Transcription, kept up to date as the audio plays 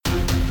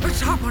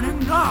What's happening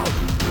now?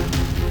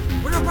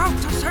 We're about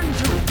to send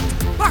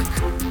you back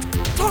to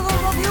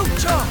the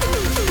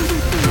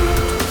future!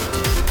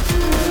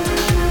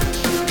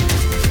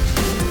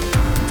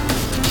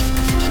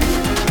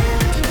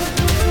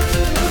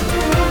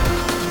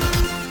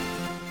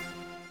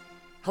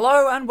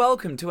 Hello and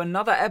welcome to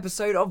another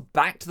episode of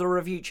Back to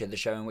the Future, the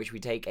show in which we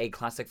take a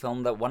classic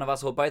film that one of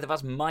us or both of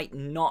us might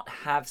not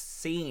have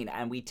seen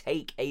and we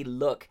take a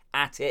look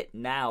at it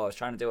now. I was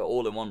trying to do it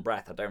all in one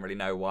breath, I don't really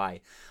know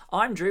why.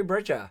 I'm Drew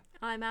Bridger.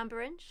 I'm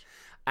Amber Inch.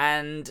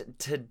 And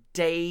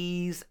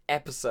today's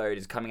episode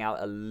is coming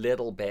out a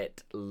little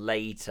bit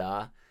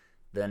later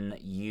than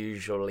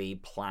usually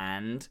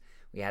planned.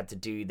 We had to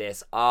do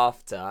this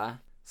after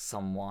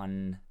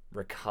someone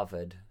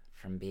recovered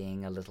from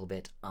being a little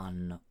bit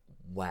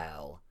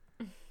unwell.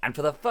 And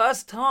for the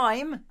first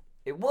time,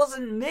 it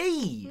wasn't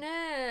me.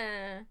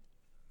 No.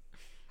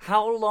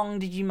 How long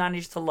did you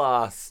manage to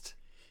last?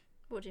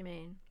 What do you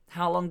mean?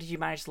 How long did you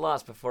manage to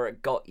last before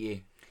it got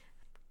you?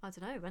 I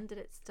don't know. When did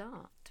it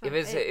start? It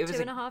was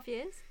 2.5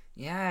 years?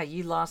 Yeah,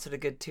 you lasted a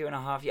good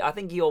 2.5 years. I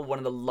think you're one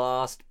of the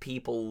last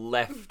people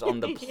left on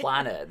the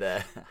planet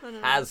that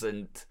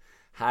hasn't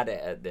had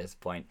it at this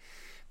point.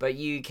 But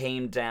you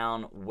came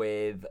down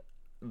with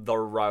the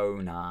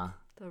Rona.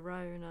 The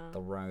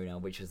Rona,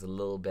 which is a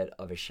little bit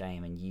of a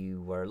shame, and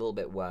you were a little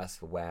bit worse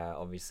for wear.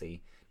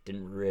 Obviously,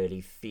 didn't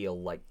really feel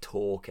like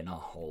talking a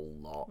whole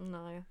lot.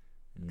 No.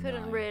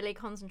 Couldn't really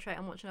concentrate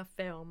on watching a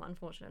film,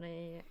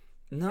 unfortunately.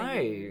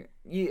 No,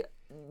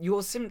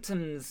 your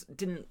symptoms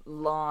didn't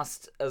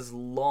last as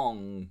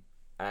long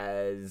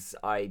as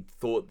I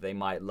thought they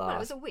might last. Well, it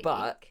was a week.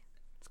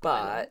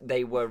 But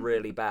they were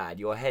really bad.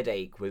 Your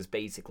headache was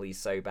basically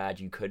so bad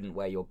you couldn't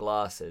wear your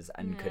glasses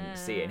and couldn't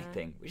see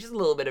anything, which is a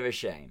little bit of a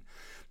shame.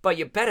 But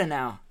you're better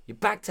now. You're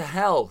back to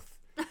health.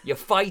 You're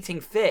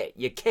fighting fit.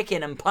 You're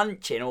kicking and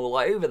punching all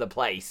over the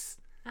place.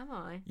 Am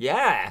I?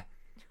 Yeah.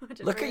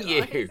 Look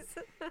realise. at you.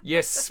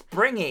 You're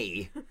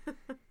springy.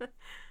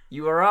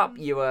 You were up,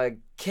 you were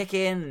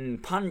kicking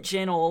and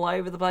punching all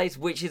over the place,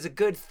 which is a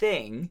good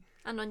thing.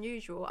 And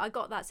unusual. I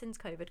got that since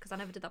COVID because I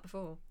never did that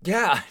before.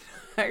 Yeah,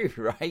 I know,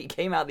 right? You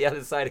came out the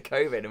other side of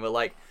COVID and were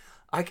like,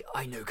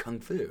 I know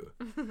Kung Fu.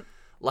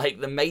 Like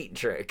the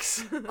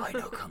Matrix. I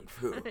know Kung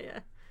Fu. Yeah.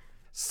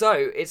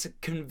 So it's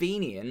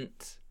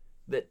convenient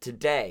that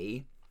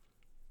today,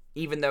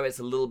 even though it's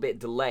a little bit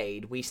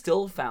delayed, we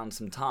still found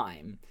some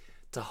time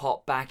to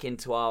hop back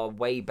into our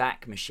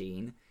Wayback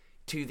Machine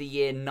to the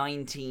year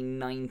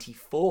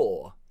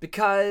 1994.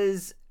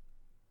 Because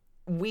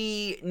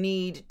we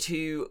need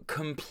to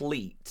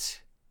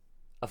complete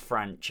a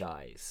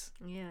franchise.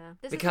 Yeah.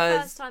 This Because- is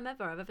the first time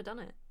ever I've ever done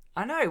it.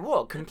 I know,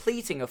 what?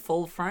 Completing a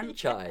full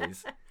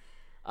franchise.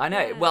 I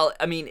know. Yeah. Well,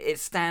 I mean, it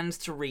stands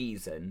to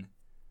reason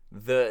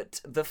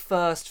that the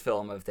first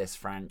film of this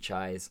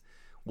franchise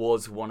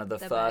was one of the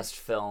first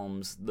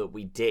films that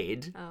we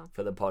did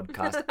for the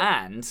podcast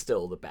and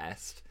still the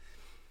best.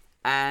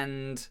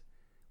 And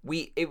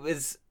it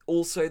was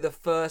also the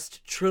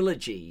first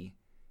trilogy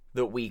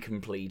that we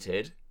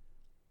completed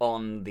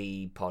on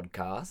the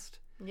podcast.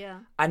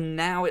 Yeah. And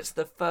now it's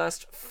the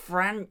first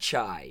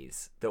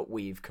franchise that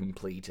we've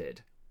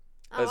completed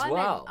as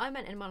well. I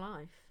meant in my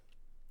life.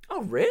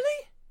 Oh,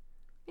 really?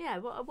 Yeah,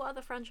 what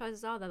other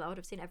franchises are there that I would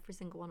have seen every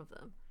single one of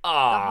them? The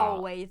Ah,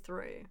 whole way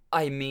through.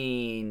 I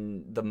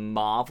mean, the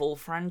Marvel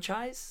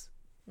franchise,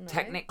 No.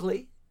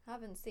 technically. I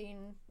haven't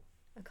seen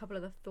a couple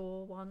of the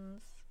Thor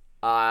ones.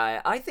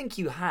 I think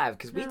you have,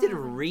 because we did a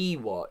No.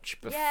 rewatch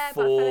before Yeah,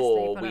 but I fell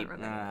asleep, I we... don't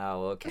remember.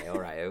 Oh, okay, all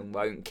right. I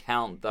won't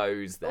count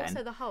those then.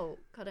 Also, the Hulk.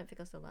 I don't think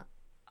I saw that.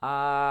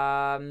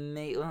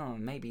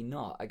 Maybe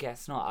not. I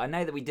guess not. I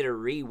know that we did a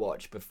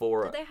rewatch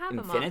before Did they have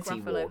Infinity a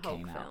Mark War Ruffalo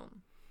came Hulk out.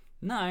 film?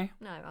 No.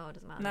 No, it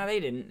doesn't matter. No, they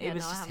didn't. Yeah, It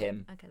was no, I just haven't.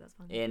 him Okay, that's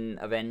fine. in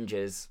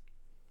Avengers.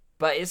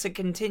 But it's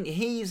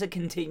he's a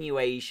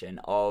continuation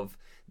of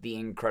The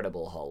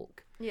Incredible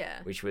Hulk,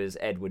 Yeah. which was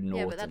Edward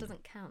Norton. Yeah, but that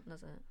doesn't count,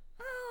 does it?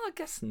 Oh, I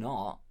guess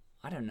not.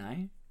 I don't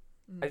know.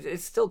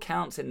 It still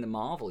counts in the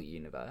Marvel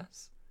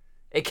universe.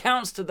 It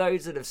counts to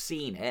those that have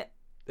seen it,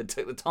 that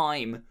took the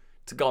time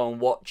to go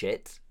and watch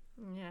it.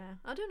 Yeah.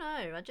 I don't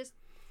know.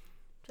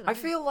 I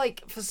feel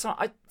like for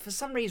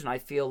some reason I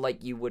feel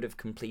like you would have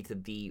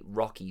completed the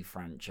Rocky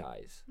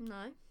franchise.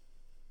 No.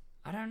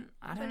 I don't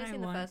I've know only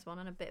seen why. the first one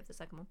and a bit of the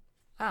second one.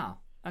 Oh,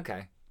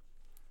 okay.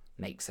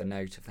 Makes a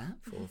note of that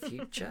for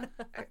future.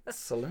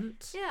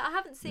 Excellent. Yeah, I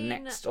haven't seen...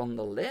 Next on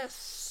the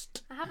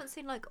list. I haven't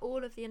seen, like,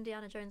 all of the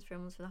Indiana Jones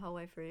films for the whole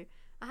way through.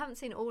 I haven't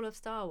seen all of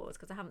Star Wars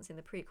because I haven't seen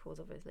the prequels,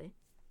 obviously.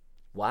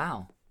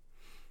 Wow.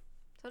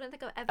 So I don't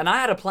think I've ever... And I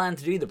had a plan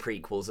to do the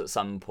prequels at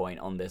some point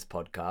on this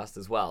podcast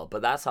as well,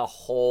 but that's a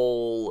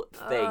whole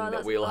thing that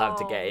that's we'll have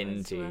to get long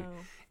as into. well.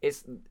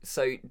 It's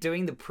so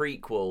doing the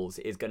prequels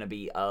is going to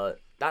be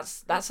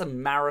that's a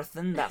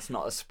marathon, that's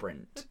not a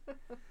sprint.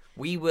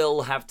 We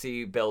will have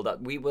to build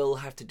up. We will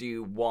have to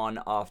do one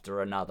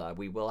after another.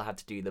 We will have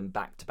to do them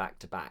back to back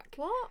to back.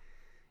 What?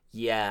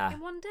 Yeah. In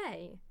one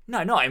day?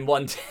 No, not in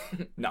one.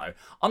 No,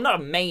 I'm not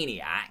a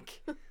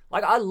maniac.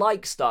 Like, I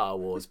like Star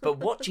Wars, but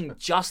watching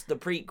just the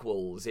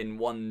prequels in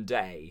one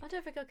day, I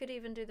don't think I could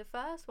even do the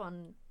first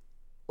one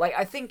like,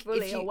 I think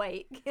fully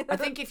awake. I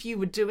think if you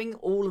were doing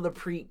all of the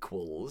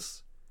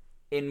prequels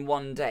in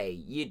one day,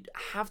 you'd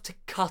have to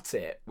cut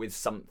it with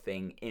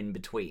something in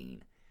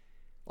between.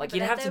 Like, But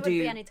you'd have there to wouldn't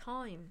do be any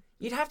time.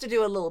 you'd have to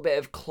do a little bit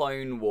of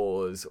Clone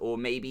Wars, or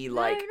maybe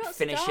like not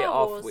finish Star it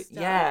off Wars with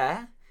stuff.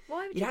 yeah.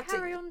 Why would You'd you have to-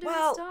 carry on doing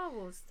well, Star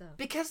Wars stuff?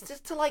 Because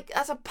just to like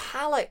as a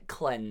palate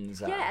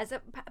cleanser. Yeah, as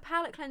a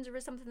palate cleanser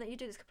is something that you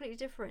do that's completely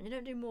different. You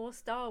don't do more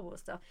Star Wars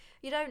stuff.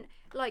 You don't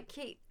like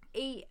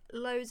eat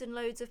loads and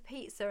loads of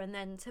pizza and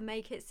then to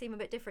make it seem a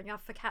bit different, you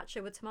have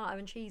focaccia with tomato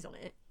and cheese on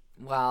it.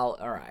 Well,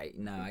 all right.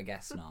 No, I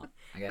guess not.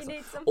 I guess You not.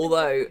 need something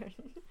Although, different.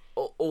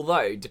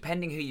 although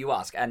depending who you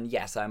ask, and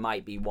yes, I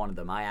might be one of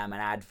them. I am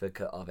an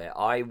advocate of it.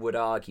 I would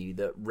argue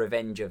that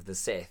Revenge of the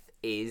Sith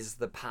is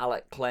the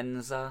palate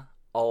cleanser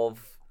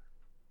of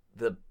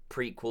the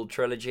prequel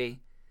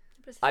trilogy.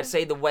 I'd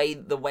say the way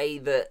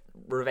that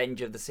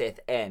Revenge of the Sith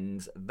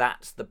ends,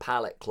 that's the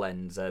palate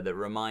cleanser that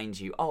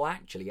reminds you, oh,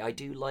 actually, I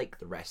do like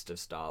the rest of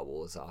Star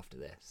Wars after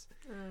this.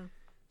 Oh.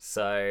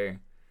 So,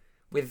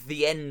 with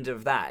the end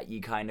of that, you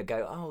kind of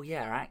go, oh,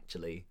 yeah,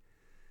 actually,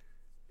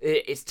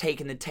 it's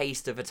taken the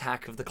taste of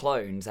Attack of the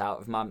Clones out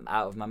of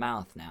my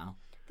mouth now.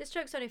 This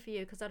joke's only for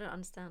you because I don't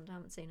understand. I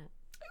haven't seen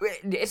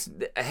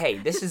it. Hey,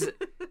 this is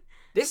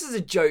this is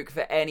a joke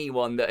for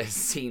anyone that has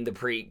seen the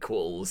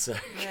prequels.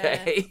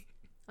 Okay.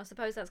 I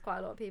suppose that's quite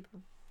a lot of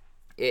people.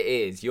 It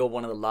is. You're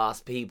one of the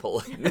last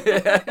people.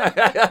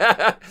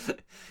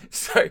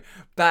 So,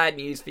 bad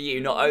news for you.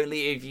 Not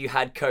only have you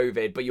had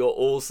COVID, but you're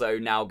also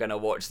now going to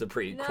watch the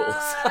prequels.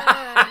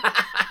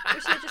 No.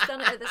 We should have just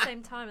done it at the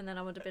same time and then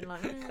I would have been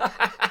like,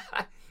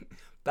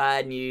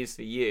 Bad news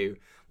for you.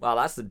 Well,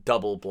 that's a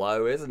double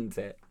blow, isn't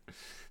it?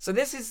 So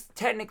this is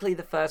technically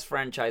the first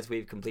franchise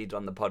we've completed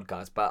on the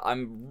podcast, but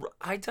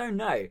I don't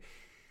know.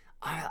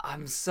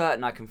 I'm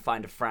certain I can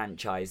find a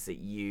franchise that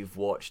you've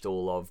watched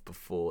all of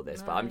before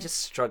this, but I'm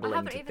just I struggling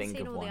haven't to even think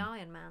seen of all one. the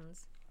Iron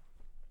Mans.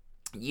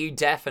 You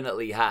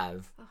definitely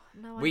have. Oh,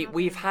 no, I We've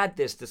haven't. had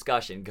this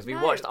discussion because we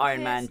No, watched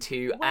Iron Man because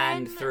 2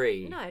 and when-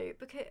 3 No,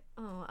 because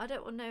I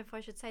don't know if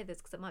I should say this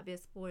because it might be a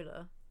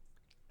spoiler.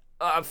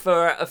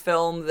 for a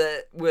film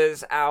that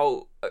was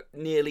out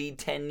nearly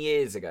 10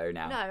 years ago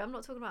now. No, I'm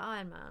not talking about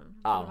Iron Man. I'm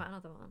Oh. talking about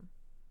another one.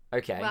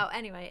 Okay. Well,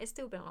 anyway, it's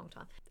still been a long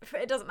time.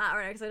 It doesn't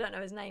matter because I don't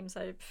know his name.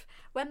 So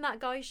when that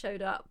guy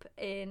showed up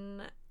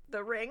in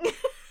The Ring,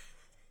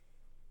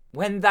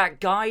 when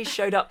that guy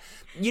showed up,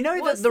 you know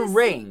What's that The this-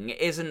 Ring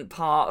isn't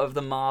part of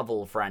the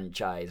Marvel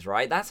franchise,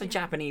 right? That's a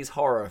Japanese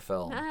horror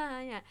film.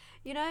 yeah,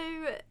 you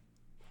know,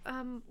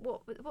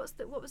 what was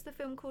the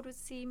film called with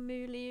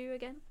Simu Liu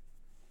again?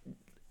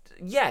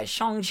 Yeah,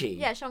 Shang-Chi.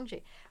 Yeah,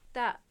 Shang-Chi.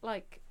 That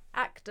like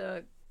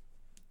actor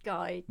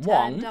guy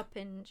Wong? turned up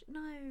in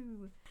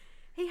no.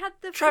 He had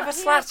the Trevor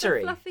he had the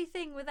Slattery. fluffy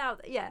thing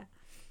without yeah.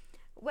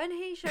 When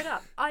he showed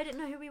up, I didn't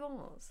know who he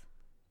was.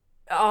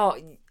 Oh,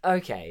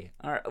 okay.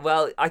 All right.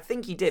 Well, I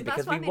think you did That's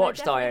because what we I mean, I watched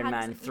definitely Iron had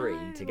Man to- 3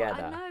 no,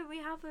 together. No, we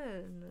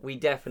haven't. We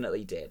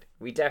definitely did.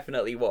 We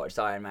definitely watched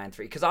Iron Man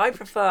 3 because I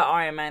prefer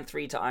Iron Man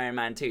 3 to Iron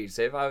Man 2.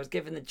 So if I was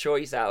given the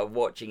choice out of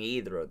watching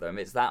either of them,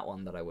 it's that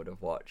one that I would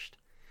have watched.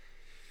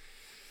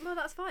 Well,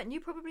 that's fine.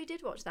 You probably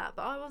did watch that,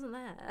 but I wasn't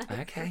there.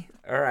 Okay.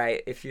 All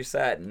right. If you're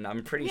certain,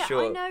 I'm pretty Yeah,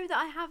 sure. I know that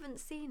I haven't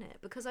seen it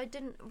because I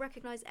didn't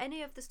recognise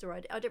any of the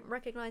story. I didn't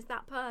recognise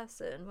that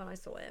person when I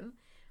saw him.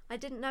 I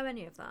didn't know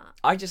any of that.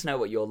 I just know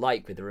what you're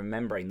like with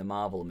remembering the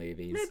Marvel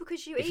movies. No,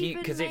 because you If you-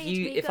 even 'cause made if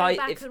you- me if go I-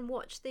 back if- and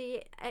watch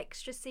the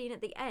extra scene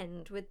at the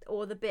end with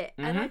or the bit,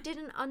 and I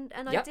didn't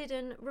I Yep.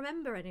 didn't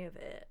remember any of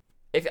it.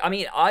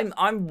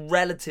 I'm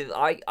relative.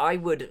 I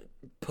would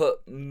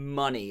put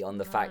money on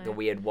the fact that No.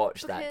 we had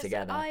watched that Because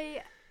together. I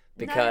know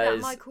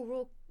Because-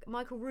 that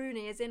Michael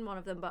Rooney is in one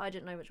of them, but I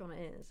didn't know which one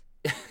it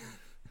is.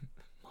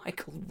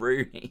 Michael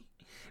Rooney,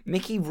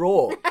 Mickey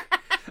Rourke,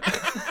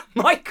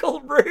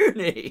 Michael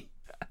Rooney.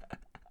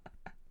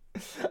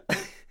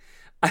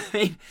 I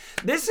mean,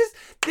 this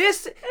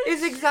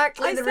is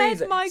exactly I the said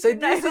reason. Michael- So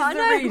this no, I is know,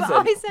 the but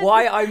I reason said-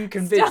 why I'm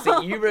convinced that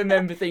Stop. you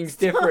remember things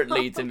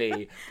differently to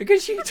me,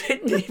 because you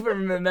didn't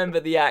even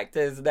remember the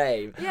actor's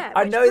name. Yeah,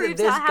 I which know that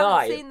proves this I haven't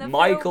guy, seen the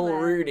Michael film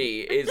then. Rooney,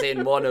 is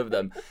in one of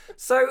them.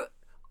 So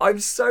I'm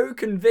so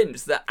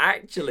convinced that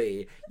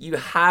actually you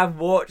have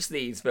watched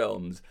these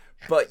films,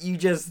 but you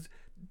just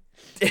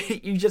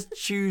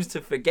choose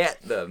to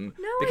forget them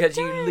No, I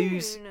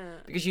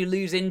because you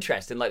lose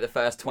interest in like the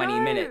first 20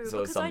 minutes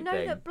or because something. I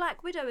know that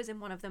Black Widow is in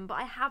one of them, but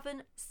I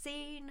haven't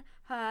seen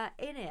her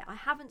in it. I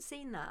haven't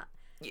seen that.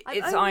 I've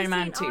It's only Iron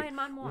Man seen 2. Iron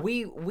Man 1.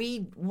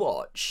 We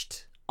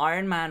watched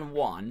Iron Man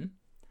 1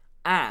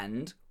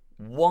 and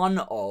one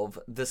of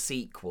the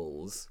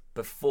sequels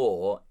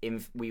before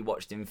we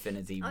watched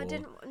Infinity War.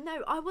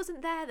 I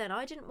wasn't there then.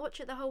 I didn't watch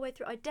it the whole way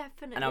through. I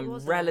definitely And I'm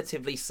wasn't.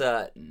 relatively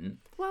certain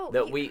Well,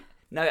 that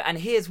and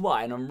here's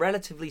why, and I'm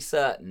relatively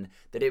certain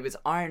that it was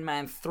Iron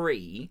Man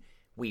 3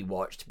 we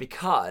watched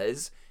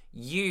because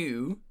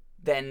you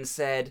then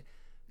said,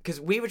 because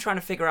we were trying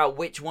to figure out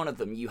which one of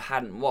them you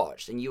hadn't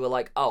watched, and you were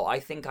like, oh, I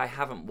think I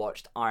haven't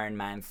watched Iron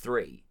Man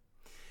 3.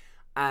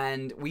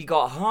 And we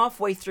got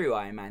halfway through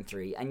Iron Man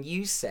 3, and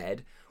you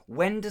said,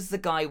 when does the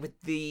guy with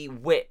the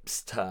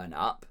whips turn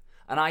up?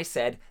 And I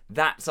said,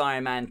 that's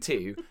Iron Man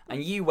 2.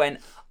 And you went,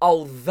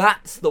 oh,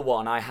 that's the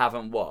one I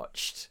haven't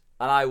watched.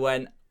 And I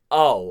went,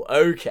 oh,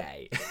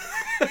 okay.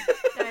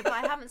 No, but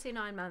I haven't seen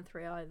Iron Man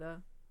 3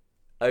 either.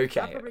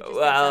 Okay,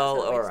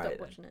 Well, all right. Stop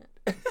watching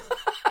it.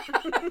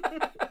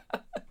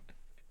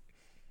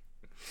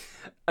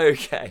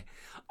 Okay,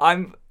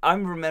 I'm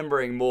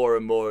remembering more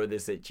and more of the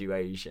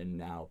situation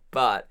now.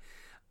 But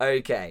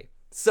okay,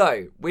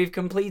 so we've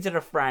completed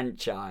a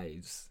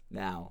franchise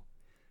now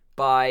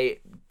by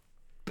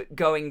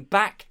going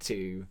back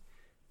to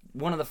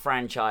one of the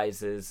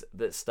franchises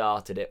that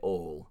started it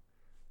all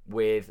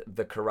with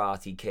The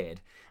Karate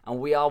Kid, and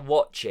we are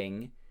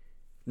watching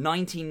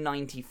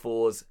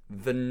 1994's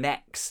The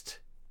Next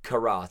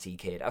Karate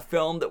Kid, a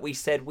film that we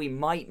said we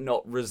might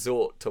not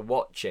resort to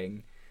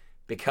watching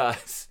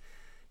because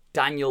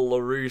Daniel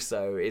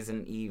LaRusso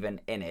isn't even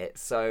in it,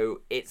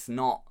 so it's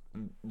not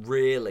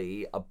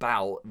really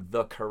about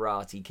the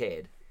Karate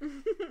Kid.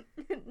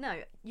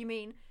 No, you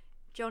mean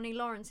Johnny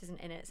Lawrence isn't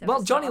in it. So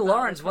Well, it's Johnny not about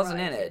Lawrence the wasn't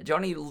in Karate it.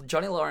 Kid.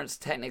 Johnny Lawrence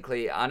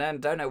technically, I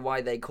don't know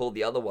why they call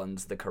the other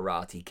ones the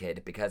Karate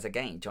Kid, because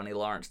again, Johnny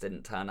Lawrence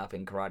didn't turn up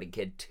in Karate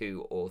Kid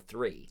 2 or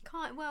 3.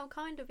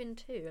 Kind of in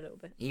 2 a little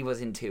bit. He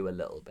was in 2 a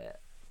little bit.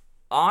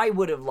 I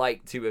would have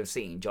liked to have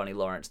seen Johnny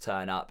Lawrence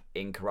turn up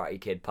in Karate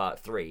Kid Part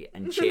 3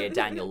 and cheer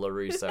Daniel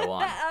LaRusso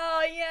on.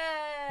 Oh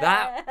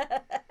yeah.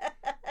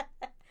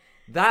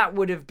 That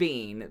would have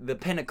been the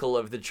pinnacle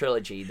of the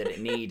trilogy that it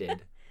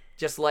needed.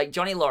 Just like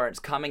Johnny Lawrence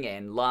coming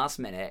in last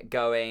minute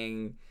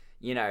going,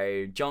 you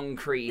know, John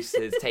Kreese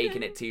has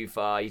taken it too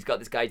far. He's got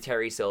this guy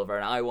Terry Silver,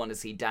 and I want to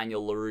see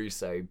Daniel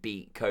LaRusso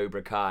beat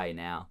Cobra Kai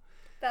now.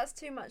 That's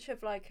too much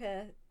of like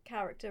a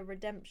character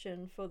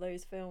redemption for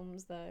those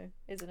films, though,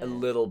 isn't it? A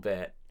little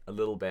bit.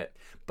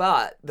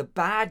 But the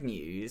bad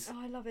news...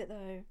 Oh, I love it,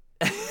 though.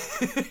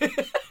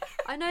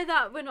 I know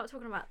that we're not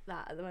talking about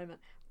that at the moment,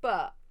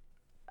 but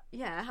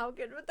yeah, how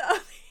good would that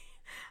be?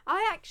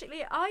 I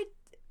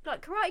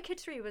like Karate Kid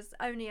 3 was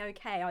only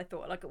okay, I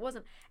thought. Like it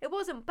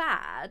wasn't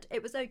bad.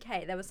 It was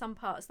okay. There were some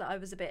parts that I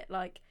was a bit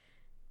like,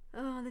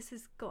 oh, this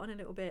has gotten a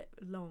little bit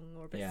long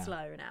or a bit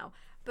slow now.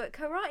 But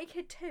Karate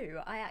Kid 2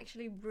 I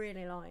actually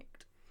really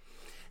liked.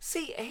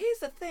 See, here's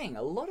the thing.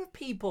 A lot of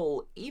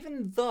people,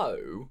 even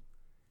though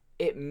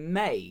it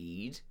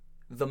made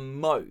the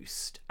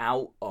most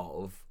out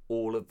of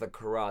all of the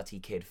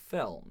Karate Kid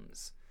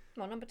films.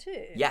 What, number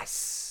 2?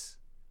 Yes.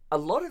 A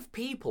lot of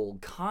people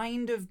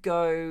kind of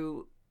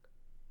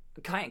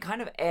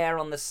err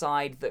on the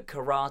side that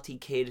Karate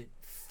Kid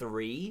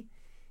 3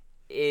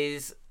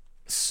 is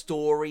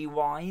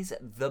story-wise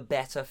the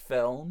better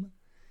film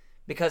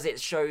because it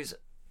shows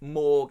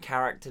more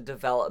character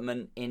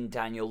development in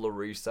Daniel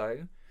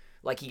LaRusso.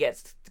 Like he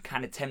gets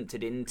kind of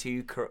tempted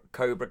into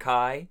Cobra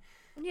Kai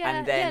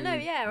and then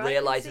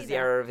realizes the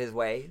error of his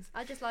ways.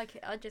 I just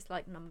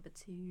like number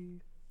 2.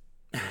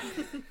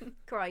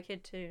 Karate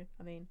Kid 2,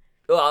 I mean.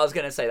 Well, I was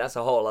going to say that's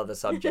a whole other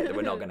subject that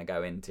we're not going to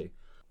go into.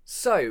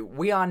 So,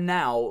 we are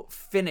now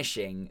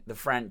finishing the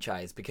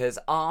franchise because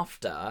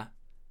after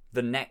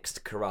the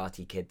next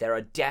Karate Kid, there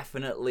are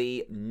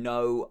definitely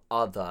no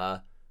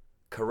other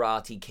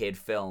Karate Kid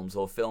films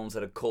or films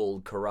that are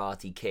called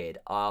Karate Kid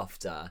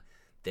after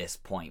this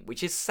point,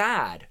 which is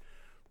sad,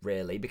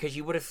 really, because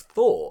you would have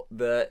thought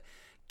that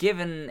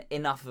given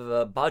enough of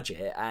a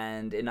budget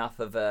and enough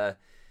of a,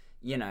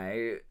 you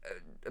know,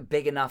 a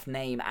big enough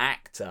name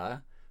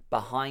actor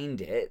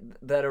behind it,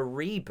 that a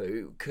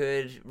reboot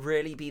could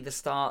really be the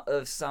start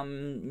of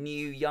some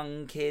new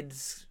young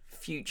kid's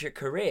future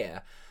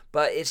career.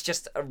 But it's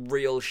just a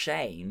real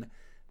shame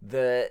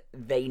that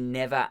they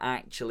never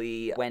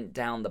actually went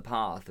down the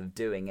path of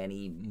doing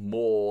any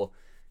more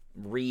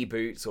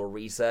reboots or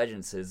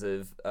resurgences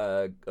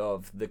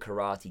of the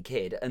Karate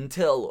Kid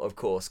until, of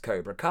course,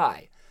 Cobra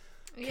Kai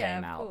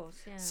came out. Course,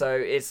 yeah. So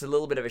it's a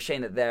little bit of a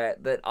shame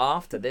that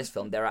after this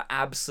film there are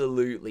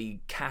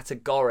absolutely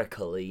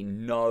categorically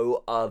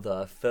no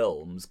other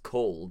films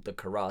called The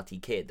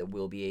Karate Kid that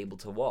we'll be able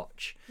to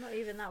watch. Not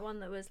even that one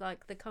that was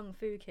like the Kung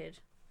Fu Kid,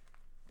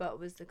 but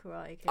was the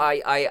Karate Kid.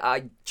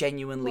 I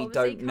genuinely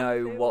don't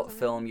know Kung Fu, what wasn't it?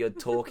 film you're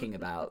talking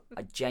about.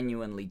 I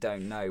genuinely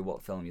don't know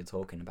what film you're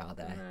talking about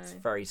there. No. It's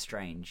very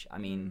strange. I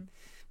mean,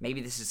 maybe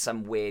this is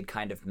some weird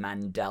kind of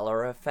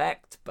Mandela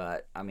effect,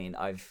 but I mean,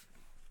 I've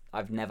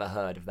never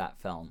heard of that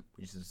film,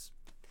 which is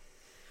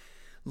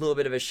a little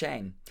bit of a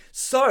shame.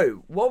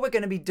 So, what we're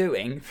going to be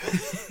doing...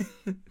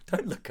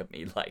 Don't look at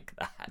me like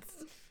that.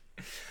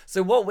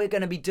 So, what we're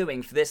going to be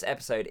doing for this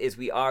episode is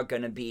we are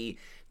going to be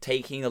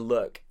taking a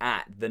look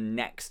at the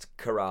next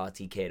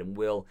Karate Kid, and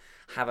we'll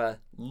have a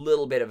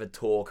little bit of a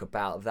talk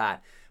about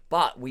that.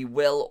 But we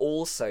will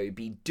also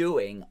be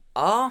doing,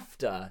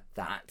 after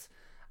that,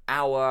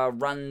 our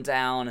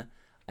rundown,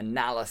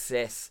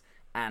 analysis,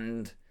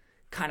 and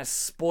kind of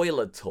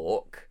spoiler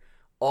talk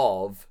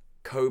of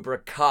Cobra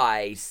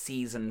Kai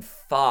Season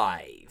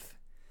 5,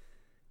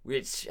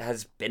 which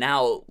has been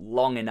out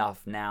long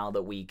enough now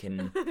that we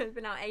can... It's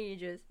been out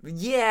ages.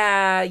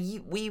 Yeah,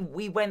 we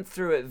went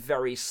through it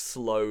very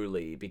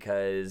slowly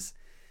because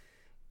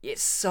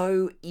it's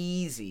so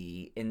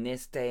easy in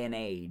this day and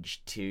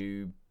age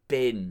to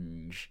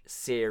binge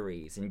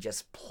series and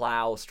just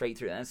plow straight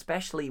through it, and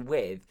especially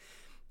with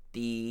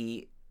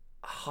the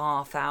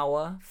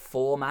half-hour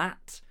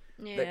format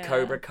that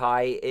Cobra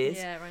Kai is.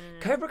 Yeah, right.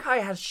 Cobra Kai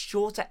has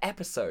shorter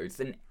episodes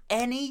than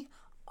any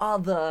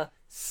other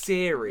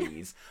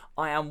series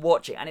I am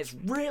watching, and it's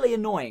really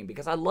annoying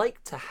because I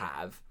like to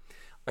have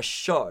a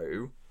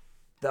show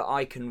that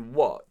I can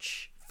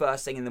watch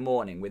first thing in the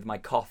morning with my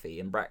coffee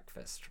and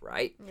breakfast,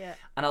 right? Yeah.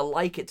 And I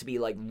like it to be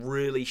like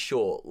really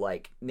short,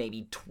 like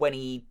maybe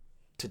 20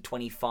 to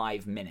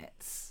 25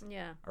 minutes.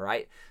 Yeah. All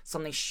right?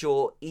 Something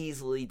short,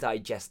 easily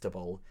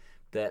digestible,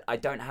 that I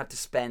don't have to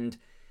spend,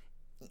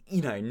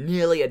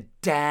 nearly a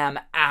damn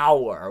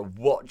hour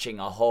watching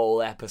a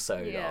whole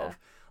episode of.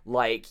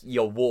 Like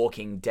your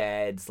Walking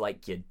Deads,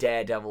 like your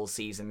Daredevil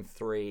Season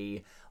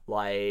 3,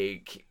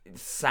 like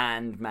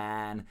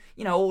Sandman,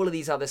 all of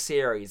these other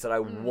series that I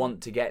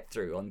want to get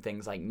through on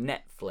things like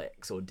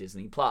Netflix or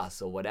Disney Plus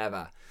or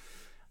whatever.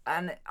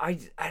 And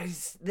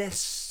they're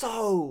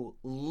so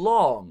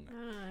long.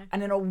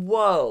 And in a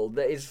world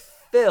that is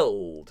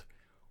filled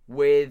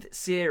with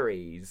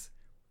series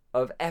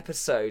of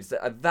episodes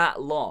that are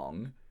that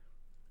long,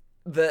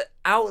 that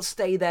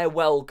outstay their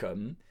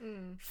welcome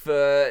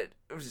for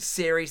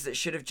series that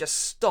should have just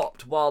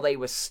stopped while they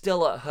were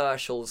still at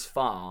Herschel's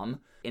farm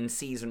in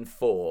Season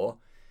 4.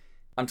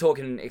 I'm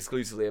talking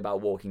exclusively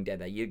about Walking Dead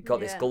there. You got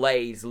this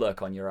glazed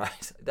look on your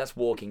eyes. That's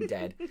Walking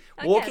Dead.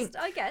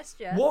 I guess,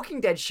 yeah. Walking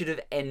Dead should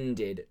have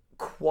ended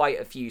quite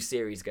a few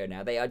series ago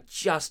now. They are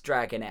just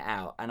dragging it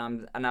out, and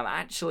I'm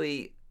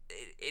actually...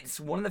 It's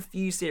one of the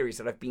few series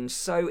that I've been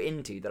so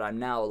into that I'm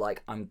now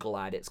like, I'm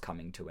glad it's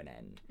coming to an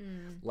end.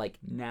 Like,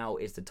 now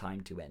is the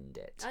time to end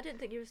it. I didn't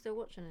think you were still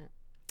watching it.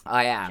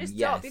 I am, Just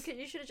yes. stop.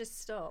 You should have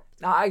just stopped.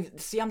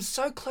 I'm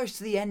so close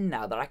to the end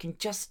now that I can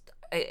just...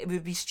 It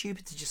would be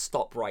stupid to just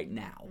stop right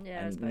now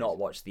and not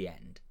watch the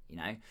end,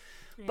 Yeah.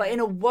 But in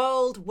a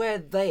world where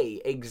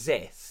they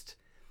exist,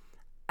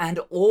 and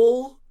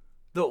all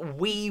that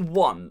we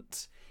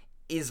want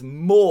is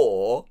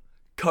more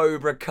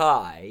Cobra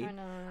Kai... I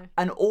know.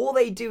 And all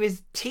they do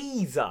is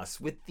tease us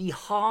with the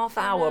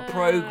half-hour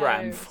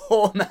program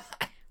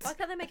format. Why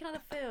can't they make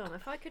another film?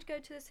 If I could go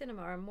to the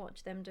cinema and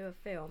watch them do a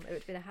film, it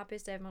would be the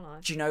happiest day of my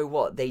life. Do you know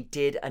what? They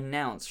did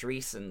announce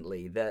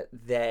recently that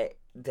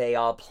they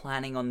are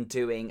planning on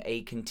doing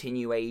a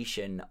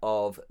continuation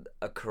of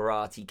a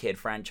Karate Kid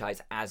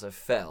franchise as a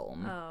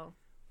film. Oh.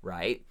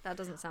 Right? That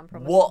doesn't sound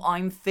promising. What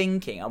I'm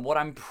thinking and what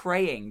I'm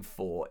praying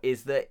for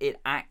is that it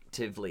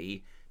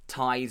actively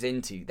ties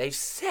into... They've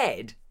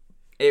said...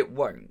 It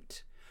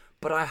won't.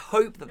 But I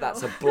hope that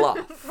that's a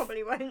bluff.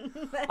 Probably won't.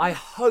 I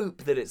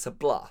hope that it's a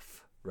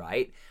bluff,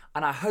 right?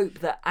 And I hope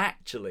that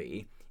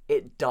actually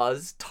it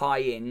does tie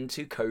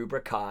into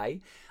Cobra Kai.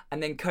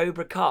 And then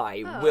Cobra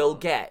Kai will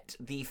get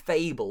the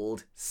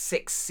fabled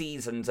 6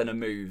 seasons and a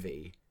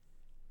movie.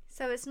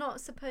 So it's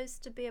not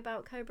supposed to be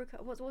about Cobra Kai.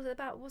 What's it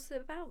about? What's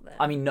it about then?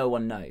 I mean, no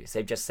one knows.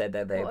 They've just said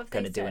that they're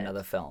going to do said?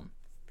 another film.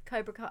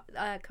 Cobra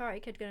Kai, Karate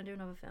Kid going to do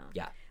another film.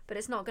 Yeah. But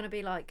it's not going to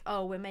be like,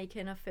 oh, we're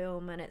making a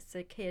film and it's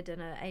a kid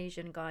and an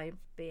Asian guy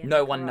being.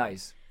 No one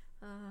knows.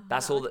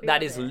 That's all.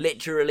 That is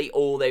literally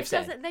all they've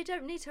said. They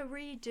don't need to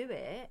redo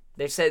it.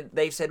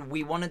 They've said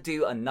we want to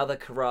do another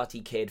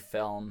Karate Kid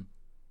film.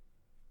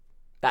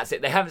 That's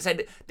it. They haven't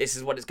said this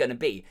is what it's going to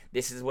be.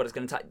 This is what it's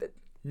going to take.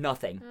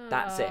 Nothing.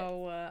 That's it.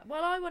 Well,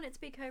 I want it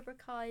to be Cobra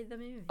Kai the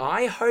movie.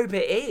 I hope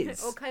it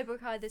is. Or Cobra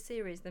Kai the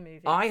series, the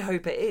movie. I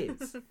hope it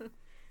is.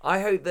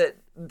 I hope that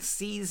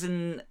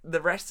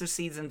the rest of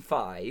season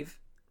 5,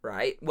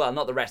 right? Well,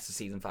 not the rest of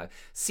season 5.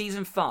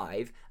 Season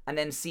 5 and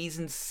then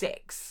season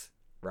 6,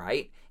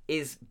 right,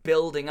 is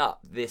building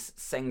up this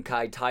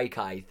Senkai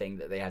Taikai thing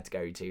that they had to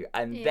go to.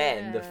 And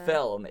then the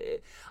film,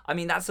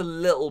 that's a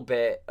little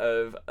bit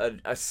of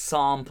a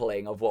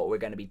sampling of what we're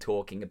going to be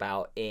talking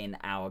about in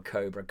our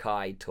Cobra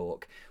Kai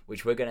talk,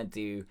 which we're going to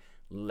do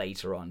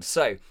later on.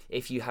 So,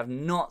 if you have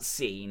not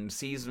seen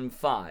season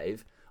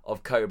 5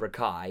 of Cobra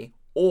Kai,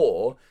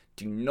 or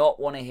do not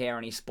want to hear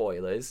any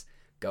spoilers,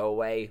 go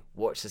away,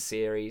 watch the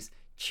series,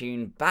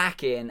 tune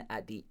back in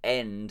at the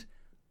end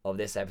of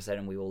this episode,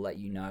 and we will let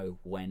you know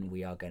when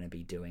we are going to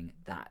be doing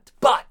that.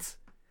 But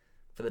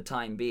for the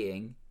time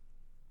being,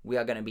 we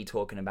are going to be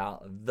talking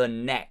about the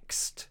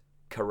next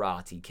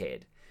Karate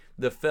Kid,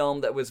 the film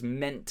that was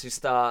meant to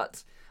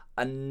start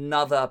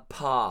another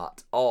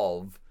part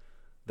of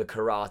the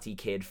Karate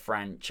Kid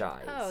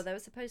franchise. Oh, they were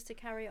supposed to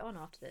carry it on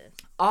after this.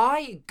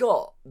 I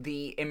got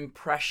the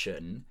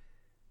impression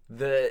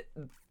that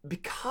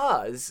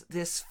because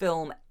this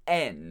film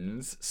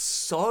ends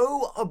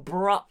so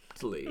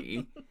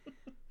abruptly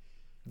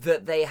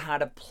that they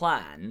had a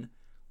plan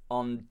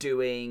on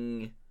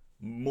doing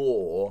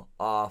more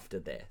after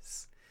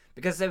this.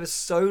 because there was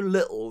so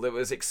little that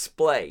was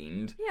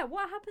explained. Yeah,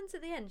 what happens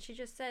at the end? She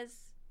just says,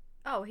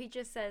 oh, he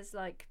just says,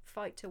 like,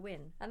 fight to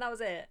win. And that was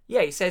it.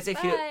 Yeah, he says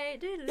if you... Bye.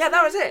 Yeah,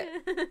 that was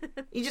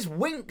it. He just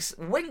winks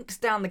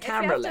down the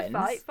camera if you have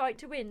lens. to fight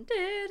to win.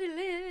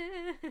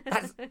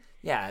 That's,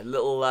 yeah,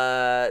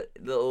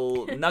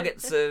 little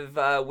nuggets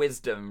of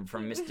wisdom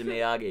from Mr.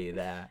 Miyagi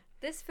there.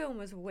 This film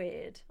was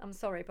weird. I'm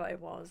sorry, but it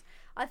was.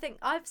 I think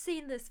I've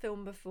seen this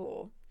film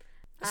before.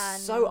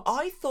 And So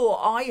I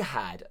thought I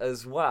had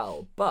as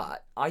well,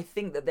 but I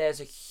think that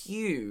there's a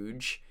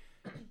huge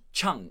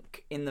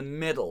chunk in the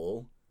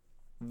middle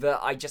that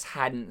I just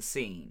hadn't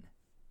seen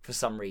for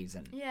some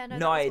reason. Yeah, no, no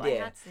that's what I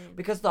idea. had seen.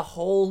 Because the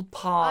whole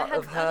part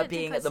of I her don't think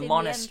being I'd at the seen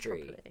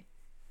monastery, end properly.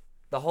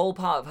 the whole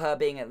part of her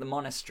being at the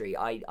monastery,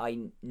 I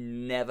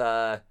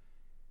never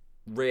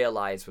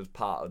realised was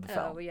part of the Oh,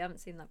 film. well, you haven't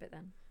seen that bit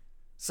then.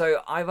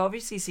 So I've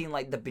obviously seen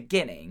like the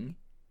beginning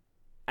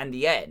and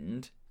the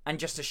end, and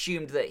just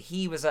assumed that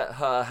he was at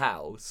her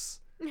house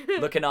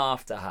looking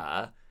after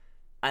her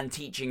and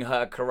teaching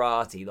her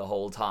karate the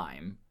whole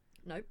time.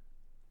 Nope.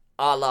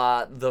 A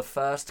la the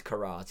first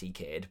Karate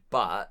Kid,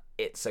 but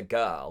it's a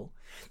girl.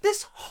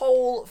 This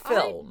whole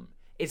film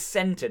is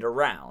centered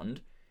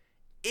around,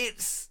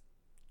 it's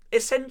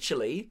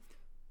essentially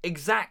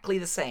exactly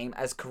the same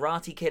as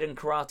Karate Kid and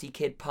Karate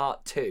Kid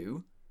Part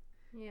 2,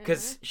 Yeah.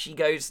 because she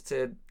goes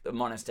to a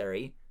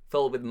monastery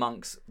filled with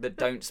monks that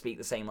don't speak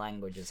the same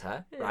language as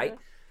her, right?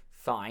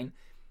 Fine.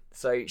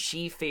 So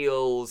she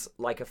feels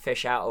like a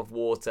fish out of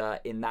water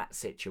in that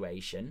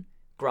situation,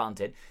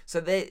 granted. So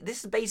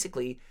this is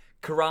basically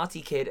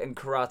Karate Kid and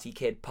Karate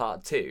Kid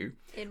Part 2.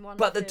 In one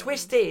But the film.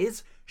 twist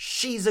is,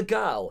 she's a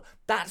girl.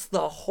 That's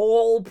the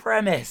whole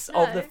premise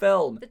of the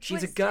film. The She's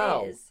a twist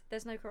girl. is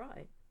there's no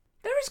karate.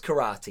 There is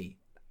karate.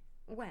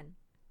 When?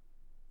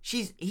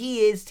 He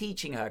is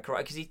teaching her karate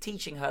because he's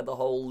teaching her the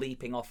whole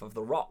leaping off of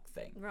the rock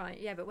thing. Right,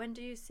 yeah, but when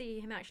do you see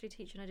him actually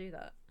teaching her to do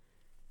that?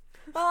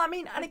 Well, I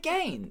mean, and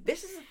again,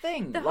 this is the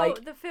thing.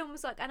 The film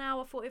was like an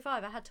hour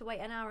 45. I had to wait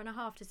an hour and a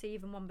half to see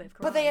even one bit of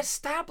karate. But they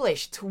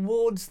established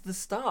towards the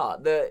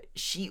start that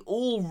she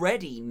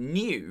already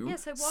knew yeah,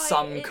 so why,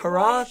 some karate.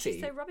 Why is she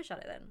so rubbish at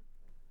it then?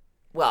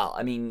 Well,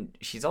 I mean,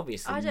 she's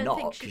obviously I don't not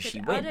think because she she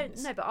could. wins. I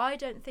don't know, but I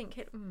don't think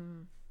it.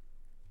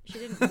 She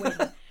didn't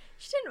win.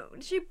 She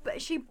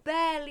didn't. She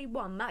barely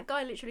won. That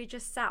guy literally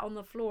just sat on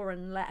the floor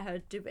and let her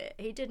do it.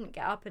 He didn't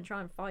get up and try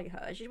and fight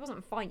her. She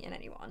wasn't fighting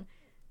anyone,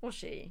 was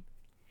she?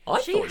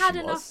 She thought had she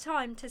enough was.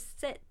 time to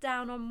sit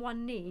down on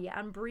one knee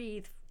and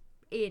breathe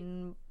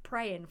in,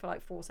 praying for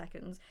like 4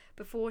 seconds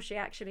before she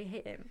actually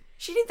hit him.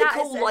 She did the That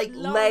cool is a like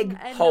long leg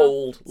enough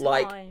hold,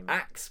 like time.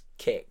 axe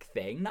kick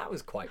thing. That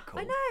was quite cool.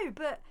 I know,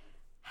 but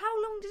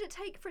how long did it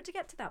take for it to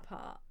get to that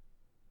part?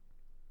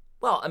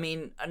 Well, I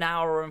mean, an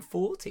hour and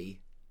 40.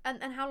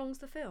 And how long's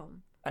the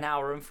film? An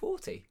hour and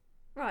 40.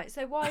 Right,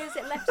 so why is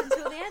it left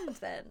until the end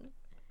then?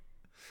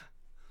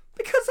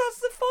 Because that's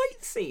the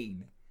fight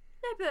scene.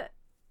 No, but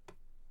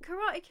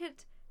Karate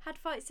Kid had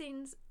fight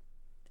scenes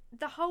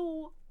the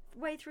whole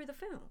way through the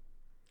film.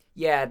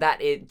 Yeah,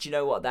 that is. Do you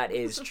know what? That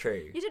is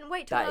true. You didn't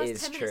wait till That the last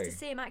is 10 minutes to true.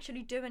 see him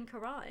actually doing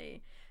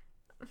karate.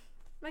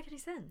 Make any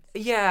sense?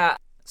 Yeah.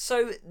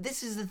 So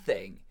this is the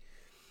thing.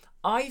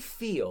 I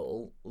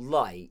feel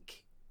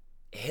like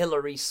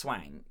Hilary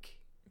Swank,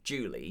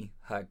 Julie,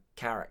 her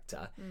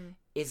character,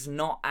 is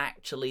not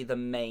actually the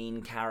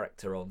main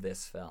character of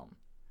this film.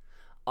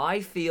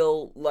 I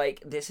feel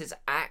like this is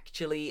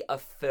actually a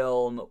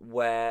film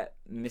where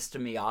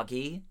Mr.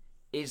 Miyagi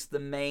is the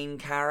main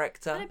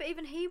character. I know, but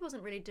even he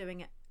wasn't really doing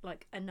it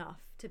like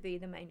enough to be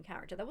the main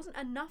character. There wasn't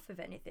enough of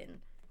anything.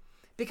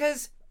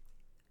 Because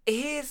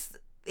here's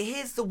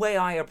the way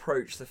I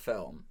approach the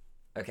film,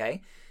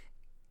 okay?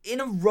 In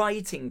a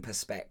writing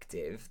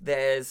perspective,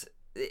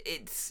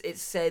 it's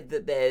said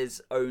that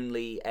there's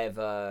only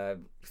ever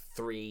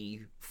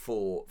 3,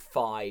 4,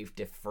 5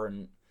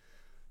 different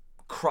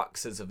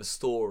cruxes of a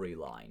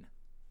storyline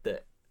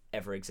that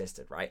ever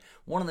existed, right?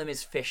 One of them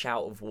is fish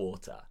out of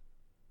water.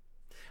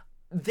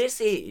 This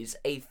is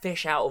a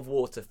fish out of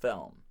water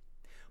film.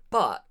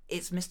 But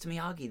it's Mr.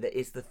 Miyagi that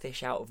is the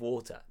fish out of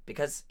water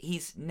because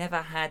he's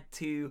never had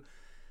to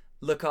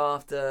look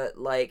after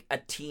like a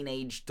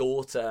teenage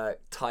daughter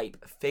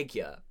type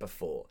figure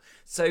before.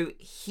 So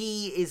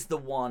he is the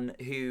one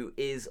who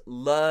is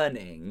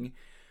learning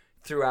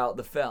throughout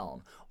the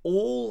film.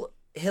 All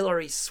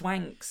Hilary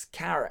Swank's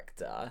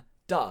character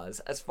does,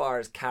 as far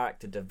as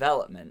character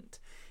development,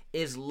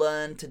 is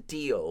learn to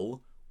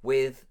deal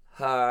with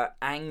her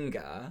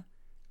anger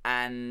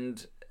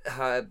and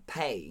her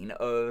pain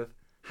of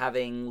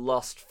having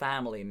lost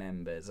family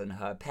members and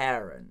her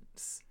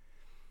parents,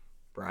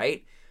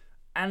 right?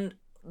 And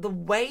the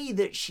way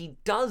that she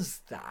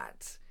does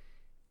that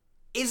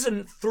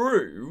isn't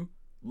through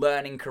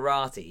learning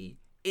karate,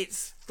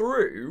 it's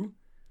through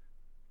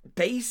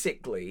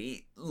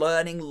basically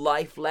learning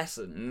life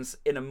lessons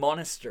in a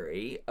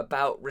monastery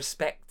about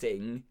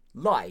respecting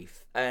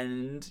life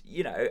and,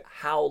 you know,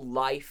 how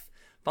life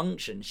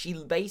functions. She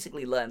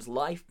basically learns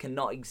life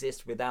cannot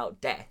exist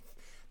without death.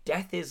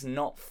 death is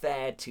not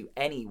fair to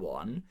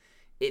anyone.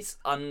 It's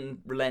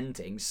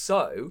unrelenting.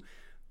 So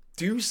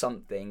do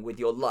something with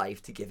your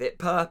life to give it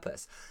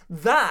purpose.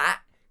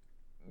 That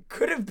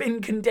could have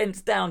been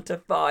condensed down to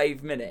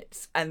 5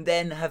 minutes and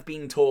then have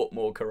been taught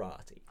more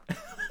karate.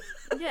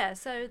 Yeah,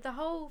 so the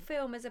whole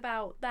film is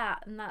about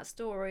that and that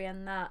story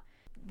and that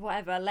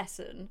whatever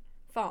lesson.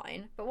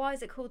 Fine. But why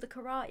is it called The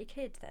Karate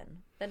Kid then?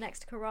 The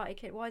next Karate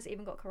Kid. Why has it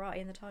even got karate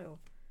in the title?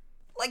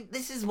 Like,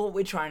 this is what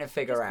we're trying to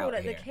figure Just out call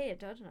it here. The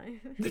Kid, I don't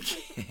know. The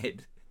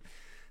Kid.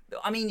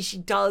 I mean, she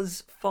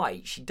does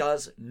fight. She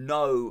does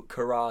know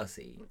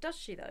karate. Does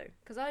she though?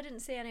 Because I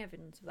didn't see any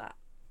evidence of that.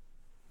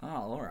 Oh,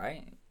 all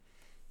right.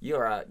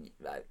 You're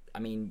I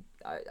mean,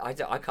 I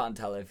can't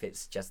tell if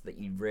it's just that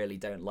you really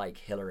don't like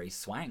Hilary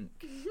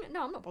Swank.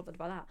 No, I'm not bothered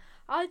by that.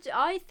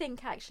 I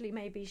think actually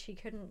maybe she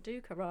couldn't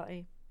do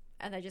karate.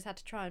 And they just had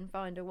to try and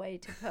find a way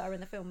to put her in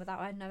the film without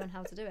her knowing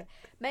how to do it.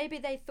 Maybe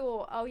they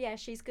thought, oh yeah,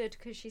 she's good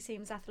because she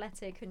seems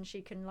athletic and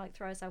she can like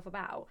throw herself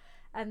about.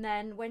 And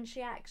then when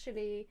she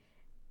actually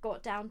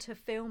got down to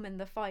filming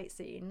the fight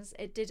scenes,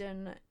 it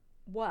didn't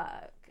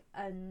work.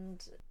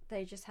 And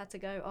they just had to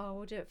go, oh,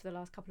 we'll do it for the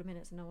last couple of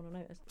minutes and no one will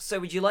notice. So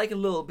would you like a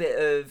little bit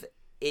of,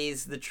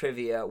 is the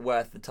trivia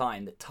worth the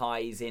time that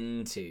ties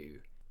into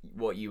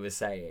what you were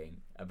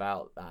saying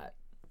about that?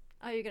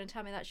 Are you going to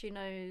tell me that she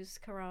knows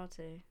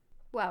karate?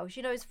 Well,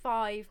 she knows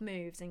 5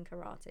 moves in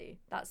karate.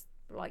 That's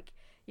like,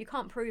 you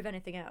can't prove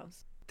anything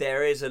else.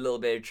 There is a little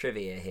bit of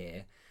trivia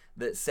here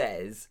that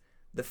says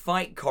the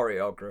fight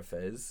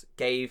choreographers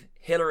gave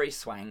Hilary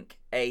Swank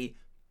a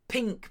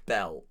pink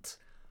belt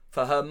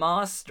for her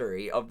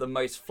mastery of the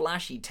most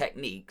flashy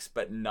techniques,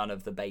 but none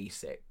of the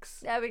basics.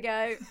 There we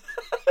go.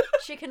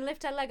 She can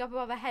lift her leg up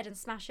above her head and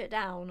smash it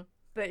down,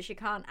 but she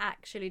can't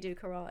actually do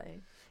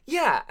karate.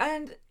 Yeah,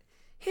 and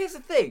here's the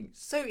thing.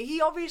 So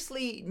he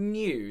obviously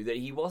knew that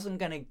he wasn't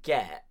going to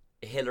get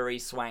Hilary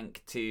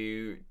Swank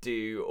to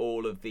do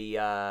all of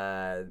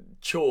the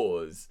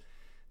chores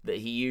that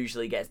he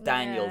usually gets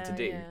Daniel to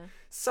do. Yeah.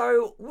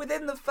 So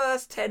within the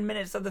first 10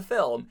 minutes of the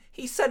film,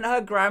 he sent her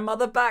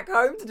grandmother back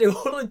home to do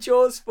all the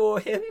chores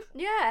for him.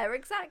 Yeah,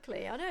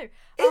 exactly. I know.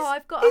 It's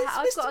I've got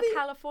supposed to a be-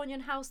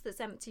 Californian house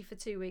that's empty for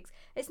 2 weeks.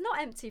 It's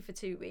not empty for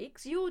 2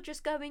 weeks. You're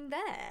just going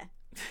there.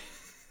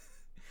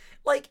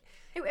 Like,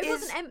 It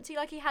wasn't empty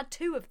like he had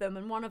 2 of them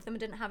and one of them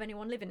didn't have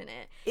anyone living in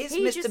it. is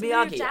He Mr. just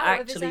Miyagi moved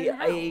out of his actually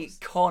own a house.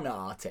 con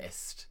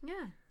artist?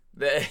 Yeah.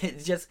 That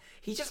it's just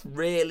he just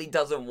really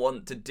doesn't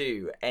want to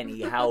do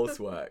any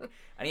housework,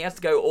 and he has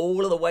to go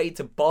all of the way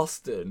to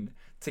Boston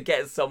to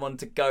get someone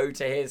to go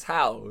to his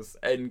house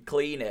and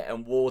clean it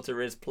and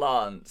water his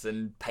plants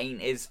and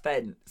paint his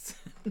fence.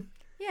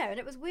 Yeah, and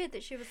it was weird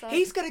that she was like...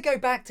 He's gonna go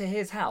back to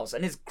his house,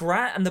 and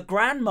the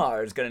grandma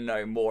is gonna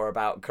know more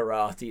about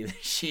karate than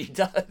she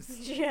does.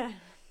 Yeah.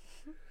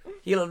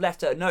 He'll have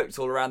left her notes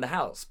all around the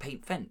house: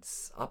 paint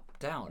fence, up,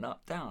 down,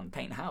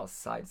 paint house,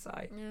 side,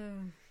 side.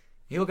 Yeah.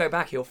 He'll go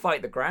back, he'll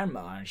fight the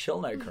grandma, and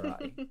she'll know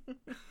karate.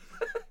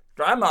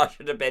 Grandma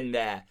should have been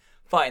there,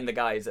 fighting the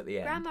guys at the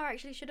end. Grandma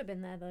actually should have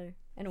been there, though,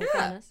 in all Yeah.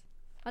 fairness.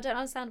 I don't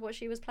understand what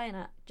she was playing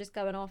at, just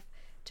going off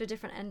to a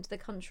different end of the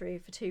country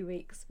for 2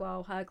 weeks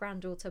while her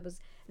granddaughter was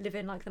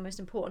living, like, the most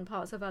important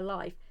parts of her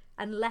life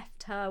and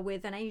left her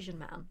with an Asian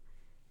man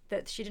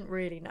that she didn't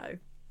really know.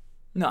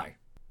 No.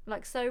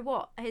 Like, so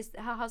what?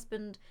 Her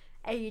husband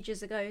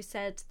ages ago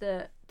said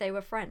that they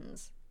were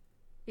friends.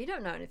 You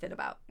don't know anything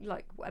about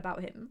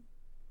him.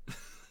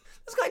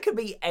 This guy could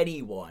be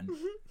anyone.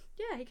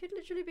 Yeah, he could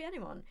literally be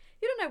anyone.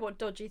 You don't know what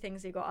dodgy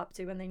things he got up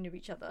to when they knew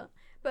each other.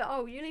 But,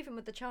 oh, you leave him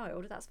with the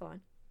child, that's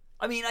fine.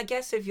 I mean, I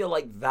guess if you're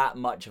like that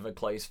much of a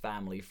close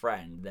family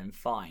friend, then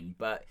fine.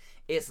 But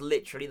it's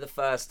literally the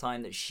first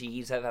time that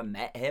she's ever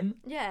met him.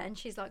 Yeah, and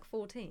she's like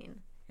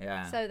 14.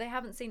 Yeah. So they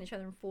haven't seen each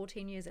other in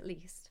 14 years at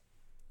least.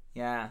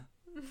 Yeah.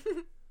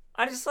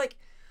 I just like,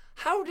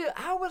 how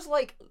was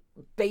like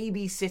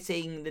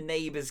babysitting the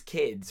neighbours'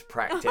 kids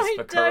practice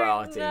for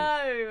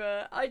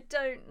karate? I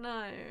don't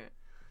know.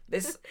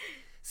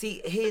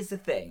 See, here's the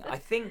thing. I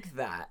think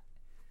that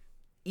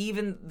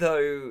even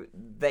though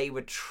they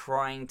were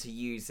trying to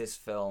use this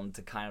film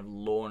to kind of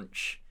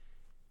launch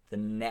the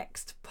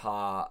next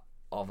part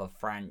of a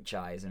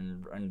franchise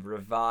and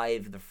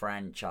revive the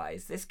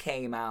franchise, this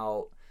came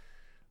out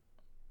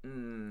I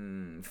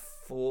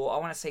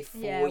want to say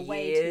 4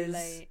 way too years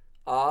late.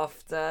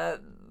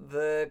 after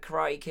the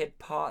Karate Kid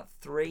Part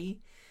 3.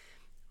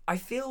 I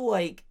feel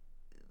like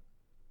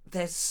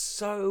there's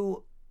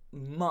so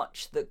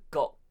much that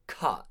got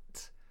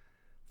cut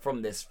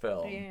from this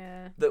film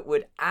Yeah. that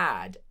would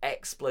add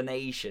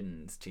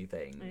explanations to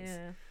things.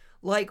 Yeah.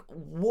 Like,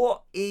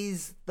 what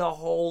is the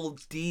whole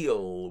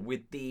deal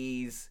with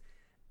these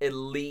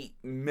elite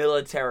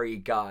military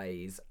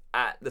guys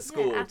at the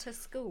school? Yeah, at a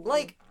school.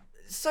 Like,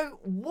 so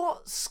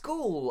what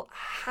school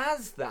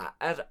has that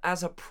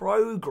as a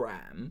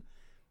program,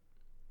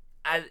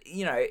 as,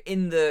 you know,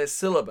 in the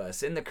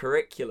syllabus, in the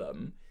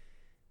curriculum,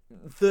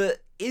 that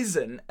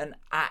isn't an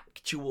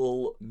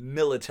actual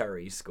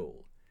military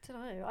school? I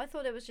don't know. I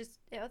thought it was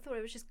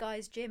just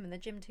Guy's gym, and the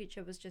gym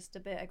teacher was just a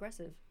bit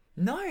aggressive.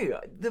 No,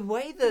 the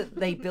way that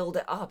they build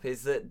it up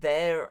is that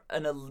they're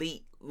an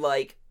elite,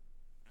 like,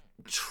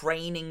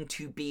 training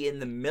to be in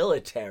the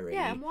military.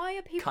 Yeah, and why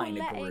are people kind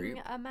of letting group.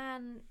 a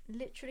man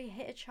literally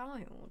hit a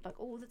child, like,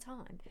 all the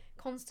time,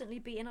 constantly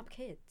beating up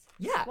kids?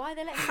 Yeah. Why are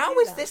they letting him How do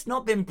has that? this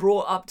not been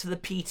brought up to the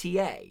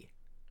PTA?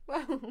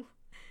 Well,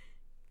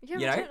 yeah,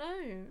 You I know? don't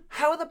know.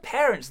 How are the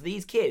parents of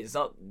these kids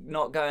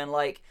not going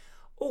like,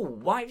 oh,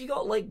 why have you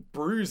got like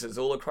bruises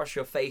all across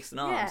your face and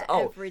arms? Yeah,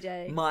 Oh, every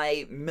day.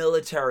 my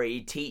military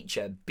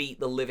teacher beat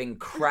the living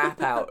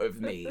crap out of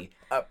me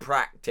at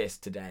practice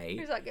today.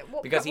 He was like,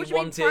 what, Because what he do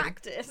you mean wanted-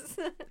 practice?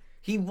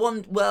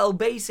 Well,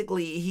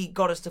 basically, he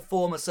got us to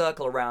form a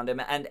circle around him,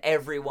 and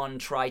everyone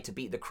tried to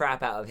beat the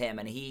crap out of him,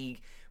 and he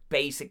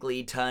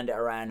basically turned it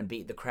around and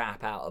beat the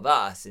crap out of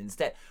us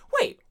instead.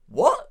 Wait,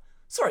 what?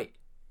 Sorry,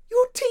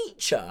 your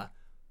teacher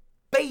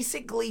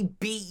basically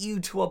beat you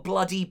to a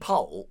bloody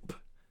pulp,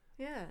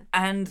 Yeah.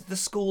 and the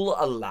school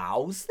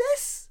allows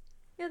this?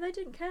 Yeah, they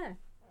didn't care.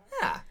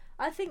 Yeah.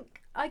 I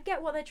think I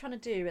get what they're trying to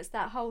do. It's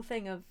that whole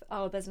thing of,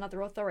 oh, there's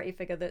another authority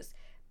figure that's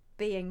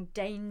being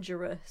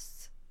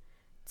dangerous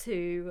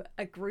to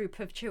a group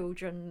of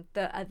children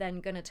that are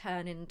then going to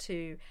turn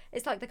into...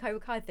 It's like the Cobra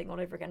Kai thing all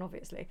over again,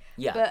 obviously.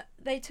 Yeah. But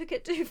they took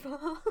it too far.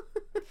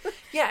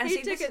 Yeah, and he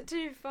see, took this- it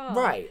too far.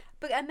 Right.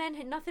 And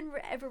then nothing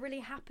ever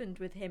really happened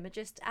with him. It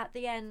just, at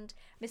the end,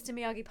 Mr.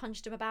 Miyagi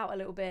punched him about a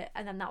little bit,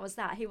 and then that was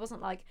that. He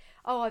wasn't like,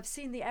 oh, I've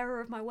seen the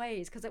error of my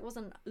ways, because it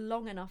wasn't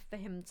long enough for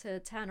him to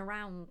turn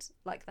around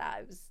like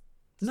that. It was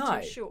No.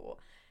 too short.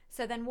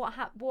 So then what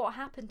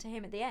happened to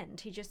him at the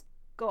end? He just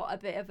got a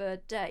bit of a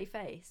dirty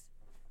face.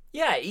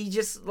 Yeah, he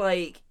just,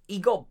 like, he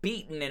got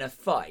beaten in a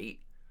fight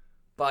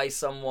by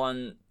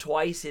someone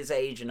twice his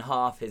age and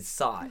half his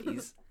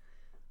size.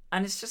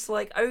 And it's just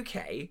like,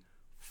 okay,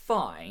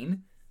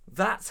 fine,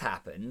 that's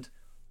happened,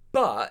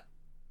 but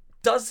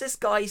does this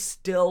guy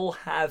still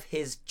have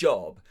his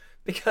job?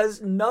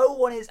 Because no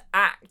one is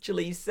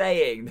actually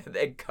saying that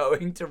they're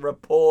going to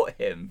report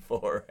him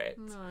for it.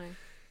 No.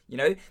 You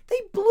know, they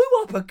blew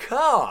up a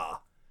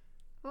car.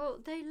 Well,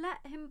 they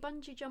let him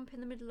bungee jump in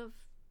the middle of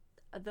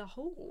the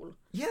hall.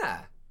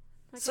 Yeah.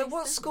 Like So I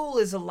what said. school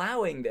is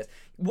allowing this?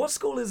 What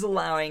school is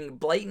allowing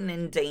blatant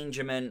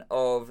endangerment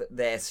of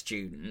their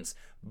students,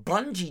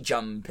 bungee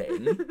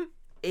jumping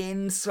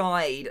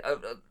inside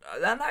of...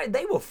 and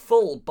they were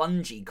full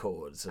bungee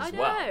cords as I know.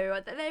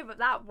 well.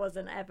 That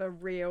wasn't ever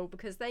real,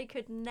 because they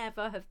could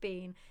never have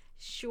been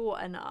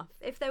short enough.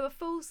 If they were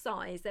full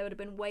size, they would have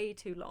been way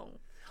too long.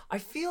 I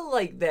feel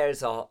like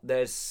there's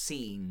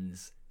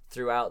scenes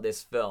throughout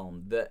this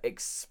film that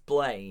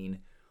explain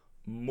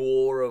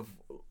more of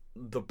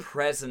the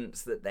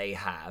presence that they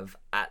have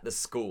at the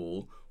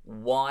school,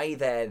 why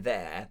they're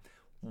there,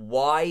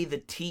 why the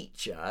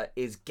teacher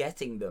is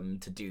getting them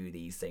to do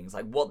these things,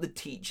 like what the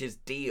teacher's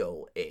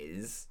deal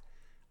is.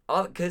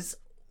 Because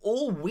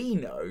all we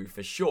know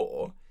for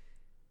sure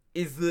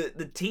is that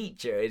the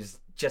teacher is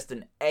just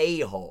an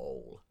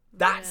a-hole.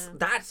 That's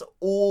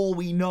all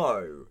we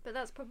know. But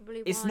that's probably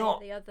It's why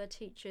not- the other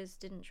teachers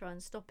didn't try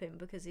and stop him,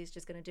 because he's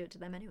just going to do it to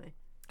them anyway.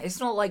 It's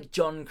not like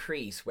John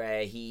Kreese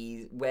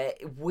where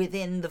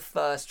within the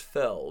first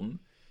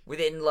film,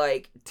 within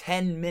like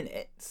 10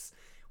 minutes,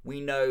 we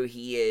know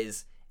he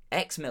is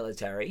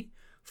ex-military,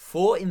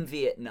 fought in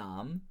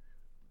Vietnam,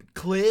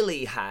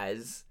 clearly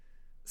has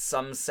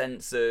some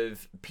sense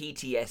of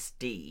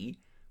PTSD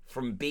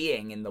from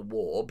being in the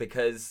war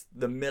because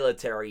the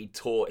military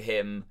taught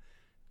him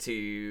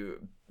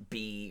to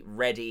be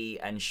ready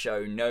and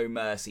show no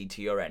mercy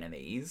to your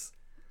enemies.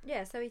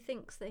 Yeah, so he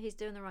thinks that he's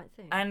doing the right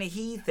thing. And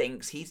he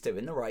thinks he's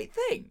doing the right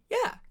thing.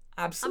 Yeah,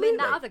 I absolutely. mean,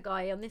 that other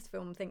guy on this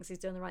film thinks he's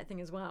doing the right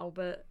thing as well,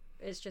 but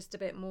it's just a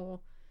bit more...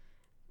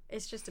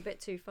 It's just a bit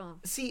too far.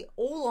 See,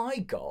 all I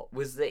got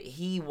was that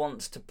he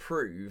wants to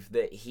prove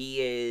that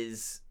he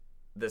is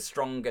the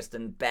strongest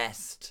and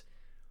best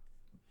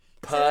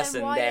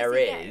person So then there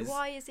is.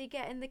 Why is he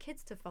getting the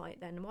kids to fight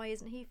then? Why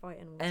isn't he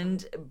fighting all the time?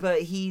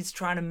 But he's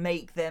trying to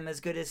make them as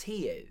good as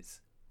he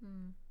is.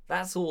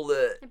 That's all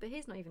that... Yeah, but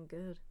he's not even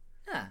good.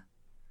 Yeah.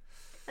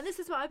 And this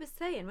is what I was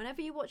saying.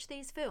 Whenever you watch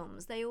these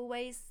films, they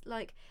always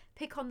like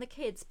pick on the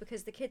kids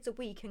because the kids are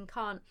weak and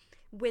can't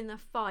win a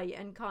fight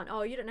and can't.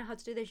 Oh, you don't know how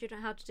to do this. You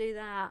don't know how to do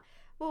that.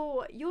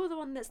 Well, you're the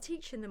one that's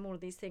teaching them all of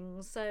these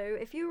things. So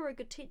if you were a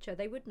good teacher,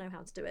 they would know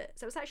how to do it.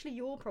 So it's actually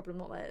your problem,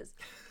 not theirs.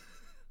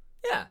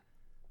 Yeah.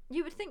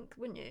 You would think,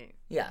 wouldn't you?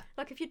 Yeah.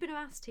 Like if you'd been a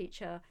maths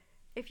teacher,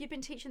 if you'd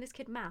been teaching this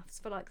kid maths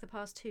for like the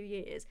past 2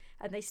 years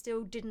and they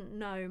still didn't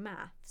know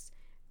maths,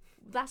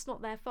 that's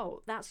not their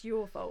fault. That's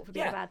your fault for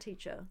being Yeah. a bad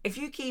teacher. If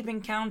you keep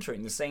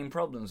encountering the same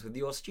problems with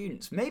your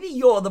students, maybe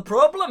you're the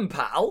problem,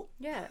 pal.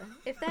 Yeah,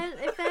 if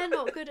they're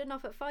not good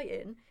enough at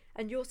fighting,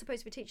 and you're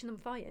supposed to be teaching them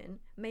fighting,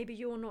 maybe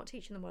you're not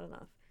teaching them well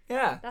enough.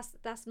 Yeah.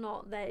 That's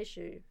not their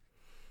issue.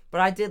 But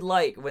I did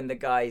like when the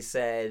guy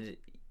said,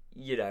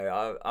 you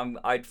know,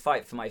 I'd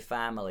fight for my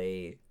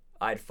family,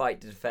 I'd fight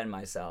to defend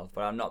myself,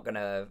 but I'm not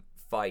gonna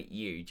fight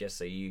you just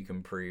so you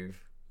can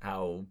prove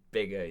how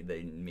bigger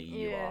than me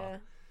you Yeah.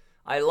 are.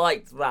 I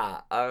liked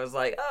that. I was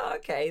like, oh,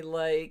 okay,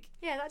 like,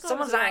 Yeah, that guy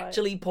someone's was alright.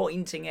 actually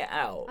pointing it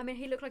out. I mean,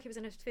 he looked like he was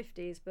in his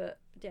 50s, but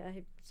yeah,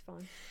 he's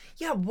fine.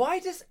 Yeah, why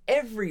does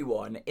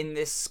everyone in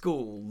this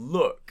school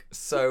look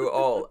so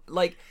old?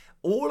 Like,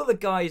 all of the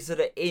guys that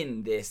are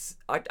in this,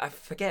 I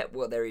forget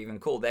what they're even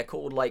called. They're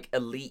called, like,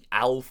 Elite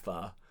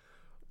Alpha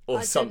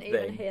or something. I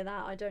didn't even hear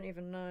that. I don't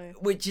even know.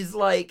 Which is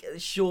like,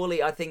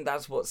 surely I think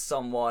that's what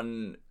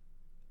some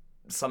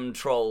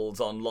trolls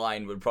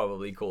online would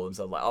probably call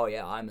themselves. Like, oh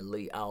yeah, I'm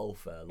Elite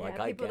Alpha. Like,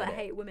 Yeah, people I get that it.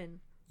 hate women.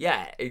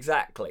 Yeah,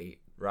 exactly,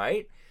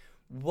 right?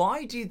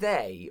 Why do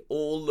they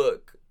all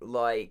look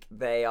like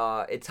they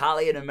are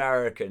Italian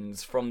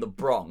Americans from the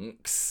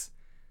Bronx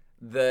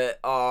that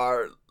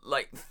are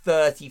like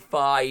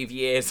 35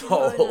 years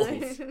old? I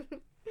know.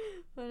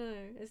 I know.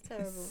 It's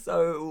terrible.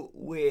 So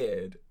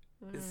weird.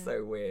 It's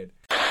so weird.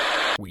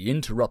 We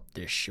interrupt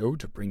this show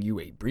to bring you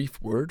a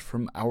brief word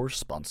from our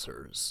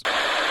sponsors.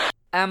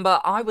 Amber,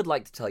 I would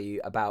like to tell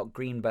you about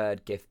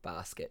Greenbird gift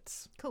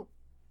baskets. Cool.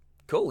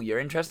 Cool, you're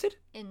interested?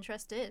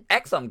 Interested.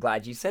 Excellent, I'm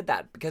glad you said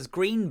that, because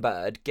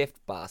Greenbird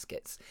Gift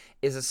Baskets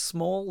is a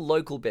small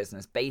local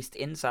business based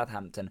in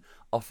Southampton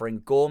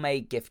offering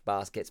gourmet gift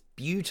baskets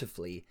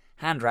beautifully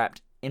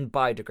hand-wrapped in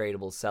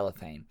biodegradable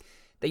cellophane.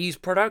 They use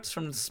products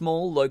from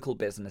small local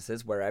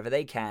businesses wherever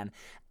they can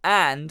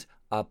and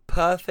are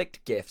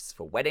perfect gifts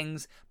for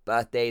weddings,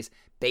 birthdays,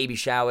 baby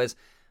showers,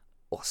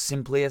 or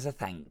simply as a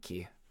thank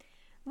you.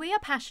 We are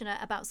passionate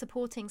about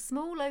supporting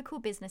small local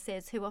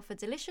businesses who offer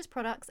delicious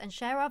products and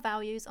share our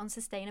values on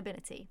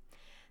sustainability.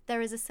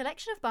 There is a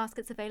selection of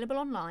baskets available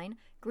online,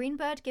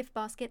 Greenbird gift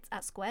baskets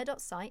at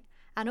square.site,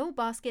 and all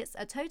baskets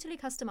are totally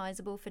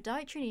customisable for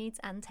dietary needs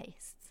and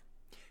tastes.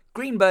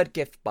 Greenbird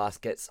gift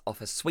baskets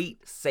offer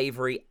sweet,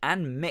 savoury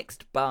and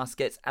mixed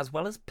baskets as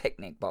well as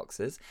picnic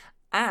boxes,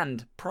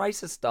 and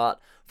prices start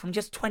from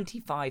just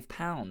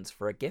 £25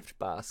 for a gift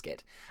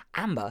basket.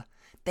 Amber,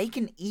 they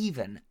can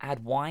even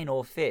add wine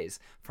or fizz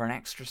for an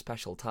extra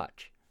special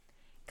touch.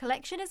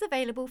 Collection is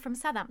available from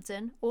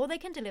Southampton, or they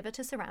can deliver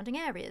to surrounding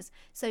areas,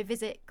 so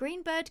visit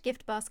Greenbird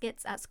gift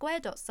baskets at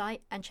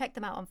square.site and check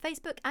them out on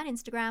Facebook and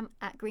Instagram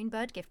at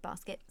Greenbird gift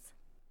baskets.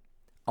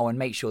 Oh, and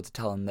make sure to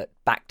tell them that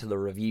Back to the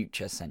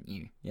Revuture sent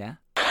you, yeah?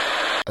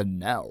 And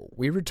now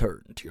we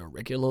return to your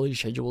regularly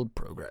scheduled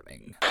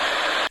programming.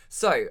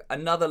 So,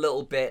 another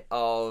little bit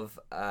of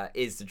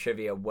is the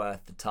trivia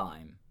worth the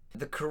time?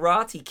 The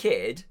Karate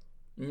Kid,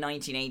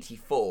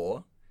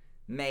 1984,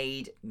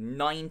 made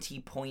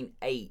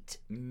 $90.8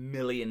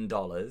 million.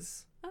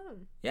 Oh.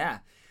 Yeah.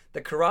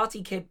 The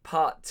Karate Kid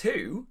Part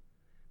 2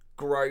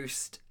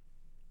 grossed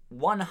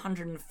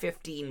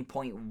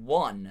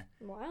 $115.1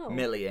 Wow.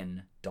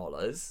 million.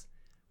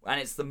 And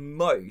it's the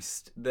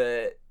most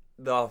that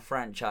the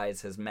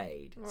franchise has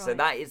made. So Right.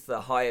 that is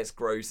the highest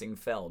grossing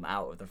film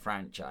out of the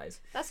franchise.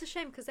 That's a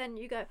shame because then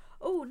you go,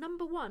 oh,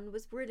 number one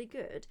was really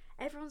good.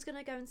 Everyone's going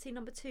to go and see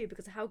number two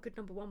because of how good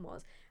number one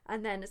was.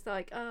 And then it's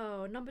like,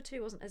 oh, number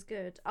two wasn't as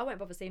good. I won't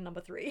bother seeing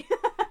number three.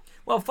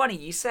 Well, funny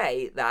you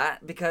say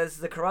that because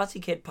The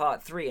Karate Kid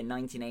Part 3 in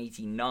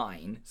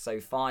 1989, so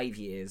 5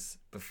 years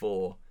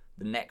before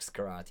the next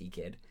Karate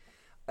Kid,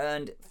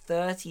 earned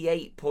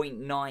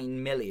 $38.9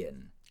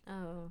 million,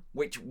 Oh,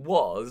 which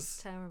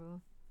was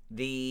terrible.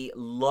 the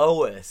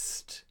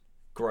lowest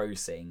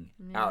grossing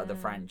out of the Yeah.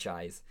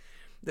 franchise.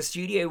 The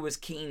studio was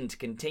keen to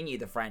continue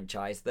the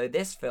franchise, though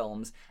this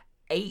film's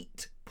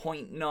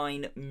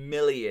 $8.9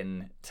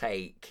 million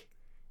take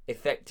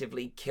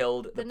effectively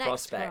killed the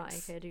next prospects.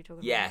 Karate Kid you're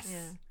talking Yes.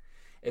 about. Yeah.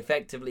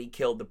 Effectively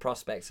killed the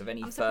prospects of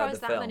any I'm further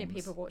surprised that films. many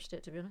people watched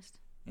it, to be honest.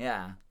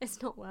 Yeah.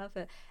 It's not worth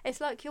it. It's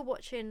like you're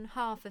watching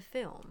half a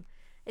film.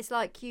 It's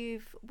like you're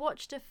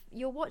watching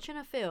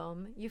a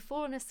film, you've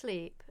fallen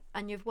asleep,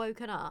 and you've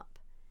woken up,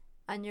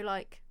 and you're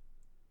like,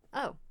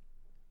 oh,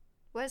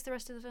 where's the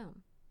rest of the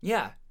film?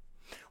 Yeah.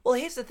 Well,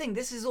 here's the thing.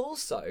 This is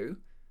also...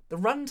 The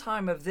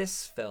runtime of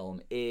this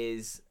film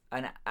is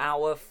an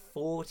hour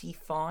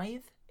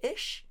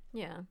 45-ish.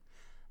 Yeah.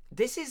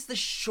 This is the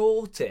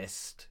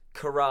shortest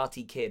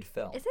Karate Kid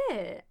film. Is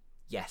it?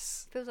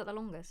 Yes. Feels like the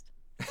longest.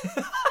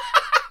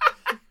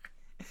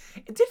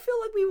 It did feel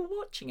like we were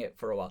watching it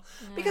for a while.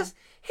 Yeah. Because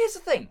here's the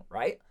thing,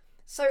 right?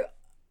 So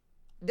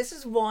this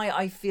is why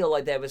I feel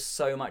like there was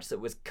so much that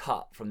was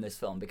cut from this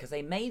film, because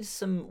they made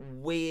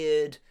some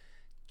weird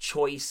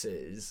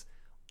choices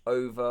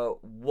over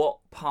what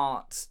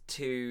parts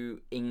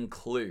to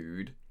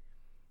include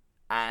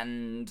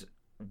and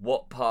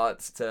what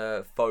parts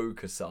to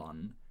focus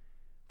on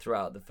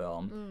throughout the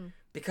film.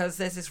 Because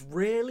there's this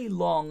really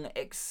long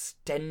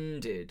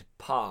extended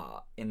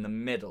part in the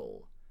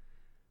middle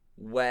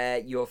where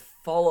you're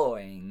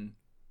following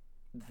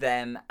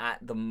them at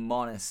the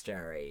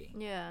monastery,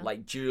 Yeah.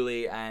 like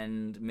Julie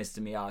and Mr.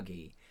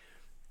 Miyagi,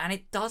 and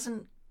it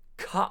doesn't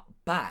cut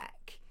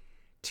back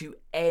to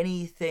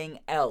anything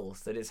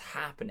else that is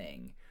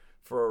happening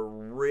for a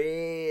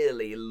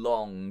really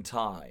long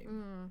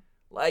time.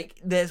 Like,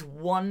 there's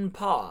one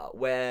part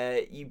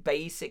where you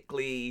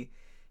basically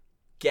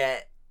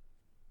get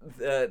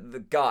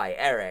the guy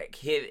Eric,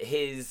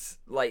 his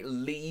like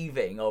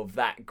leaving of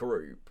that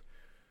group,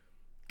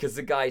 because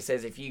the guy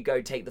says if you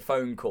go take the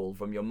phone call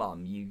from your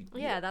mum,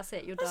 Yeah, that's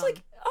it. You're I was done.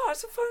 like, oh,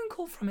 it's a phone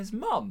call from his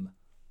mum.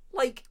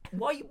 Like,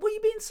 why are you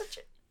being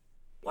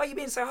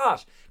so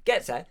harsh?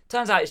 Gets there,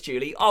 turns out it's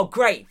Julie. Oh,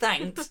 great,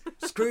 thanks.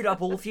 Screwed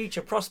up all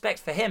future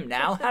prospects for him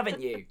now,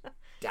 haven't you?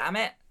 Damn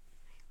it.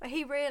 But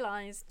he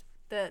realised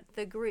that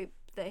the group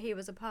that he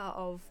was a part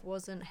of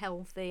wasn't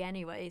healthy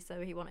anyway, so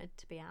he wanted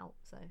to be out.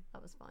 So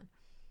that was fine.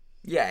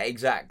 Yeah,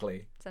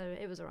 exactly. So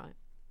it was alright.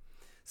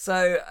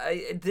 So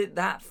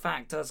that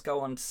fact does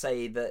go on to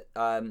say that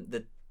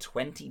the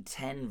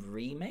 2010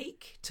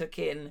 remake took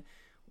in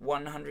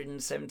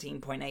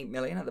 117.8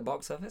 million at the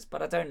box office,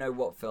 but I don't know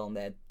what film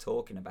they're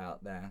talking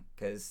about there,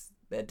 because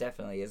there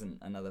definitely isn't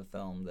another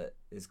film that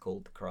is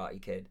called The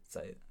Karate Kid, so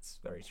it's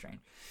very strange.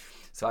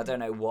 So I don't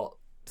know what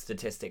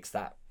statistics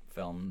that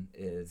film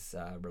is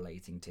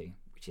relating to,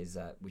 which is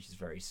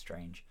very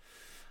strange.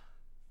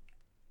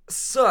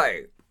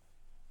 So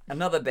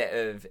another bit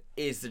of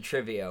is the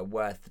trivia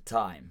worth the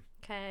time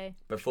Okay.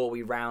 before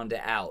we round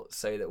it out,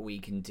 so that we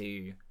can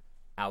do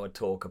our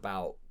talk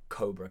about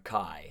Cobra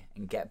Kai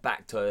and get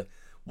back to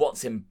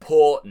what's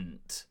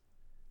important,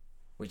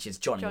 which is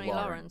Johnny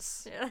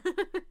Lawrence. Yeah.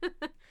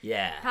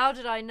 Yeah, How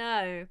did I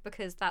know?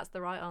 Because that's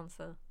the right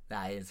answer.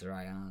 that is the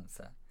right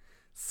answer.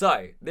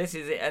 So this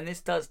is it, and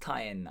this does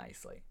tie in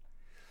nicely.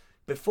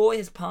 Before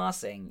his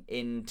passing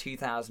in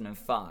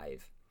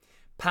 2005,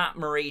 Pat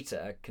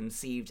Morita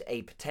conceived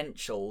a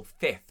potential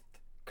 5th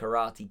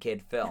Karate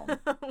Kid film.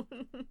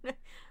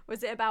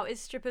 Was it about his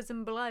strippers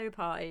and blow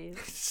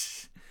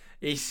parties?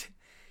 He's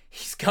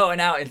going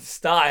out in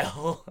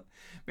style.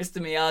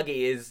 Mr.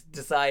 Miyagi has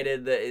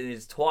decided that in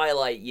his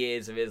twilight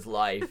years of his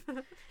life,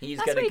 he's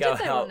That's going what to he go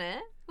did, though, out. wasn't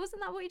it?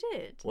 Wasn't that what he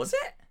did? Was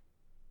it?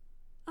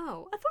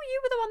 Oh, I thought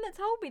you were the one that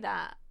told me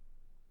that.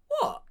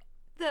 What?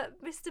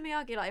 That Mr.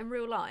 Miyagi, like in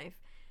real life,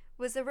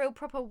 was a real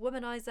proper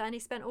womanizer, and he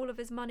spent all of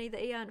his money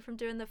that he earned from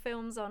doing the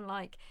films on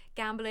like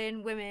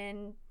gambling,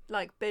 women,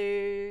 like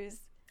booze.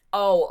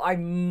 Oh,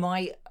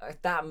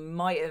 that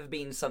might have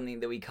been something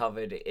that we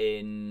covered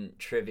in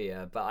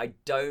trivia, but I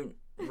don't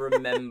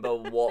remember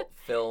what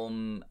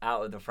film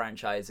out of the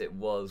franchise it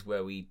was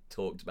where we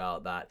talked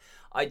about that.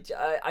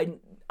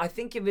 I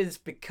think it was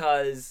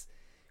because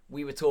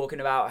we were talking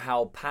about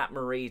how Pat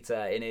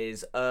Morita in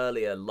his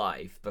earlier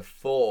life,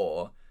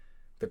 before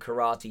the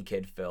Karate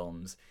Kid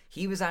films,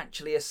 he was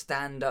actually a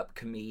stand-up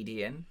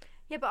comedian.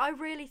 Yeah, but I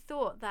really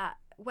thought that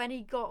when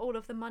he got all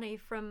of the money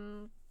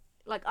from,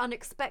 like,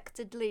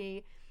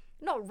 unexpectedly,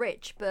 not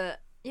rich,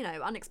 but, you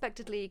know,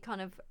 unexpectedly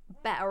kind of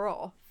better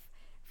off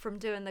from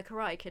doing the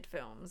Karate Kid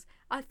films,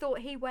 I thought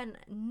he went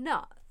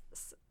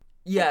nuts.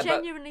 Yeah, I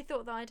genuinely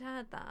thought that I'd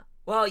heard that.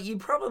 Well, you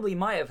probably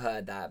might have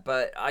heard that,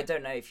 but I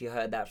don't know if you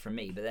heard that from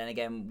me. But then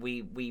again,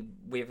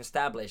 we've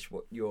established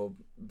what your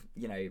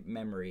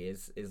memory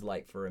is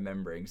like for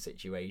remembering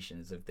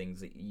situations of things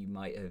that you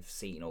might have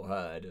seen or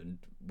heard, and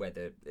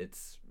whether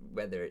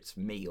it's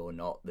me or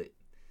not that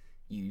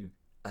you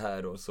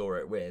heard or saw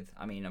it with.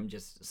 I mean, I'm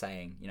just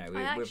saying,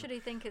 I actually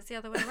think it's the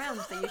other way around,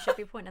 that you should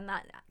be pointing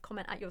that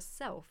comment at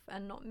yourself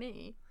and not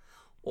me.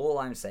 All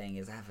I'm saying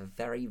is I have a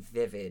very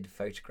vivid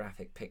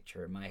photographic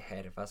picture in my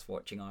head of us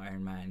watching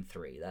Iron Man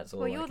 3. That's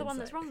all. Well, I you're the can one say.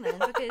 that's wrong then,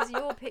 because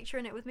you're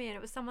picturing it with me and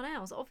it was someone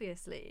else,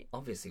 obviously.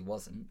 Obviously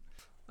wasn't.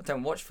 I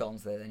don't watch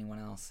films with anyone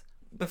else.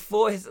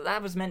 Before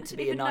that was meant to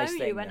be a nice I didn't thing.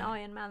 know you when though.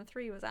 Iron Man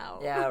 3 was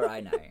out. Yeah,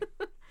 I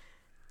know.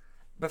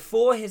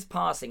 Before his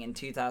passing in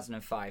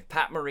 2005,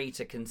 Pat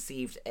Morita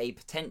conceived a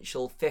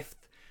potential 5th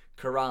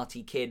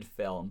Karate Kid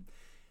film,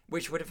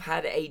 which would have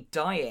had a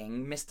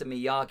dying Mr.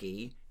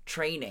 Miyagi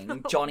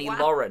training Johnny Wow.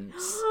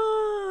 Lawrence,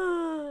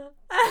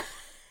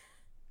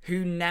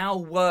 who now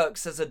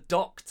works as a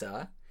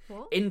doctor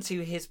What?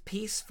 into his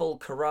peaceful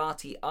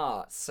karate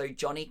arts so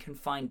Johnny can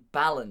find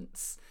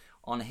balance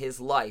on his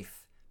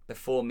life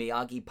before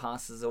Miyagi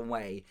passes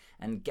away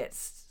and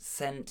gets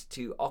sent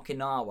to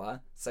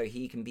Okinawa so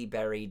he can be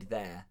buried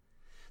there.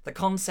 The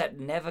concept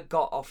never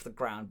got off the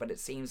ground, but it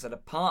seems that a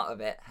part of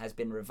it has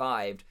been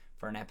revived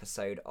for an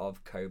episode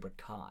of Cobra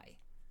Kai.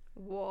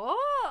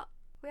 What?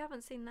 We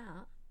haven't seen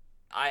that.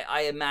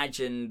 I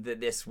imagine that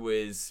this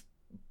was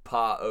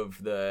part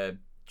of the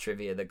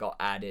trivia that got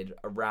added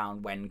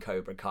around when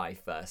Cobra Kai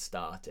first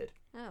started.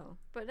 Oh,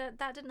 but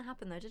that didn't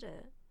happen though, did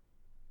it?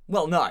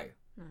 Well, no.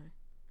 No.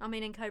 I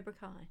mean in Cobra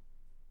Kai.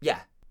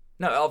 Yeah.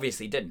 No, it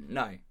obviously didn't.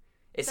 No.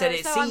 It said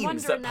it so I'm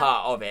seems that wondering now-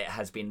 part of it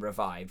has been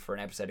revived for an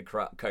episode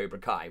of Cobra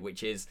Kai,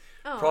 which is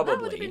Oh, probably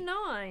that would have been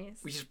nice.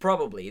 which is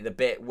probably the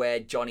bit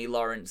where Johnny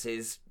Lawrence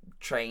is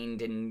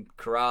trained in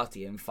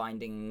karate and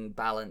finding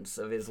balance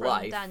of his From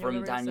life Daniel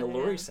from LaRusso, Daniel yeah.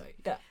 LaRusso.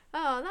 Yeah.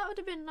 Oh, that would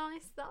have been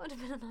nice. That would have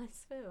been a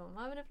nice film.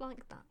 I would have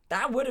liked that.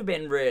 That would have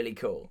been really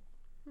cool.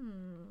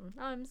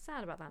 I'm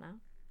sad about that now.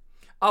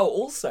 Oh,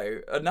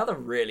 also, another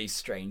really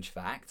strange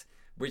fact,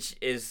 which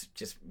is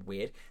just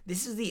weird.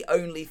 This is the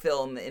only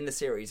film in the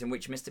series in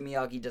which Mr.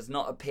 Miyagi does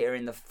not appear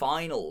in the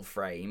final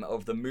frame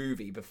of the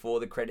movie before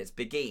the credits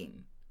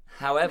begin.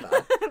 However,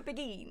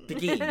 Begin.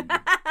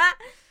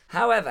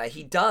 However,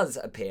 he does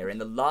appear in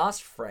the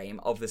last frame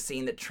of the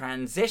scene that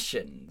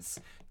transitions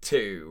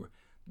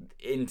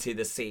into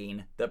the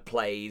scene that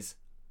plays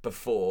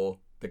before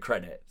the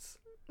credits.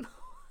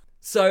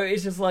 So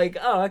it's just like,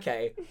 oh,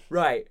 okay,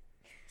 right.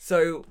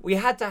 So we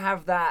had to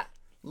have that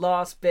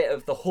last bit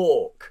of the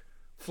hawk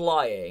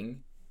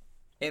flying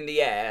in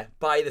the air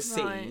by the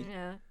sea. Right,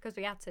 yeah, because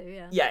we had to,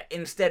 yeah. Yeah,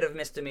 instead of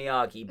Mr.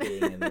 Miyagi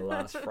being in the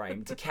last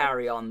frame to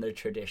carry on the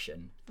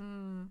tradition.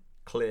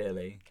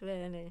 Clearly.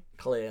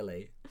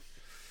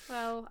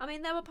 Well, I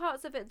mean, there were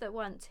parts of it that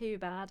weren't too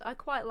bad. I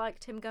quite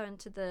liked him going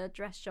to the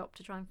dress shop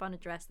to try and find a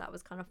dress. That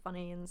was kind of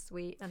funny and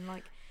sweet. And,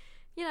 like,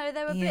 you know,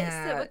 there were bits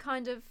that were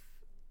kind of...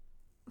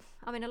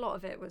 I mean, a lot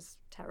of it was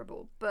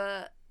terrible.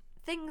 But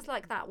things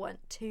like that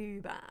weren't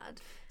too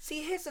bad.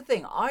 See, here's the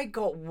thing. I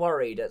got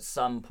worried at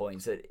some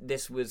points that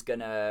this was going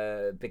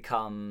to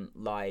become,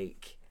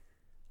 like,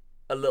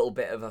 a little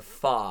bit of a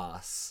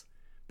farce.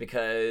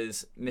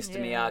 Because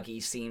Mr.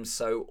 Miyagi seems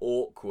so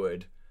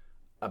awkward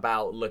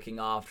about looking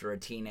after a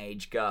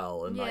teenage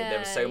girl, and like there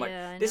was so much.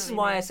 This is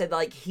why I said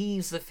like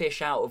he's the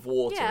fish out of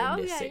water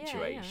in this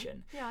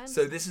situation.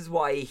 So this is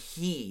why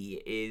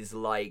he is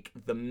like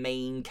the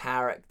main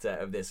character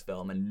of this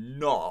film and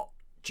not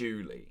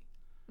Julie.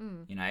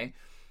 You know,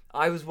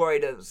 I was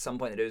worried at some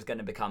point that it was going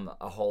to become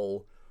a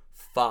whole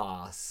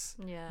farce.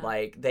 Yeah.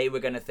 Like they were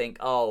going to think,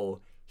 oh,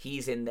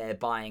 he's in there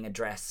buying a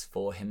dress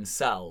for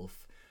himself.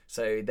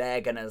 So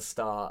they're gonna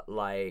start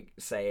like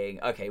saying,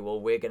 okay,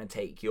 well we're gonna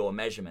take your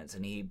measurements,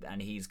 and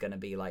he's gonna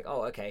be like,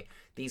 oh, okay,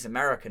 these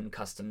American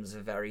customs are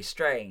very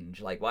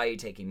strange. Like, why are you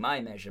taking my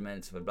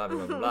measurements for blah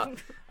blah blah blah? Blah.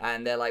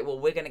 And they're like, well,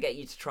 we're gonna get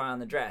you to try on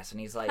the dress, and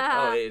he's like,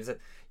 oh,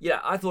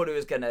 I thought it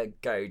was gonna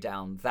go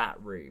down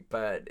that route,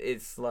 but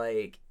it's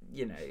like,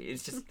 you know,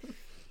 it's just.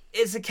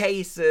 It's a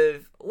case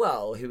of,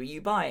 well, who are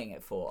you buying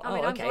it for? I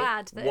mean, okay. I'm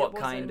glad that what it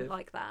wasn't kind of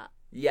like that.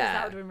 Yeah,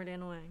 that would have been really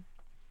annoying.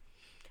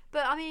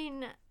 But I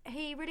mean,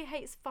 he really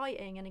hates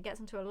fighting, and he gets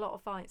into a lot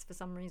of fights for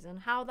some reason.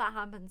 How that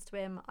happens to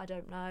him, I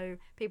don't know.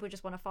 People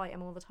just want to fight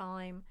him all the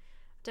time.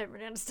 Don't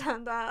really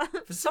understand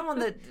that. For someone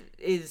that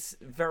is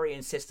very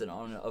insistent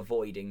on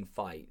avoiding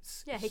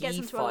fights, yeah, he gets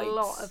into a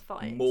lot of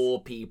fights.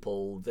 More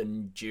people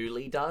than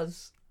Julie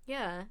does.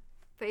 Yeah,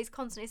 but he's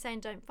constantly saying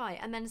don't fight,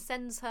 and then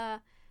sends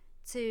her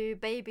to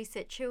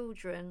babysit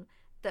children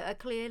that are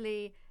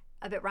clearly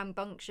a bit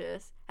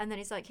rambunctious, and then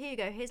he's like, here you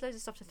go, here's loads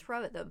of stuff to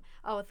throw at them.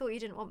 Oh, I thought you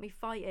didn't want me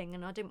fighting,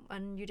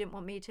 and you didn't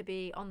want me to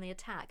be on the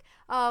attack.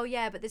 Oh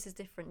yeah, but this is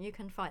different, you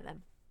can fight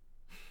them.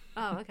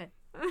 Oh, okay.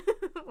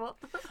 What?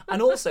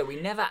 And also, we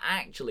never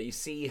actually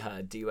see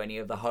her do any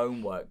of the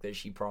homework that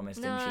she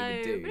promised him she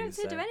would do. We don't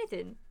see her do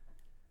anything.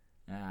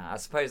 I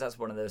suppose that's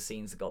one of those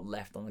scenes that got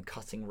left on the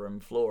cutting room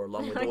floor,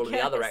 along with all of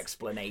the other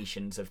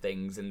explanations of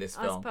things in this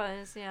film.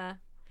 I suppose, yeah.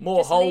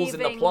 More just holes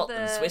in the plot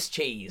than Swiss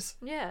cheese.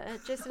 Yeah,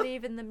 just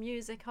leaving the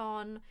music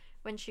on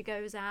when she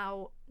goes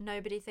out.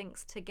 Nobody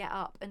thinks to get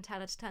up and tell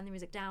her to turn the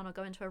music down, or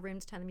go into her room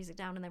to turn the music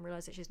down, and then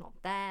realise that she's not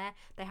there.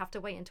 They have to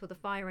wait until the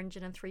fire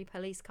engine and 3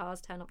 police cars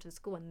turn up to the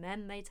school, and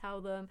then they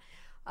tell them.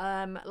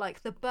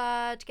 Like the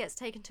bird gets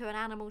taken to an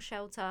animal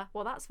shelter.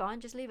 Well, that's fine,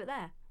 just leave it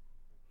there.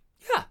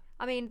 Yeah.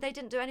 I mean, they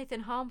didn't do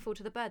anything harmful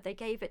to the bird. They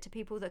gave it to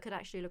people that could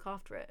actually look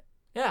after it.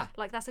 Yeah.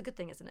 Like, that's a good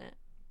thing, isn't it?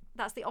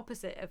 That's the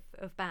opposite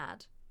of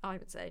bad, I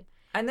would say.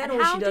 And then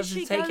all she does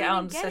is take it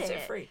out and set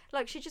it free.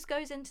 Like, she just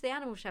goes into the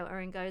animal shelter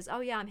and goes,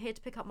 oh yeah, I'm here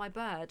to pick up my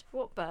bird.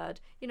 What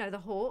bird? You know, the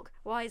hawk.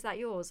 Why is that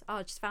yours? Oh,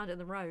 I just found it in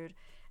the road.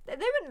 They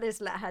wouldn't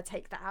just let her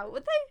take that out,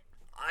 would they?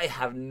 I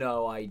have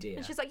no idea.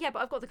 And she's like, yeah,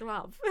 but I've got the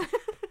glove.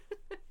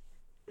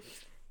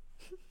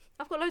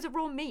 I've got loads of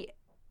raw meat.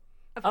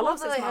 Of I love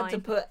course that it's they had mine. to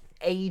put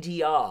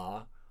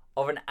ADR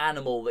of an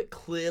animal that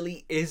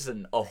clearly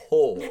isn't a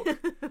hawk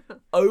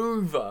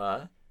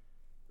over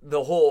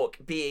the hawk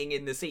being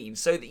in the scene,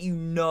 so that you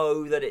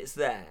know that it's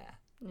there.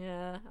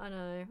 Yeah, I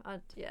know.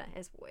 Yeah,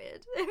 it's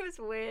weird. It was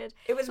weird.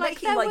 It was like,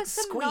 making there like were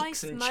some squeaks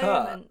nice and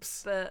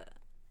moments, chirps.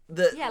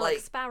 But yeah, like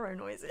sparrow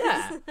noises.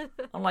 Yeah,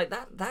 I'm like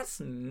that's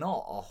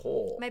not a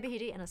hawk. Maybe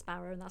he'd eaten a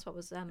sparrow, and that's what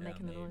was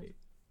making the noise.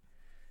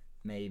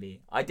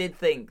 Maybe. I did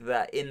think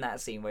that in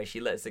that scene where she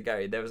lets it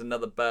go, there was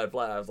another bird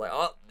fly. I was like,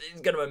 oh, he's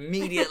going to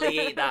immediately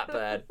eat that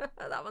bird.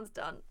 That one's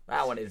done.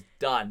 That one is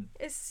done.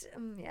 It's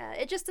yeah,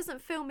 it just doesn't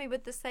fill me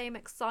with the same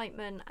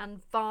excitement and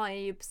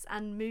vibes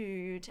and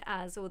mood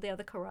as all the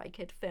other Karate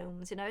Kid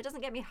films. You know, it doesn't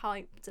get me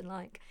hyped, and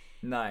like,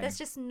 no, there's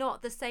just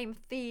not the same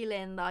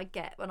feeling that I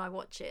get when I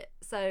watch it.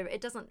 So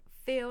it doesn't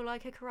feel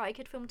like a Karate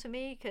Kid film to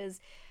me, because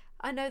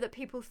I know that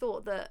people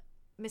thought that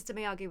Mr.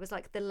 Miyagi was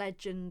like the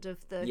legend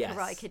of the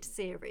Karate Kid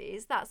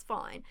series. That's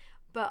fine,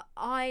 but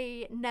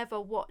I never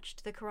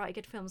watched the Karate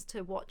Kid films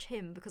to watch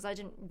him, because I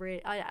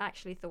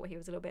actually thought he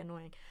was a little bit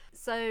annoying.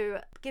 So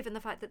given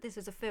the fact that this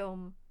was a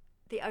film,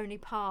 the only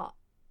part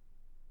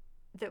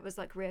that was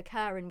like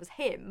reoccurring was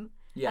him,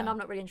 and I'm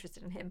not really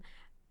interested in him,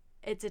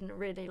 it didn't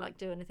really like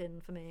do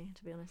anything for me,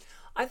 to be honest.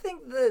 I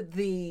think that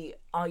the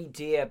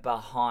idea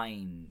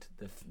behind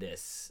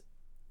this,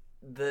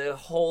 the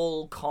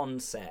whole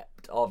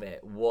concept of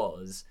it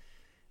was,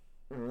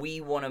 we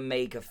want to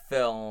make a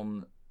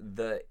film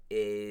that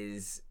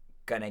is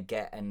gonna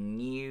get a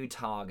new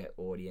target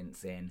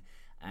audience in,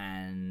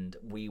 and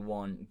we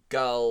want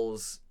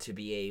girls to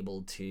be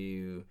able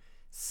to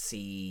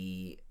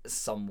see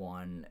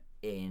someone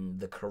in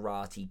the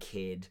Karate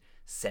Kid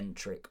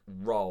centric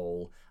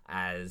role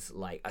as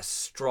like a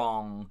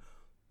strong,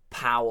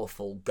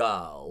 powerful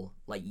girl,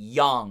 like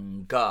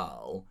young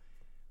girl,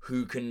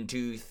 who can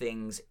do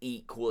things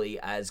equally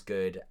as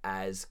good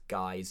as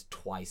guys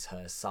twice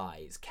her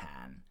size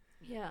can.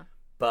 Yeah.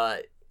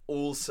 But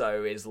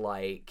also is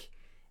like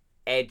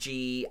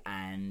edgy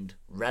and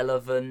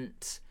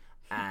relevant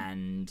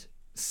and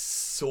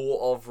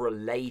sort of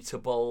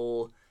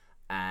relatable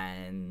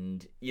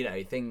and, you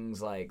know,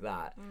 things like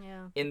that.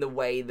 Yeah. In the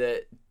way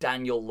that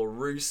Daniel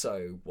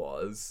LaRusso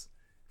was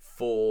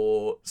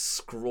for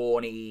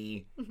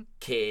scrawny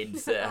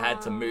kids that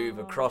had to move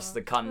across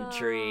the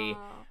country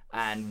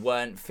and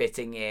weren't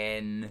fitting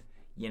in,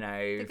 you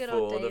know, The good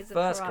old for the days of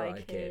first Karate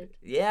Karate Kid. Kid.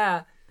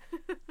 Yeah.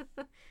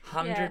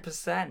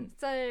 100%.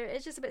 So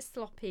it's just a bit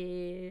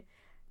sloppy.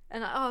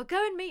 And like, oh,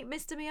 go and meet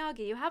Mr.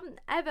 Miyagi. You haven't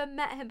ever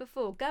met him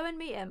before. Go and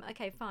meet him.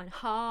 Okay, fine.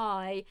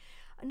 Hi.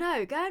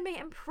 No, go and meet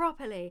him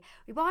properly.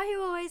 Why are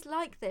you always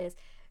like this?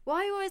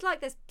 Why are you always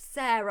like this,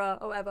 Sarah,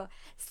 or whatever?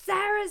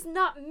 Sarah's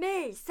not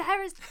me.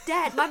 Sarah's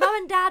dead. My mum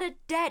and dad are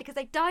dead because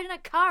they died in a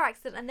car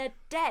accident and they're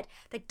dead.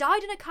 They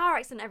died in a car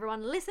accident,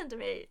 everyone. Listen to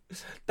me.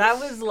 That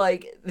was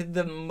like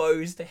the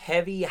most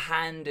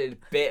heavy-handed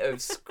bit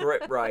of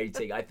script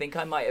writing I think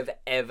I might have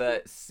ever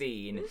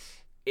seen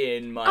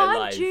in my I'm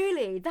life.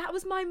 Julie. That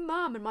was my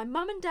mum, and my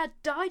mum and dad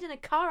died in a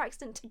car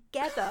accident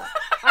together.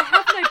 I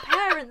have no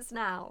parents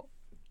now.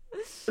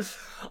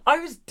 I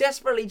was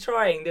desperately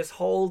trying this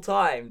whole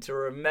time to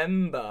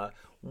remember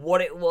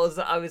what it was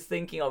that I was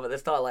thinking of at the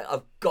start. Like,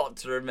 I've got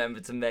to remember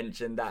to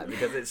mention that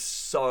because it's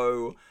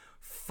so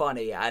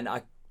funny, and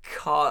I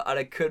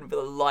couldn't for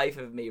the life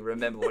of me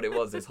remember what it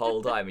was this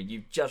whole time. And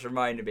you just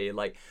reminded me,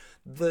 like,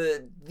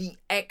 the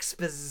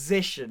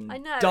exposition. I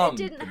know, dump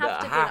it didn't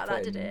have to be like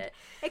that, did it?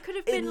 It could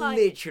have been like,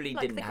 literally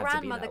like didn't the have to be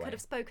grandmother that way. could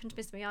have spoken to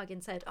Mr. Miyagi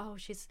and said, "Oh,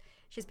 she's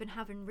been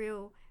having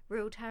real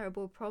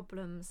terrible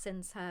problems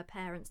since her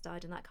parents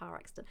died in that car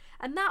accident,"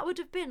 and that would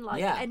have been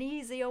like an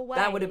easier way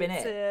That would have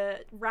been to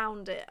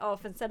round it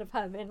off instead of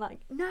her being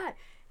like, "No,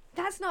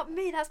 that's not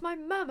me. That's my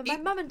mum, and my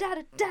mum and dad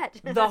are dead."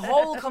 The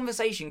whole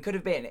conversation could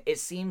have been, it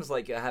seems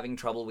like you're having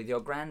trouble with your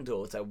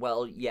granddaughter.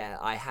 Well, yeah,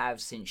 I have,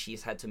 since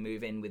she's had to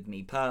move in with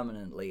me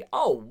permanently.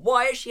 Oh,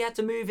 why has she had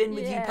to move in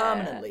with you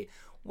permanently?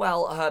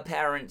 Well, her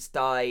parents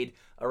died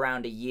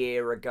around a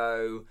year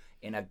ago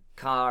in a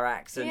car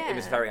accident. It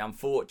was very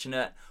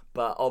unfortunate,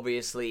 but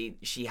obviously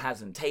she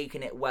hasn't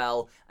taken it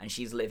well, and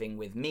she's living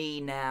with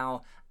me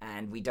now,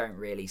 and we don't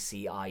really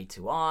see eye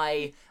to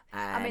eye,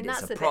 and I mean,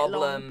 that's it's a a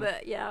problem. bit long,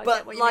 but yeah, I but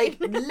get what you like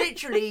mean.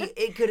 literally,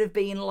 it could have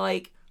been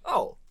like,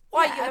 oh,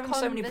 why are you a having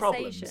so many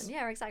problems? conversation.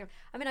 Yeah, exactly.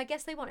 I mean, I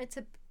guess they wanted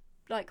to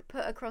like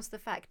put across the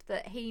fact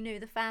that he knew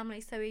the family,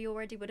 so he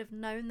already would have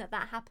known that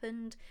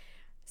happened,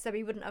 so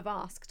he wouldn't have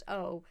asked.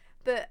 Oh,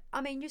 but I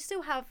mean, it's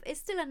still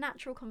a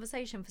natural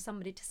conversation for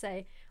somebody to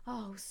say,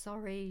 "Oh,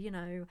 sorry, you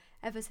know,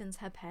 ever since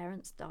her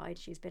parents died,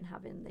 she's been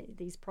having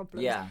these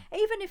problems." Yeah.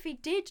 Even if he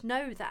did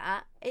know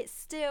that, it's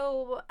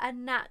still a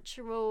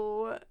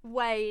natural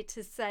way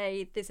to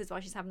say this is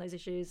why she's having those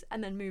issues,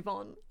 and then move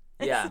on.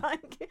 Yeah. It's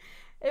like,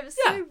 it was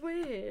so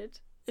weird.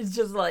 It's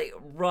just like,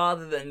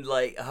 rather than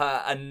like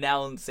her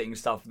announcing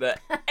stuff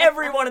that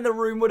everyone in the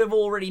room would have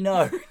already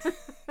known.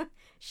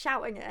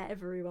 Shouting at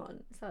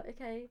everyone. It's like,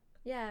 okay,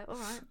 yeah, all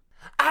right.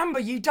 Amber,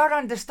 you don't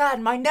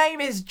understand. My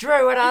name is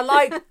Drew and I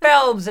like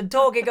films and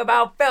talking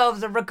about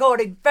films and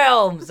recording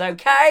films,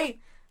 okay?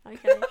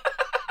 Okay.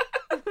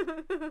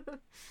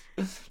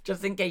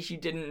 Just in case you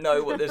didn't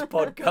know what this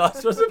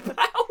podcast was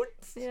about.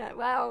 Yeah,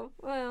 well.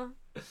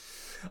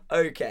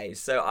 Okay,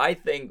 so I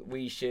think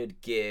we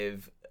should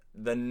give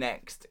the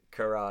next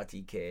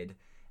Karate Kid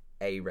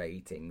a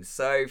rating.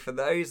 So for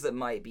those that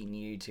might be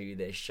new to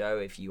this show,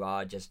 if you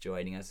are just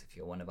joining us, if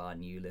you're one of our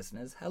new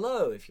listeners,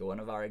 hello. If you're one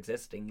of our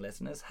existing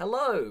listeners,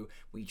 hello.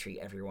 We treat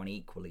everyone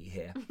equally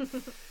here.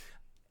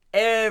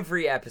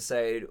 Every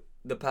episode,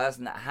 the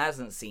person that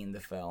hasn't seen the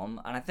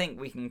film, and I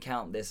think we can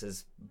count this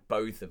as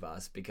both of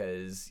us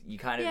because you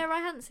kind of... Yeah, I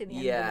hadn't seen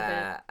the end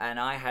of it. and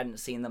I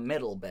hadn't seen the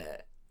middle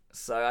bit.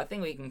 So I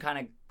think we can kind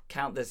of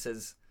count this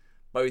as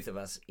both of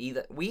us.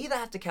 We either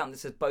have to count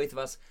this as both of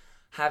us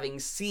having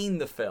seen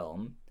the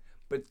film,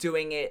 but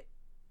doing it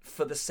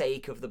for the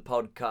sake of the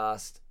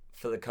podcast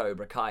for the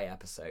Cobra Kai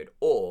episode,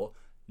 or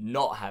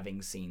not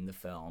having seen the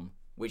film,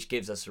 which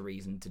gives us a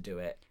reason to do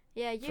it.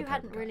 Yeah, you for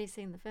hadn't Cobra Kai. really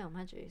seen the film,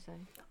 had you? So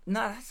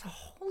No, that's a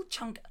whole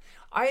chunk.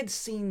 I had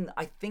seen,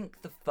 I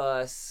think, the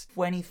first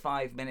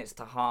 25 minutes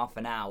to half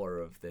an hour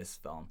of this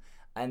film.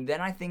 And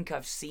then I think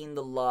I've seen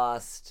the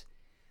last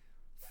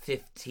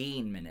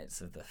 15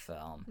 minutes of the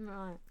film.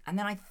 right. And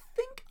then I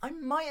think I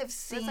might have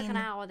seen... There's like an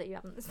hour that you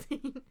haven't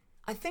seen.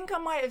 I think I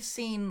might have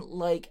seen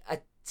like a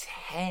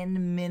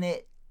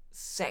 10-minute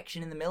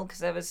section in the middle, because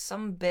there was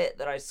some bit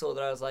that I saw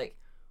that I was like,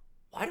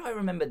 why do I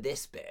remember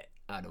this bit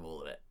out of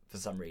all of it? for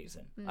some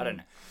reason. I don't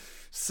know.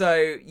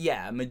 So,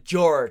 yeah, a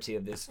majority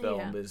of this film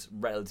Yeah. was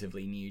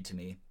relatively new to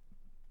me.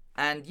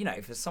 And, you know,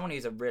 for someone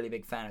who's a really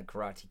big fan of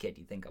Karate Kid,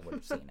 you'd think I would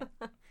have seen it.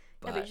 Yeah,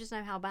 but you just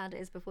know how bad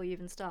it is before you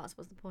even start. So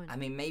what's the point? I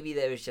mean, maybe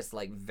there was just,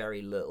 like,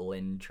 very little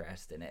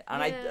interest in it.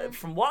 And Yeah.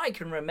 from what I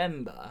can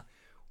remember,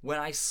 when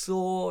I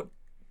saw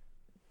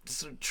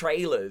sort of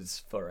trailers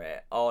for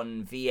it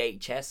on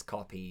VHS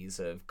copies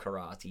of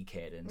Karate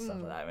Kid and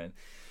stuff like that,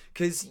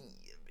 because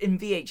in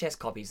VHS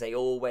copies, they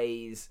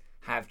always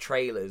have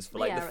trailers for,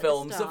 like, Yeah, the at the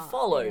films that start,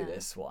 follow yeah.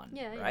 this one,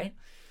 Yeah, yeah. right?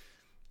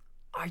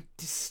 I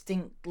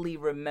distinctly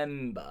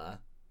remember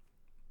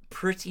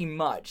pretty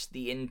much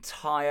the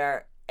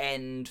entire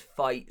end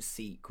fight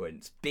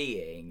sequence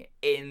being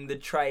in the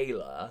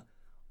trailer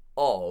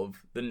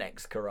of the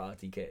next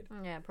Karate Kid.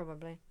 Yeah,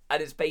 probably.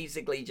 And it's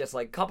basically just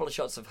like a couple of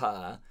shots of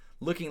her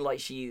looking like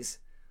she's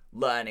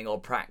learning or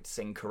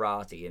practicing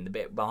karate in the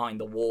bit behind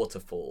the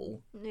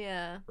waterfall,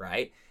 Yeah.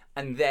 right?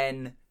 And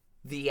then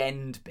the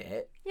end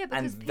bit, Yeah,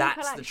 because and people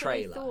that's actually the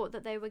trailer. thought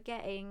that they were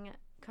getting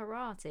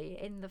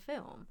karate in the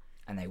film,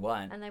 And they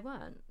weren't. and they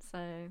weren't.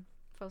 So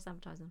false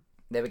advertising.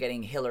 They were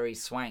getting Hilary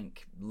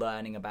Swank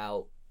learning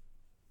about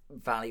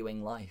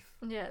valuing life.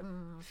 Yeah.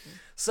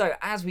 So,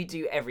 as we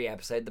do every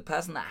episode, the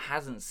person that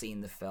hasn't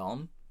seen the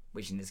film,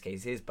 which in this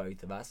case is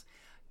both of us,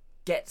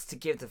 gets to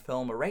give the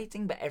film a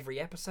rating, but every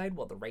episode,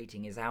 what the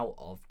rating is out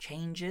of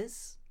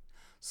changes.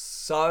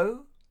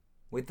 So,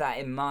 with that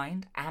in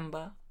mind,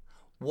 Amber,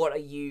 what are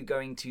you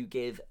going to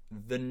give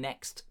the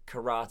next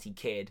Karate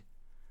Kid,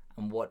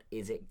 and what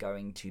is it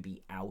going to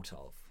be out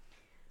of?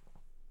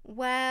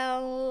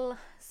 Well,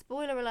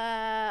 spoiler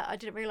alert, I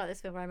didn't really like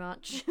this film very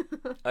much.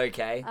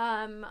 Okay.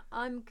 I'm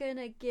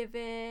gonna give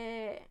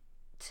it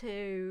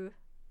 2.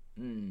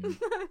 Mm.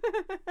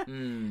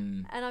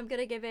 And I'm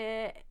gonna give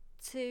it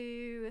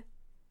 2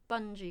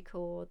 bungee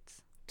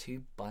cords.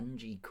 2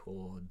 bungee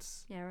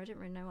cords. Yeah, I didn't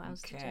really know what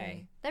else to do.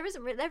 Okay. There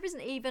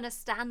isn't even a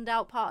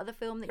standout part of the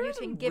film that you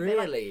can give it.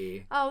 Really?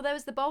 Like, oh, there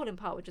was the bowling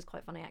part, which is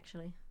quite funny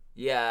actually.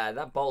 Yeah,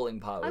 that bowling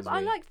part was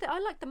I weird.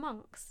 like the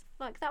monks.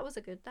 Like that was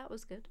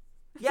good.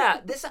 Yeah,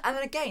 this, and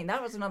then again,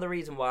 that was another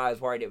reason why I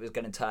was worried it was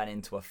going to turn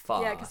into a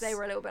farce. Yeah, because they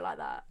were a little bit like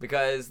that.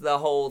 Because the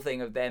whole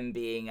thing of them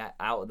being out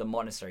of the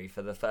monastery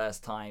for the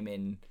first time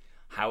in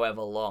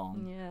however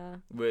long Yeah,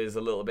 was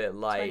a little bit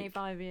like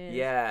 25 years.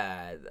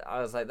 Yeah,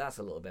 I was like, that's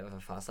a little bit of a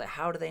fuss. Like,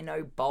 how do they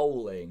know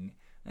bowling?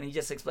 And he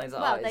just explains,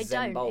 Well, oh, they it's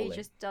Zen don't. bowling. He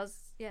just does.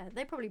 Yeah,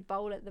 they probably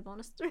bowl at the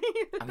monastery.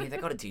 I mean,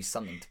 they've got to do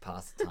something to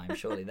pass the time,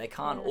 surely. They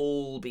can't Yeah.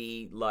 all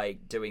be,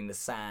 like, doing the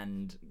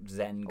sand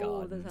Zen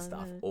All the garden time,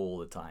 stuff yeah. all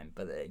the time.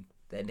 But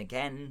then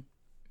again,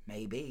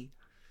 maybe.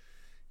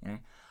 You know?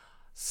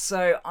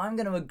 So I'm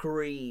going to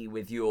agree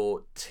with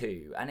your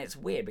 2. And it's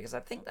weird because I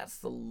think that's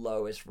the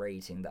lowest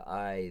rating that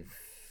I've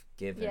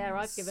given. Yeah,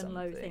 I've given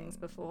low something. things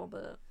before,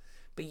 but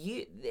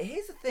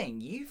Here's the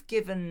thing. You've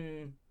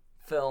given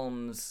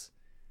films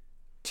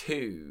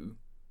 2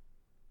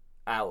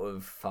 out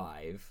of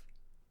 5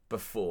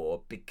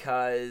 before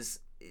because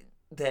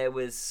there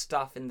was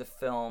stuff in the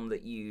film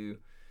that you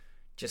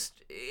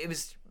just, it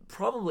was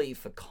probably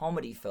for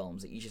comedy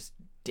films that you just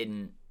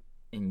didn't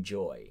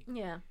enjoy.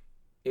 yeah,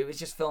 It was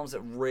just films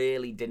that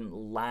really didn't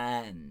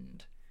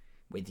land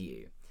with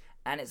you.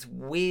 And it's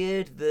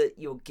weird that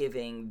you're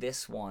giving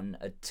this one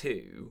a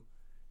 2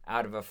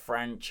 out of a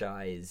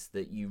franchise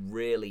that you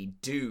really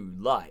do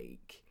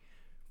like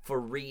for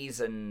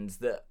reasons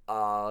that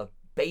are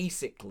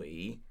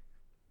basically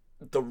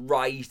the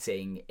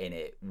writing in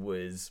it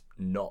was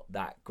not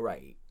that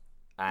great.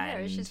 yeah,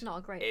 And it's just not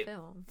a great it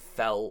film.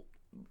 felt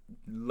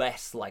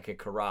less like a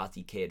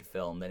Karate Kid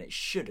film than it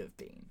should have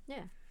been.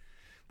 Yeah,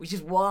 Which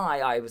is why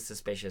I was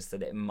suspicious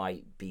that it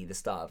might be the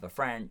start of a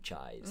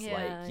franchise. Yeah,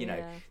 like, you know,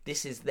 yeah.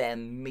 this is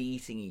them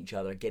meeting each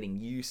other, getting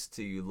used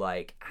to,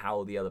 like,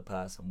 how the other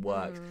person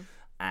works.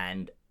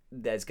 And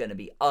there's going to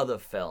be other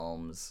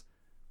films,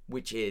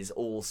 which is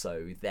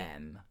also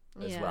them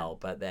as Yeah. well.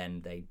 But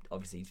then they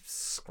obviously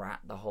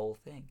scrap the whole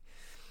thing.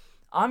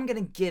 I'm going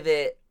to give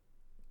it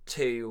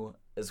 2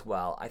 as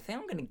well. I think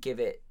I'm going to give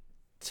it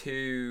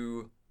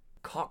 2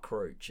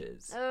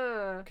 cockroaches.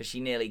 Because she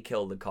nearly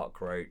killed the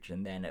cockroach,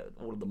 and then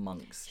all of the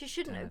monks. She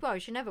shouldn't. Well,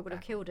 she never would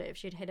have killed it if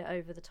she'd hit it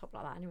over the top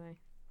like that. Anyway,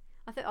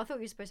 I thought you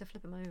were supposed to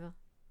flip him over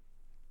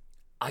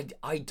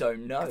I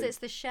don't know. because it's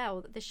the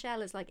shell. The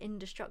shell is like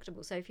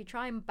indestructible. So if you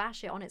try and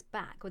bash it on its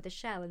back with the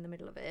shell in the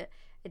middle of it,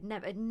 it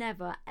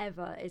never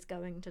ever is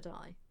going to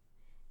die.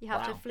 You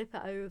have to Wow. flip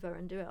it over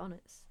and do it on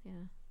its.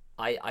 Yeah,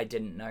 I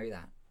didn't know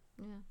that.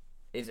 yeah.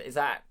 Is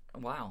that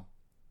wow?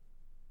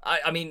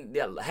 I mean,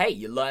 yeah, hey,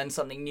 you learn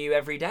something new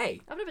every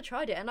day. I've never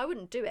tried it, and I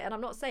wouldn't do it. And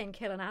I'm not saying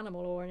kill an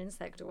animal or an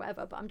insect or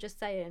whatever, but I'm just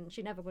saying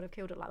she never would have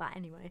killed it like that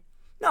anyway.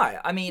 No,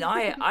 I mean,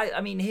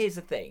 I mean, here's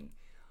the thing.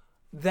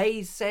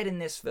 They said in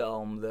this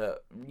film that,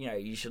 you know,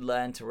 you should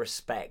learn to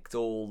respect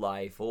all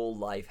life. All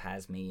life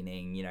has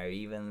meaning, you know,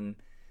 even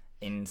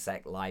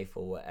insect life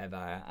or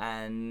whatever.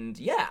 And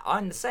yeah,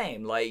 I'm the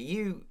same. Like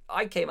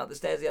I came up the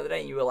stairs the other day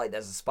and you were like,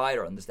 there's a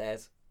spider on the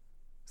stairs.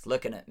 It's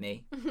looking at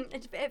me.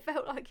 It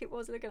felt like it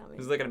was looking at me. It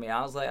was looking at me.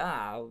 I was like,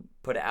 I'll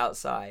put it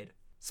outside.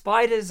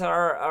 Spiders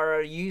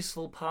are a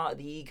useful part of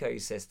the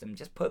ecosystem.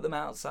 Just put them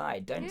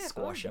outside. Don't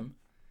squash them.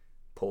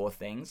 Poor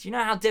things. You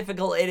know how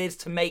difficult it is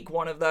to make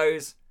one of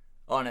those?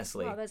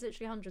 Honestly. Well, there's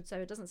literally hundreds, so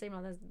it doesn't seem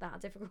like there's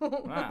that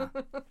difficult. Wow.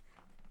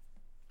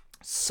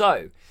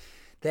 So,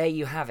 there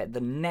you have it. The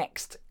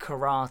next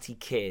Karate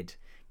Kid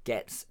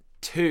gets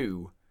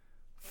 2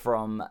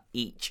 from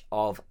each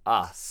of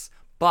us.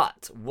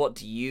 But what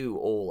do you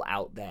all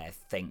out there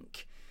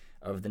think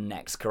of the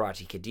next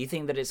Karate Kid? Do you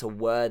think that it's a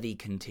worthy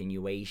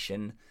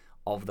continuation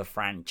of the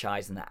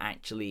franchise and that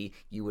actually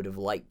you would have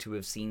liked to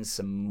have seen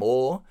some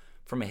more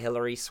from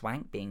Hilary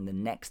Swank being the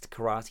next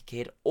Karate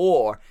Kid?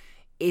 Or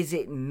is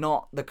it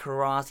not the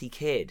Karate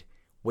Kid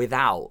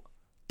without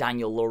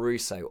Daniel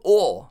LaRusso?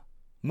 Or,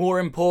 more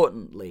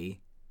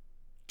importantly,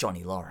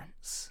 Johnny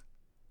Lawrence,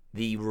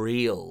 the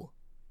real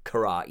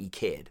Karate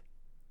Kid?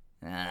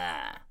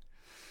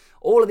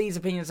 All of these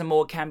opinions and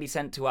more can be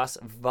sent to us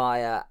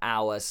via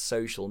our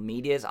social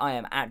medias. I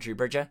am at Drew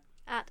Bridger.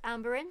 At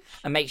Amber Inch.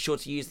 And make sure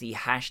to use the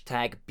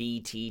hashtag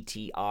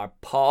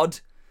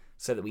BTTRpod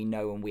so that we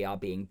know when we are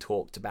being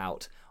talked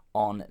about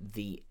on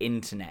the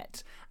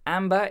internet.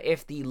 Amber,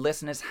 if the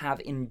listeners have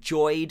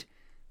enjoyed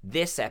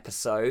this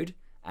episode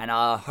and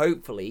are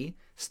hopefully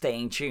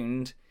staying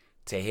tuned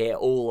to hear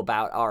all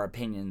about our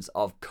opinions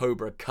of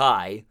Cobra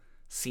Kai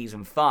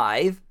Season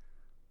 5,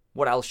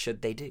 what else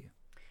should they do?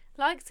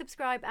 Like,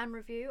 subscribe and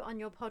review on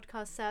your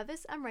podcast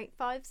service and rate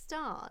 5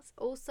 stars.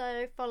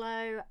 Also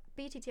follow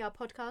BTTR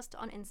Podcast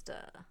on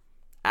Insta.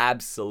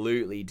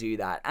 Absolutely do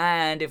that.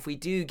 And if we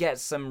do get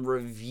some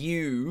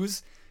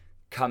reviews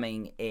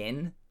coming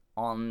in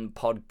on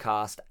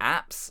podcast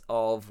apps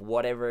of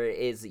whatever it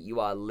is that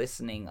you are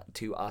listening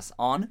to us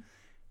on,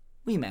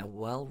 we may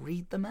well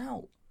read them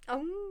out.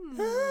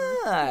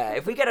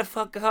 If we get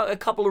a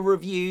couple of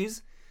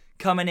reviews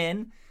coming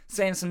in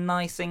saying some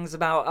nice things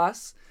about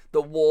us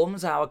that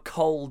warms our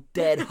cold,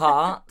 dead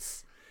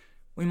hearts,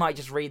 we might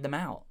just read them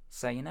out.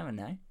 So you never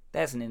know.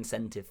 There's an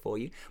incentive for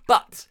you.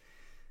 But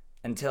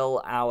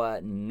until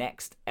our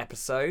next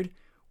episode,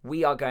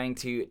 we are going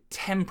to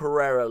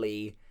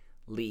temporarily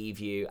leave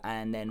you,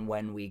 and then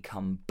when we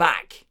come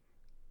back,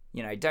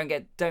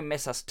 don't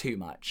miss us too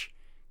much,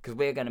 because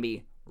we're going to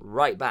be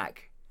right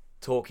back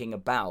talking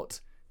about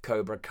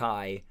Cobra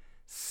Kai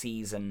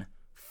Season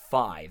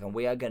 5, and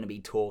we are going to be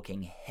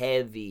talking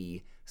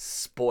heavy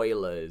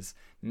spoilers,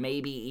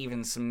 maybe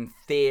even some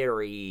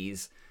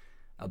theories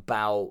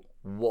about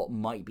what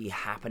might be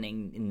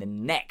happening in the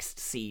next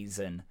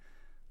season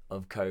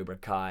of Cobra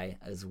Kai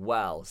as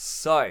well.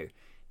 So,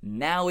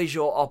 now is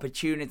your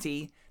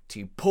opportunity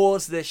to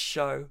pause this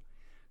show,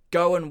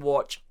 go and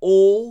watch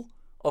all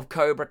of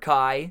Cobra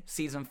Kai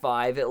Season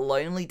 5. It'll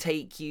only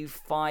take you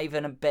 5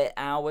 and a bit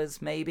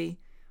hours, maybe.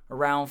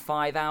 Around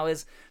 5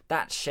 hours.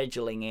 That's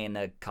scheduling in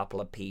a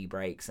couple of pee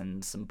breaks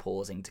and some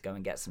pausing to go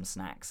and get some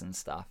snacks and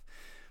stuff.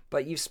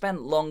 But you've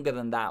spent longer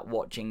than that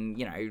watching,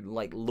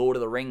 like Lord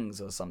of the Rings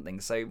or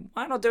something. So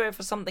why not do it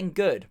for something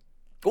good?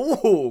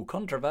 Ooh,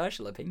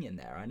 controversial opinion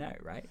there, I know,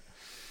 right?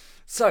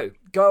 So,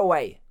 go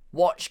away,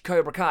 watch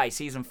Cobra Kai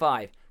Season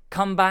 5,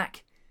 come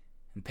back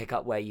and pick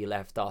up where you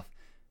left off.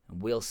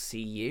 And we'll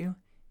see you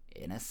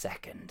in a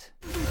second.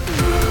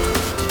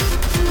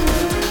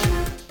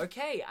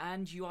 Okay,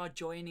 and you are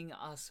joining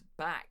us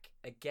back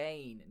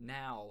again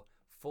now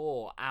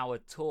for our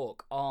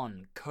talk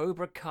on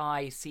Cobra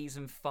Kai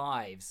Season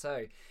 5.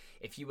 So,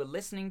 if you were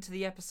listening to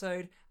the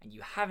episode and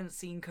you haven't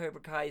seen Cobra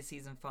Kai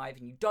Season 5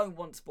 and you don't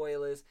want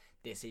spoilers,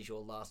 this is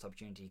your last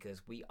opportunity,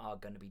 because we are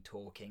going to be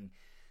talking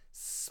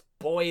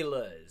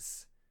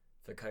spoilers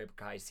for Cobra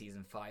Kai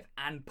Season 5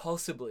 and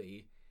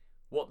possibly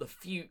what the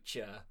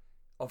future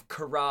of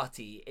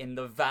karate in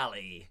the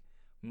valley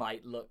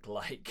might look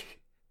like.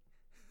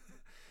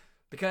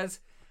 Because,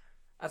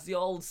 as the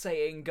old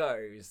saying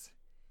goes,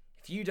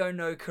 if you don't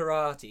know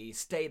karate,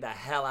 stay the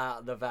hell out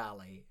of the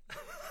valley.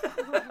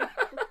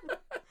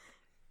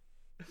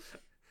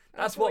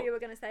 That's what you were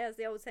going to say. As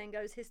the old saying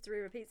goes,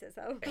 history repeats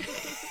itself.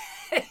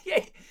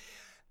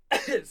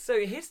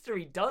 So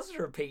history does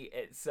repeat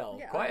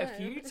itself quite a I know.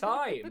 few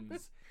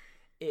times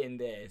in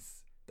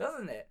this,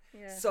 doesn't it?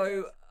 Yeah.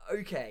 So,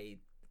 okay,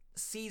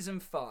 Season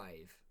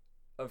 5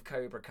 of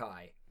Cobra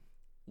Kai,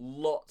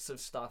 lots of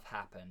stuff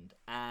happened.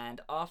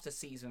 And after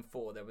Season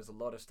 4, there was a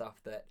lot of stuff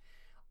that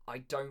I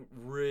don't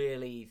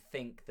really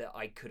think that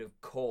I could have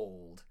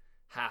called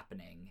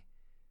happening,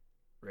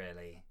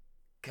 really.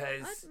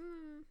 Because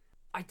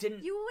I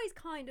didn't... You always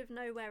kind of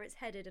know where it's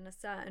headed in a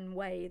certain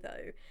way,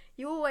 though.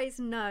 You always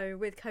know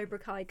with Cobra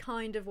Kai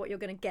kind of what you're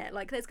going to get.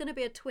 Like, there's going to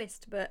be a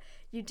twist, but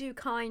you do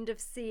kind of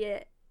see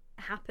it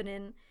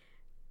happening.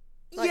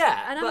 Like,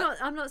 yeah, and but...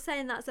 I'm not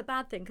saying that's a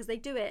bad thing, because they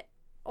do it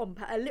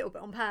a little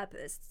bit on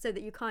purpose, so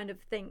that you kind of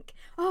think,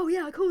 oh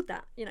yeah, I called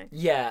that,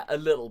 Yeah, a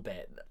little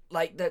bit.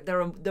 Like,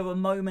 there were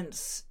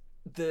moments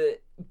that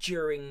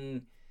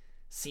during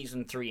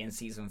Season 3 and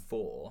Season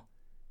 4,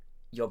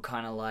 you're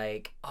kind of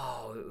like,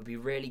 oh, it would be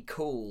really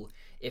cool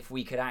if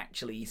we could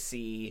actually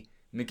see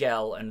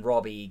Miguel and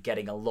Robbie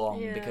getting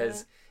along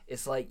because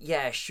it's like,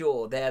 yeah,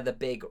 sure, they're the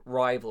big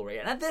rivalry.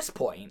 And at this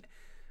point,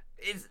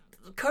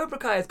 Cobra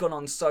Kai has gone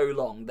on so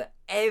long that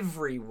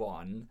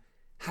everyone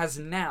has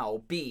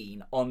now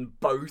been on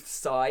both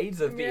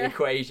sides of the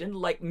equation.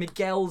 Like,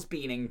 Miguel's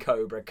been in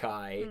Cobra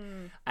Kai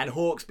and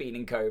Hawk's been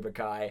in Cobra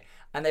Kai,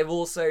 and they've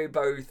also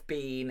both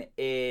been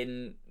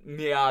in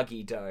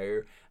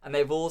Miyagi-Do, and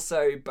they've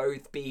also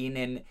both been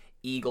in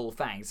Eagle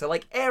Fang. So,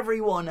 like,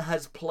 everyone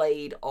has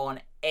played on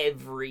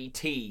every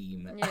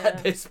team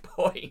at this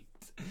point.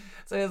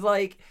 So it's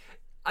like,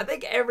 I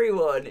think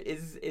everyone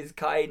is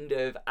kind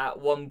of at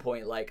one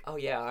point like, oh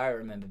yeah, I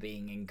remember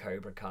being in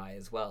Cobra Kai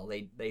as well.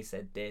 They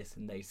said this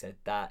and they said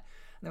that.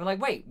 And they were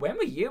like, wait, when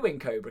were you in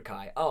Cobra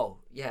Kai? Oh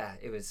yeah,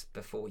 it was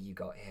before you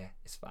got here.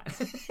 It's fine.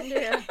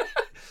 Yeah.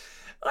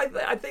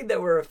 I think there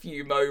were a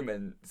few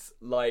moments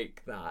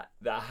like that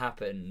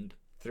happened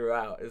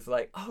throughout. It's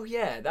like, oh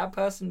yeah, that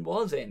person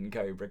was in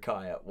Cobra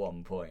Kai at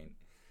one point.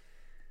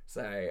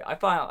 So I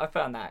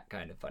found that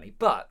kind of funny.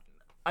 But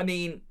I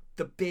mean,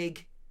 the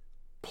big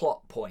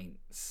plot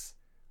points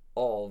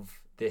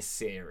of this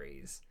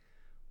series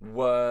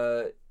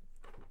were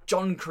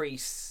John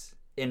Kreese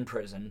in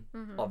prison,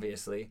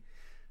 obviously.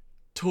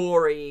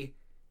 Tori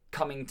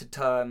coming to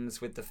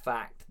terms with the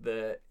fact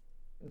that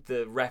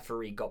the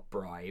referee got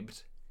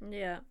bribed.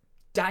 Yeah.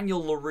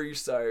 Daniel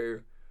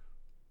LaRusso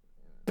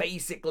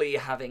basically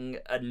having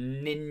a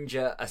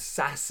ninja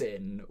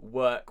assassin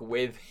work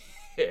with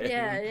him.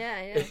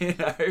 Yeah. You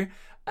know?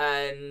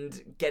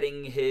 And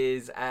getting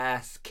his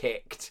ass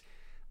kicked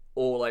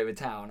all over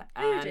town.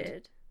 Who And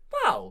did?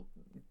 well,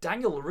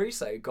 Daniel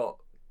LaRusso got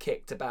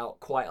kicked about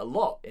quite a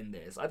lot in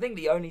this. I think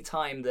the only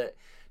time that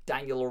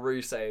Daniel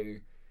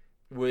LaRusso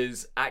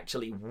was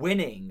actually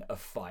winning a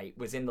fight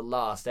was in the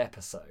last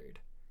episode.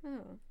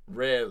 Oh.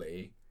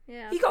 Really?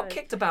 Yeah. He got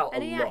kicked about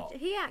and a he lot.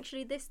 he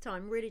actually this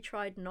time really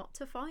tried not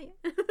to fight.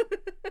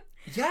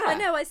 Yeah. I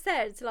know I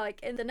said, like,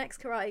 in the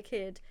next Karate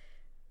Kid,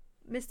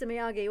 Mr.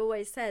 Miyagi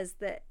always says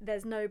that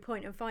there's no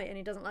point in fighting.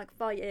 He doesn't like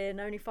fighting,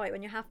 only fight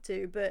when you have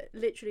to, but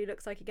literally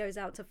looks like he goes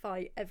out to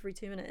fight every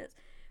 2 minutes.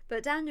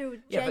 But Daniel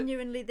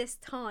genuinely this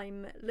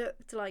time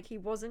looked like he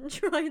wasn't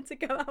trying to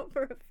go out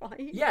for a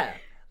fight. Yeah.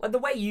 Like, the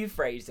way you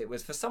phrased it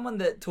was, for someone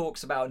that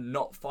talks about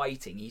not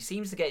fighting, he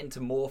seems to get into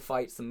more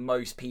fights than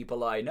most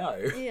people I know.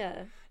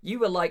 Yeah. You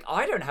were like,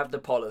 I don't have the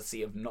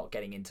policy of not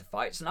getting into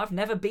fights, and I've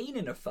never been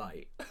in a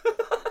fight.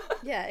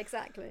 Yeah,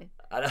 exactly.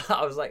 And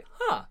I was like,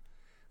 huh,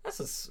 that's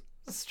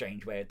a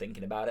strange way of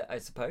thinking about it, I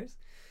suppose.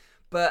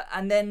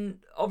 And then,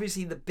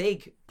 obviously, the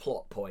big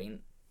plot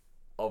point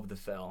of the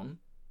film,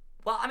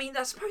 well, I mean,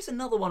 I suppose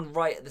another one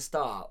right at the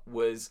start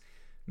was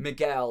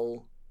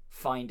Miguel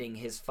finding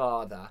his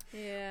father.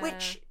 Yeah.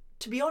 Which,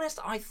 to be honest,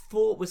 I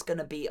thought was going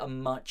to be a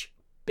much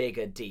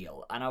bigger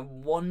deal. And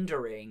I'm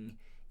wondering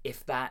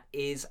if that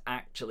is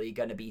actually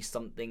going to be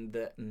something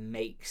that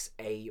makes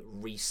a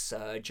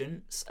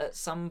resurgence at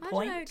some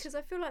point. I don't know, because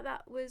I feel like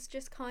that was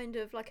just kind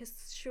of like a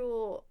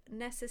short,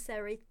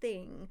 necessary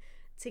thing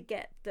to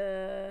get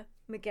the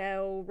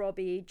Miguel,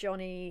 Robbie,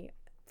 Johnny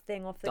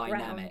thing off the ground.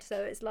 Dynamic.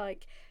 So it's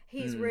like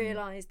he's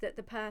realised that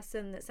the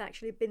person that's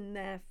actually been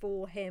there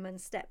for him and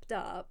stepped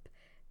up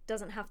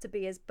doesn't have to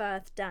be his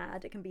birth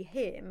dad, it can be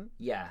him.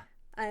 Yeah.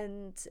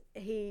 And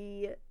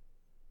he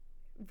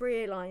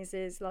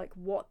realizes like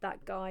what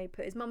that guy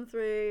put his mum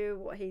through,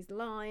 what he's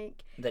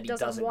like, That he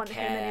doesn't want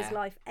care. him in his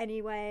life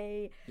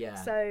anyway. Yeah.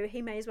 So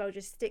he may as well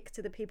just stick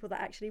to the people that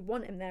actually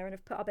want him there and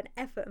have put up an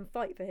effort and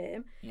fight for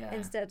him Yeah.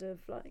 instead of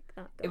like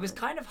that guy. It was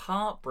kind of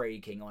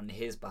heartbreaking on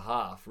his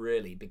behalf,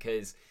 really,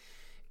 because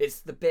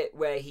it's the bit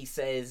where he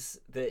says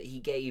that he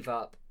gave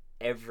up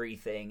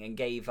everything and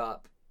gave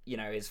up, you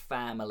know, his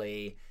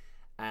family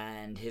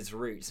and his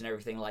roots and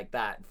everything like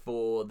that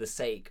for the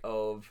sake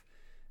of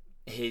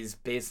his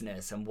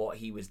business and what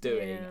he was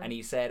doing. Yeah. And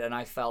he said, and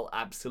I felt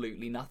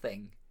absolutely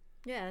nothing.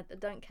 Yeah, I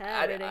don't care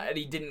And, really. and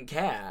he didn't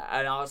care.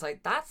 And I was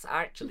like, that's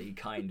actually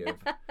kind of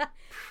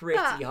pretty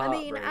But, I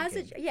heartbreaking. mean,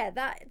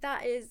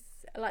 that is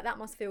like, that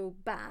must feel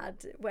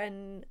bad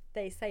when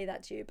they say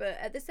that to you, but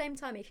at the same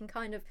time he can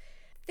kind of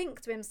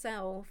think to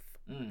himself,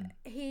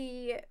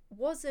 he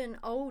wasn't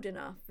old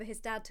enough for his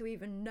dad to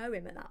even know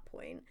him at that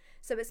point.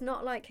 So it's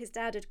not like his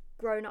dad had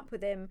grown up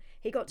with him,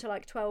 he got to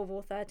like 12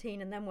 or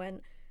 13 and then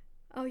went,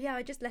 oh yeah,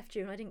 I just left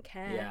you and I didn't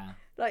care. Yeah.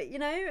 Like, you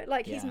know,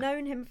 like he's Yeah.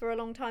 known him for a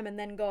long time and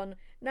then gone,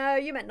 no,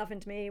 you meant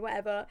nothing to me,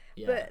 whatever.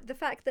 Yeah. But the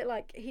fact that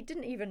like he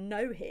didn't even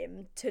know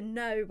him to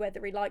know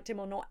whether he liked him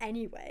or not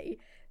anyway.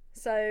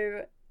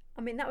 So,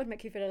 I mean, that would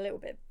make you feel a little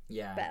bit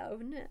Yeah. better,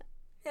 wouldn't it?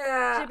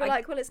 Yeah. She'd be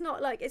like, well, it's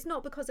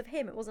not because of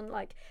him. It wasn't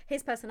like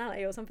his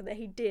personality or something that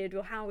he did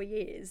or how he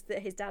is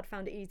that his dad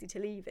found it easy to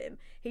leave him.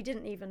 He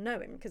didn't even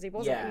know him because he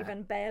wasn't Yeah.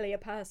 even barely a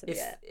person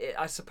yet.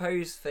 I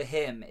suppose for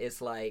him,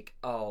 it's like,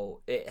 oh,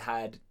 it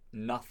had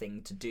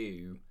nothing to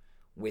do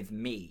with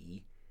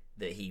me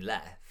that he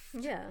left.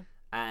 Yeah.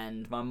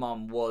 And my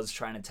mum was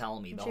trying to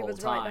tell me the She whole was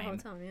time, right the whole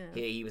time, yeah.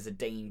 he was a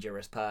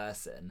dangerous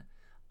person.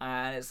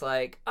 And it's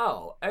like,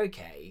 oh,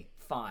 okay,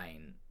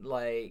 fine.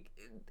 Like,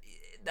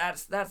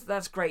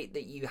 that's great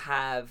that you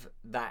have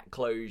that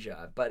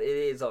closure, but it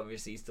is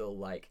obviously still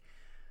like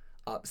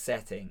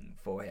upsetting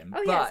for him.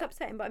 Oh yeah, it's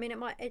upsetting, but I mean,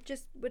 it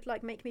just would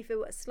like make me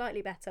feel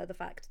slightly better, the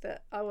fact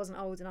that I wasn't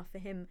old enough for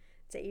him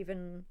to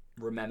even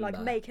remember, like,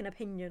 make an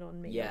opinion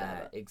on me.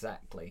 Yeah,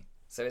 exactly.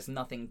 So it's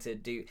nothing to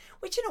do,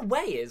 which in a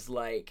way is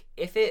like,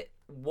 if it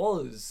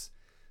was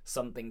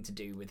something to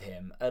do with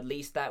him, at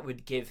least that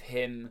would give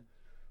him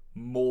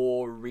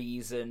more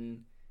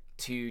reason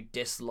to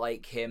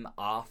dislike him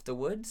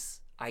afterwards,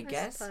 I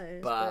guess.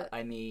 suppose, but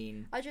I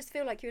mean, I just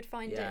feel like you would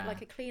find Yeah. it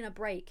like a cleaner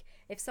break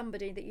if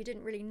somebody that you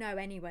didn't really know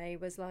anyway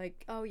was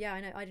like, oh yeah,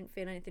 I know, I didn't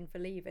feel anything for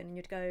leaving, and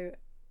you'd go,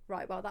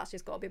 right, well, that's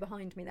just got to be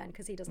behind me then,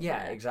 because he doesn't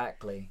yeah, care.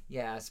 exactly.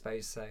 Yeah, I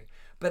suppose so.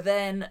 But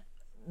then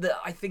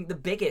I think the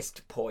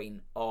biggest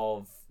point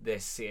of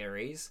this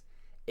series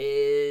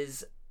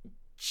is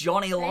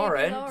Johnny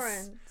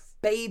Lawrence.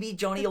 Baby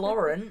Johnny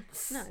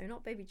Lawrence. No,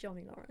 not baby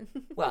Johnny Lawrence.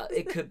 Well,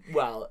 it could.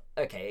 Well,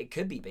 okay, it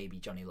could be baby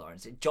Johnny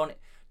Lawrence.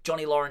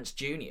 Johnny Lawrence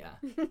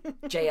Jr.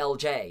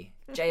 JLJ.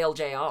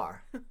 JLJR.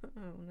 Oh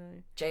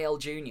no. JL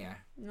Jr.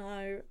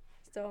 No.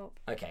 Stop.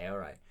 Okay, all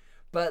right.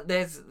 But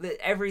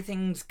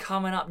everything's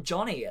coming up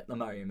Johnny at the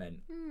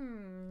moment.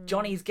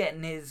 Johnny's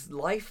getting his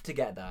life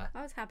together.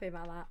 I was happy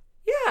about that.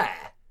 Yeah,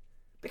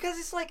 because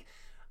it's like,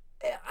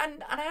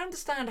 and I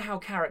understand how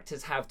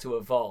characters have to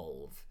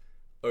evolve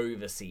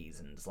over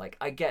seasons. Like,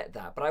 I get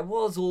that, but I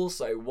was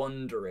also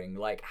wondering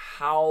like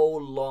how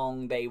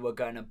long they were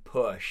gonna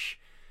push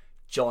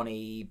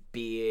Johnny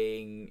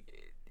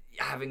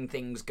having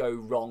things go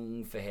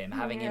wrong for him,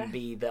 having him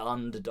be the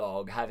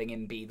underdog, having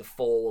him be the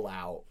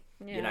fallout.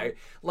 Yeah. You know,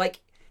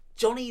 like,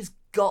 Johnny's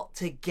got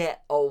to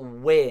get a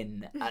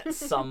win at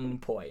some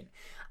point.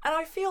 And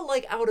I feel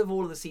like out of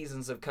all of the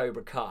seasons of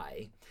Cobra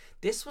Kai,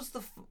 this was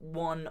the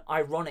one,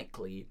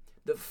 ironically,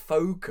 that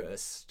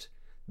focused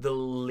the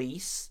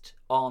least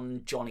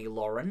on Johnny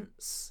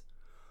Lawrence,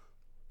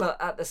 but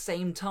at the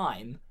same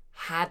time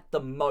had the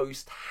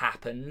most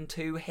happen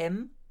to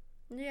him.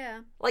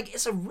 Yeah. Like,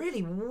 it's a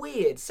really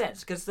weird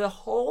sense, because the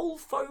whole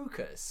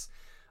focus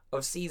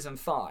of season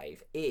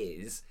 5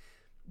 is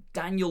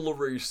Daniel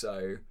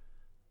LaRusso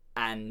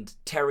and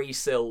Terry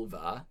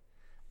Silver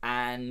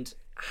and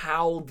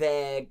how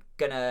they're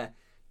gonna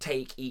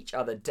take each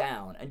other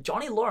down. And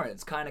Johnny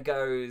Lawrence kind of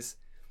goes,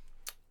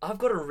 I've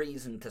got a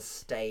reason to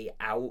stay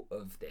out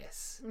of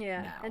this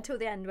Yeah. now. Until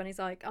the end when he's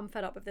like, I'm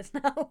fed up with this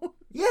now.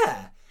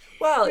 Yeah.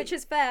 Well, Which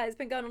is fair. It's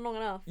been going on long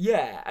enough.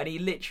 yeah, and he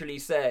literally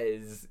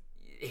says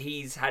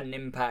he's had an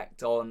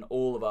impact on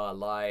all of our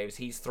lives.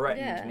 He's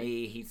threatened Yeah.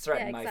 me. He's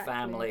threatened my exactly.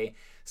 family.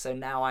 So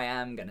now I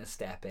am going to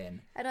step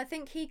in. And I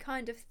think he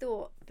kind of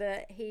thought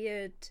that he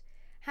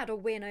had a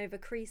win over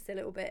Kreese a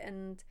little bit,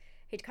 and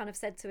he'd kind of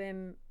said to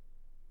him,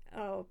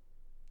 oh,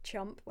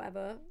 chump,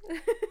 whatever.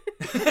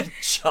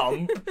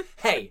 Chump.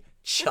 Hey,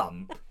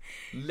 chump.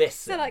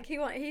 Listen. So like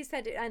he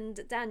said, and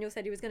Daniel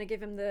said he was going to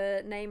give him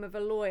the name of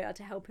a lawyer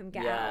to help him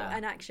get out,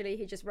 and actually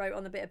he just wrote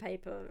on the bit of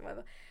paper or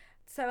whatever.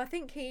 So I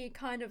think he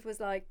kind of was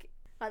like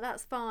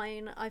that's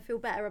fine, I feel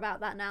better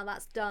about that now,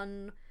 that's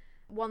done,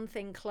 one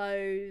thing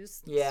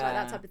closed, like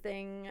that type of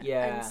thing.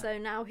 Yeah. And so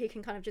now he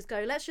can kind of just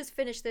go, let's just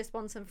finish this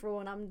once and for all,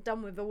 and I'm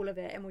done with all of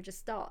it, and we'll just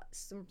start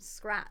from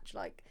scratch.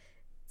 Like,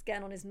 it's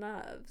getting on his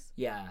nerves.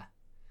 Yeah.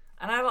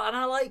 And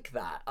I like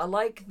that. I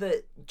like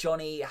that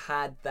Johnny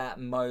had that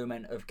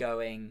moment of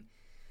going,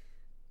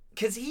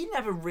 because he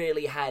never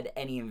really had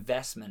any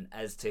investment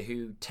as to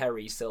who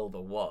Terry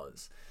Silver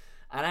was.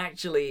 And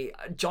actually,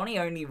 Johnny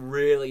only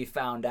really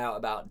found out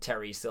about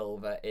Terry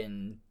Silver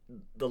in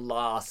the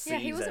last season.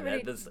 Yeah, he wasn't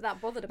really that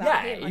bothered about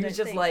Yeah, him. he was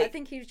just like, I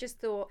think he just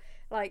thought,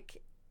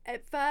 like,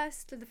 at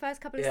first, the first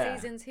couple of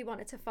seasons, he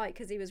wanted to fight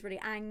because he was really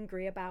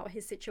angry about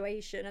his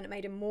situation, and it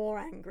made him more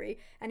angry,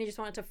 and he just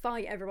wanted to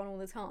fight everyone all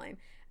the time.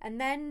 And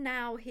then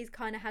now he's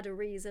kind of had a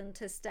reason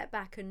to step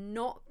back and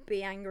not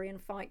be angry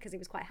and fight because he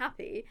was quite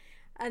happy.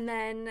 And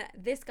then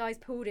this guy's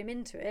pulled him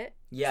into it,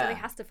 so he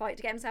has to fight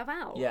to get himself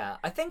out. Yeah,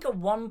 I think at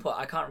one point,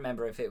 I can't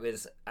remember if it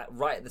was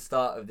right at the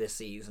start of this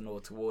season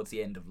or towards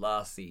the end of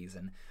last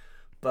season,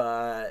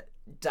 but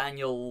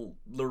Daniel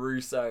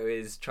LaRusso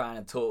is trying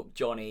to talk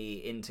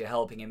Johnny into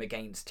helping him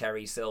against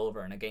Terry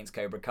Silver and against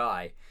Cobra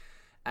Kai.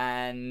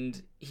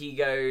 And he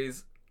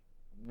goes,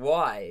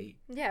 why?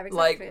 Yeah,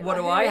 exactly. Like, what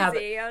do who I is have?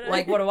 he? I don't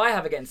Like, know. what do I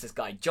have against this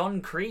guy?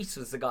 John Kreese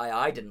was the guy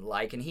I didn't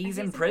like, and he's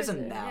in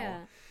prison now. Yeah.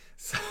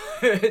 So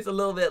it's a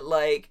little bit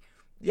like,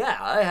 yeah,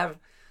 I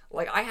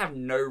have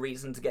no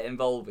reason to get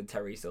involved with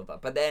Terry Silver.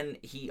 But then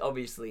he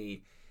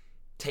obviously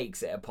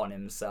takes it upon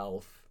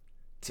himself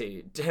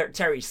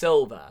Terry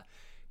Silver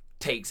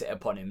takes it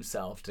upon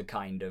himself to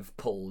kind of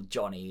pull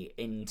Johnny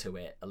into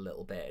it a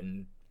little bit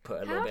and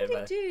put a little bit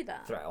of a do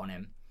that? threat on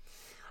him.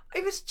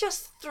 It was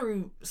just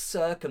through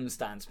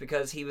circumstance,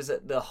 because he was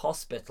at the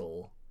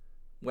hospital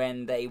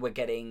when they were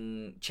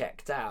getting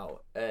checked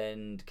out,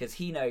 and because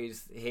he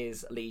knows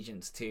his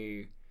allegiance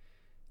to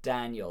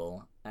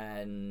Daniel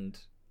and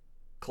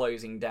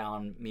closing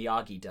down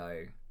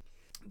Miyagi-Do.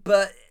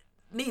 But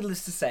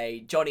needless to say,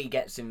 Johnny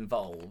gets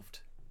involved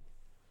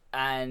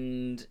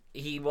and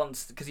he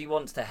wants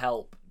to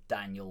help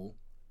Daniel,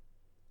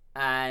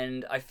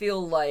 and I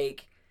feel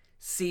like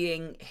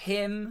seeing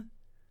him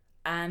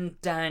and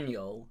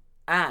Daniel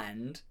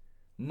and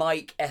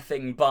Mike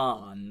effing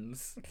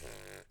Barnes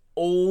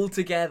all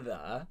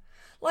together,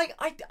 like,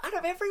 out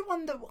of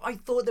everyone that I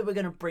thought they were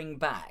going to bring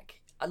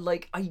back,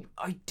 like, I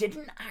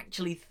didn't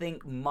actually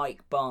think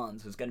Mike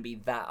Barnes was going to be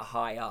that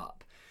high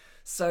up.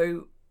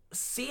 So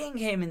seeing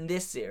him in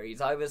this series,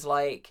 I was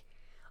like,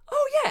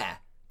 oh yeah,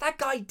 that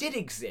guy did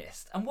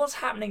exist, and what's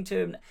happening to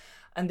him?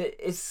 And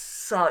it's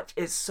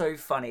so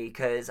funny,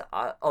 because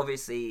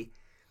obviously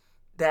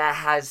there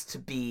has to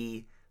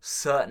be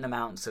certain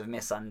amounts of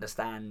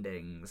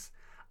misunderstandings,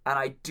 and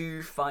I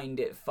do find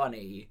it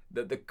funny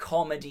that the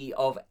comedy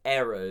of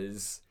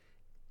errors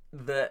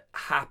that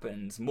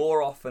happens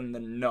more often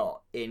than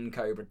not in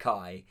Cobra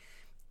Kai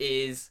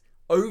is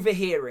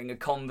overhearing a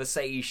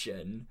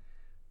conversation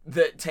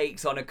that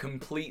takes on a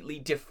completely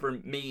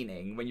different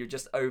meaning when you're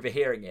just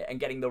overhearing it and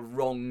getting the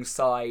wrong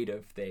side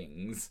of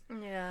things.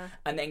 Yeah.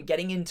 And then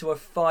getting into a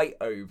fight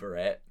over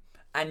it,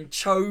 and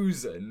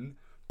Chosen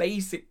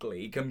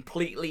basically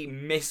completely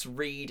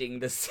misreading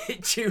the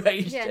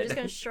situation. Yeah, just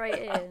going straight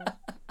in.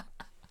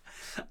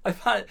 I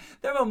found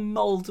there are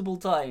multiple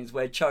times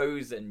where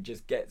Chosen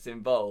just gets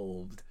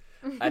involved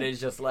and it's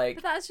just like...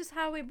 But that's just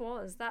how he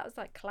was. That was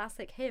like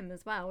classic him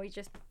as well. He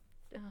just...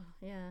 Oh,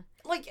 yeah.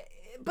 Like,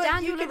 but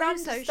Daniel you can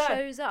LaRusso understand.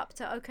 shows up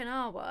to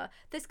Okinawa.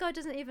 This guy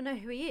doesn't even know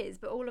who he is,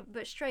 but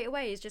straight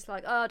away he's just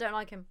like, oh, I don't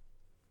like him.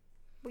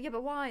 Well, yeah,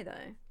 but why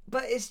though?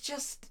 But it's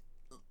just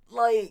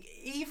like,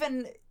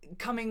 even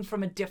coming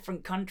from a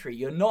different country,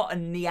 you're not a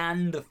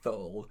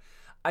Neanderthal,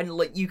 and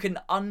like you can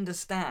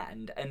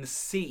understand and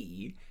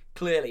see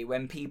clearly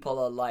when people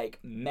are like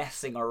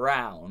messing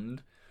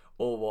around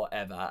or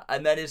whatever,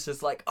 and then it's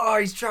just like,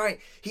 oh,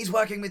 he's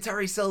working with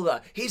Terry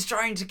Silver, he's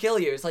trying to kill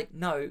you. It's like,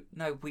 no,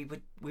 we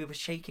were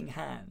shaking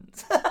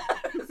hands.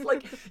 It's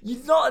like,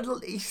 he's not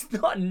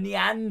a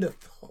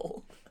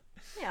Neanderthal.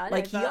 Yeah, I know,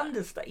 like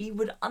but he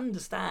would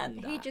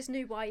understand he that. just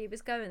knew why he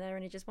was going there,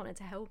 and he just wanted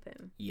to help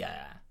him.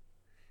 Yeah,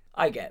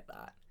 I get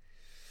that.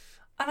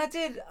 And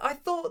I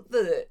thought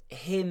that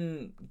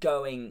him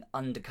going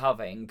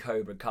undercover in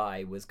Cobra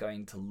Kai was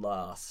going to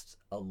last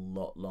a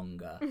lot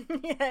longer.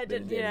 Yeah, it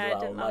didn't. Yeah, it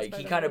didn't last like,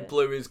 very he long, kind did of it?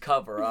 blew his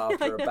cover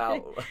after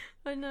about...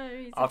 I know.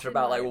 He's after such a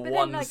about, like, nut. But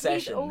one then, like,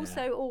 session He's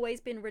also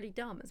always been really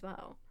dumb as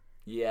well.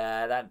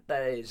 Yeah,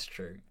 that is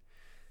true.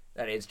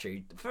 That is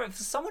true. For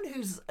someone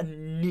who's a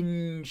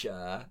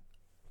ninja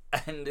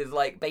and is,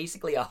 like,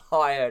 basically a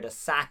hired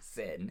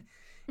assassin...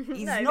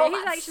 He's no, not but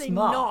he's that actually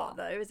smart. not,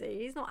 though, is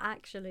he? He's not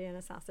actually an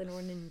assassin or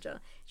a ninja.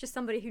 Just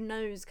somebody who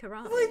knows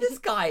karate. Well,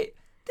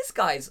 this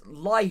guy's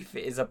life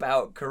is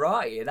about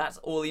karate. That's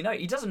all he knows.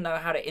 He doesn't know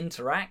how to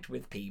interact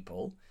with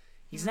people.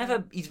 He's never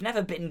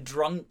been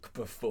drunk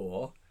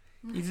before.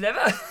 He's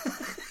never.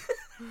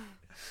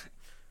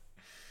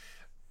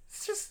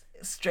 It's just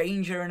a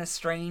stranger in a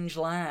strange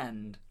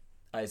land,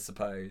 I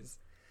suppose.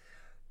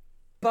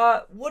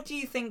 But what do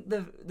you think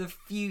the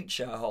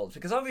future holds?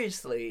 Because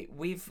obviously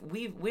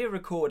we're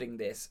recording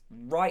this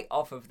right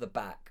off of the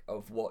back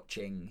of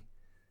watching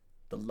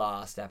the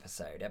last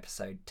episode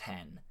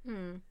 10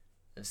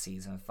 of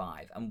season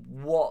 5, and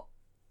what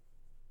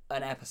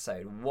an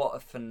episode! What a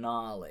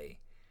finale!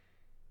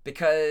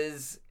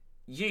 Because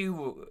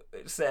you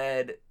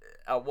said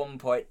at one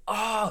point,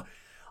 "Oh,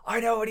 I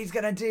know what he's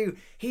going to do.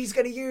 He's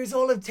going to use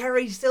all of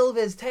Terry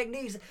Silver's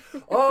techniques.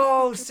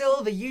 Oh,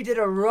 Silver, you did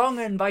a wrong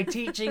un by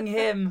teaching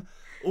him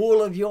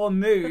all of your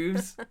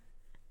moves."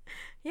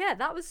 Yeah,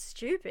 that was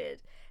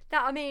stupid.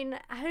 I mean,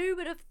 who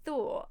would have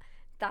thought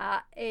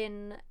that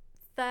in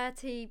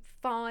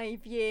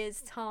 35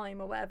 years'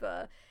 time or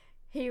whatever,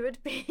 he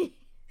would be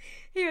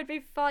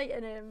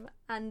fighting him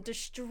and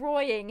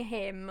destroying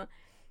him.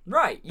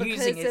 Right,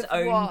 using his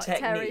own what techniques.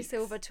 Terry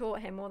Silver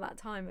taught him all that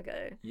time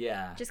ago.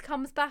 Yeah. Just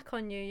comes back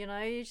on you, you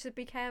know. You should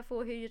be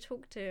careful who you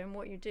talk to and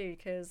what you do,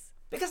 because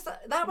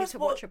that was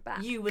what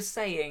you were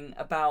saying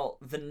about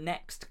the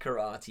next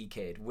Karate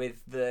Kid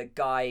with the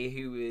guy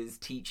who was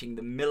teaching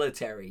the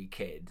military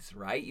kids,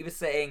 right? You were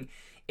saying,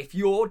 if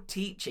you're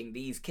teaching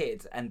these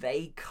kids and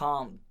they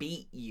can't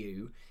beat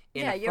you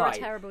in a you're fight, a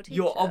terrible teacher.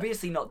 you're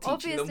obviously not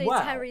teaching them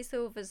well. Terry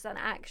Silver's an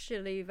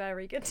actually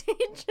very good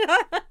teacher.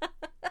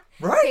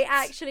 Right. He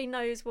actually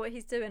knows what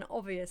he's doing,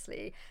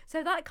 obviously.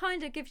 So that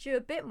kind of gives you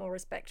a bit more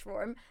respect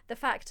for him. The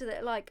fact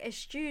that, like, a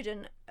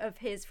student of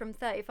his from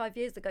 35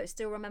 years ago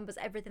still remembers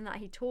everything that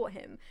he taught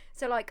him.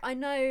 So, like, I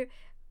know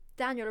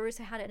Daniel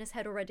LaRusso had it in his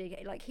head already.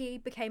 Like, he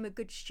became a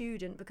good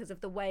student because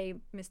of the way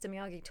Mr.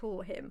 Miyagi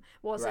taught him.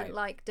 Wasn't, Right.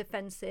 like,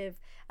 defensive,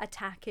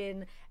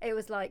 attacking. It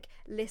was, like,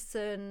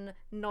 listen,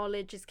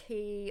 knowledge is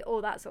key,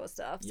 all that sort of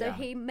stuff. So Yeah.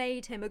 he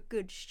made him a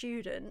good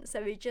student.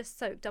 So he just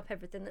soaked up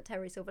everything that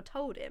Terry Silver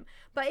told him.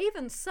 But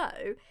even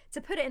so, to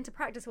put it into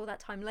practice all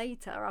that time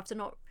later, after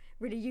not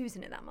really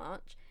using it that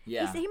much.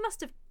 Yeah. He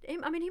must have.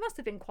 I mean, he must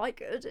have been quite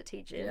good at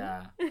teaching.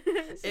 Yeah.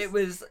 It's It just-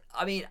 was,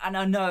 I mean, and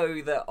I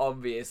know that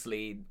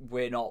obviously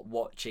we're not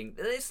watching,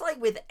 it's like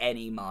with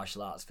any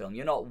martial arts film,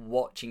 you're not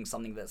watching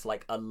something that's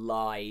like a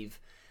live,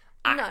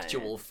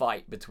 actual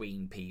fight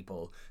between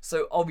people.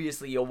 So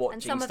obviously you're and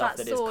watching some of stuff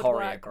that that is sword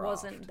work choreographed.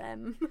 wasn't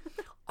them.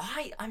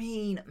 I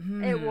mean,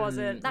 It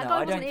wasn't. That no, guy I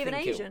wasn't don't even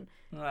think it- Asian.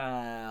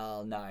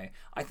 Well, no.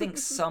 I think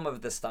some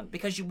of the stunt,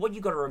 because what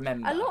you got to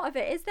remember. A lot of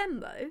it is them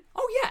though.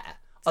 Oh yeah,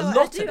 So a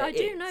lot of it I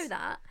do is. know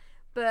that,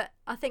 but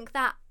I think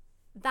that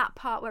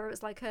part where it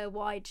was like a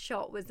wide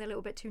shot was a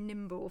little bit too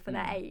nimble for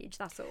their age.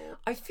 That's all.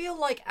 I feel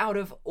like out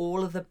of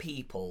all of the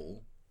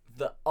people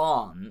that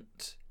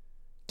aren't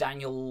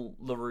Daniel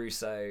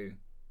LaRusso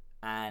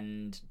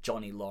and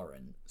Johnny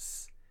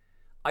Lawrence,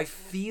 I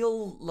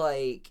feel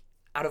like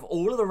out of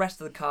all of the rest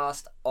of the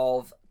cast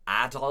of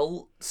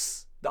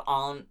adults that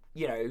aren't,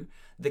 you know,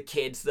 the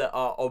kids that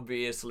are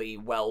obviously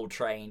well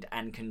trained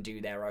and can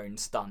do their own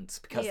stunts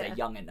because Yeah. they're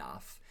young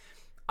enough,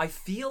 I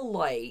feel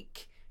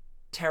like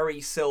Terry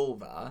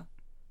Silver,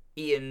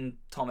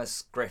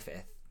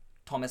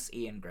 Thomas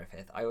Ian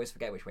Griffith, I always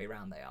forget which way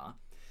round they are.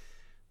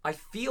 I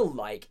feel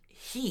like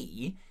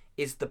he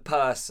is the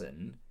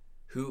person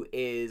who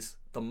is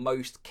the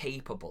most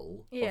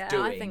capable Yeah, of I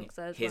doing think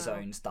so as his well.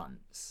 own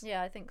stunts.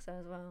 Yeah, I think so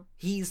as well.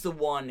 He's the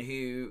one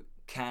who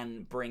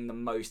can bring the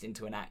most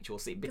into an actual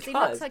scene Because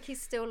because he looks like he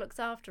still looks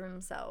after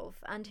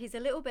himself, and he's a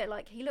little bit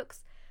like he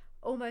looks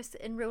almost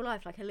in real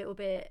life like a little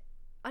bit.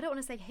 I don't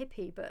want to say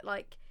hippie, but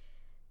like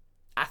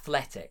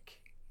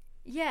athletic.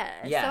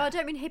 yeah. Yeah. So I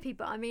don't mean hippie,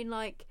 but I mean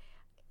like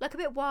a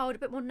bit wild, a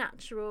bit more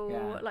natural,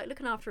 Yeah. like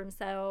looking after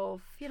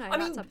himself. You know, I that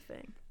mean, type of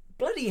thing.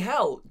 Bloody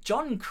hell,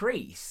 John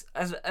Kreese,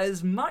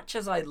 as much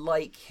as I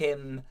like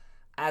him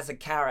as a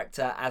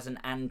character, as an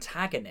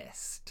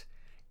antagonist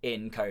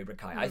in Cobra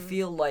Kai, I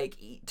feel like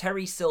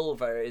Terry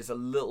Silver is a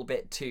little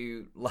bit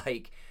too,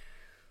 like,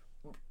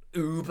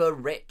 uber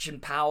rich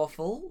and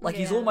powerful. Like,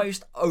 he's Yeah.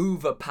 almost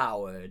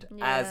overpowered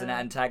as an Yeah.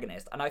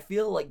 antagonist. And I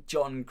feel like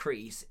John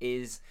Kreese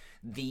is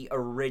the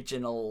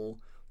original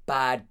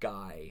bad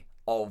guy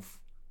of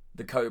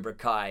the Cobra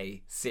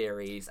Kai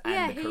series and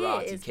Yeah, the he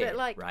Karate is, Kid, but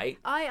like right?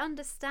 I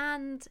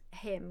understand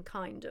him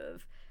kind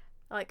of.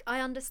 Like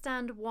I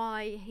understand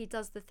why he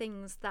does the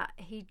things that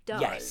he does.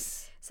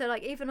 Yes. So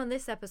like even on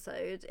this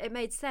episode, it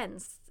made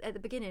sense at the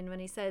beginning when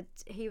he said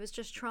he was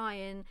just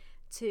trying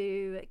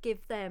to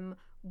give them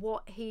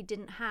what he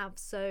didn't have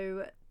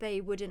so they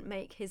wouldn't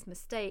make his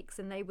mistakes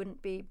and they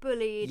wouldn't be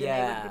bullied and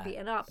they wouldn't be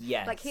beaten up.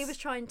 Yes. Like he was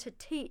trying to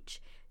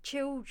teach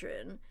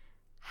children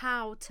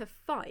how to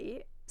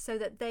fight so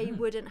that they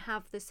wouldn't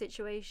have the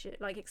situation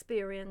like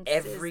experiences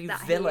Every that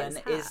he villain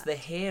has is had. the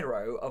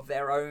hero of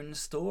their own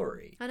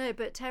story. I know,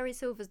 but Terry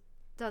Silver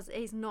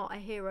he's not a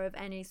hero of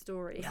any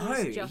story. No,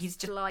 he's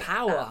just like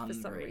power that for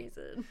some hungry.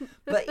 reason.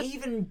 But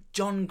even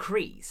John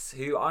Kreese,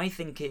 who I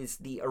think is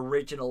the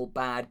original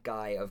bad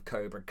guy of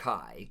Cobra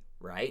Kai,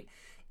 right?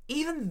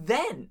 Even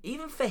then,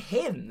 even for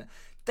him,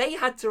 they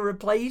had to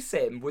replace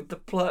him with the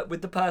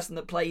person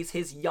that plays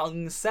his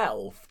young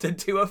self to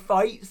do a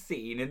fight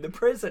scene in the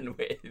prison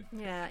with.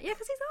 yeah,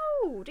 because he's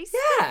old. He's Yeah.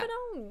 stiff and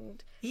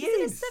old. He He's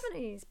in is. his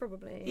 70s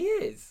probably. He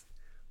is.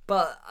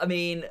 But I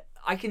mean,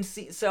 I can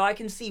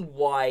see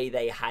why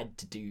they had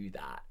to do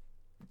that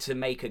to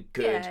make a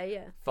good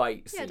Yeah.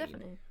 fight scene. Yeah,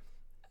 definitely.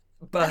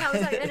 But And, that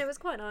was and it was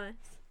quite nice.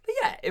 But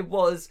yeah, it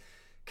was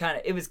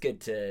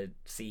good to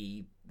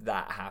see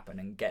that happen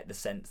and get the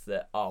sense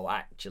that, oh,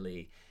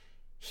 actually,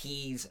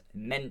 he's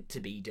meant to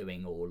be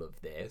doing all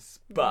of this,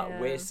 but Yeah.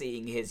 we're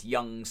seeing his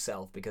young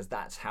self because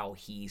that's how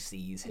he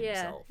sees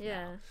himself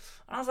Yeah. now. And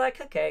I was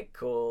like, okay,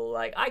 cool.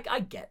 Like, I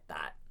get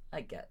that.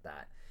 I get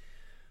that.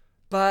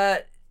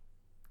 But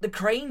the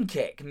crane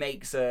kick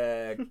makes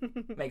a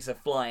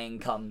flying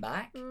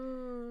comeback.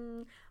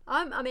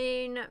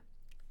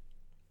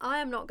 I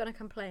am not going to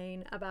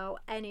complain about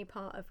any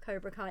part of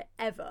Cobra Kai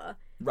ever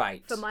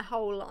Right. for my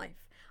whole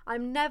life.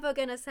 I'm never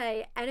going to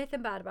say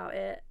anything bad about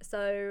it.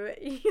 So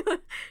you're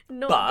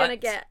not going to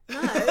get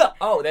no.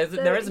 Oh, there So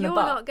isn't a you're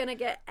but. not going to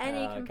get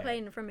any Okay.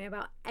 complaining from me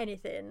about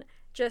anything.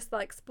 Just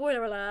like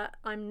spoiler alert,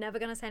 I'm never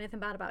going to say anything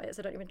bad about it,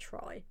 so don't even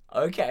try.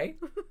 Okay.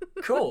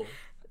 Cool.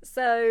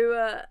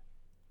 So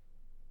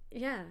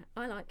yeah,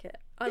 I like it.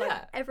 I Yeah.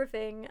 like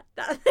everything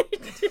that they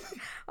do.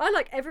 I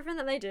like everything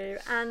that they do,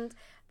 and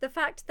the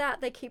fact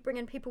that they keep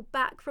bringing people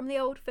back from the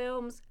old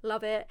films,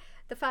 love it.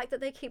 The fact that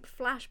they keep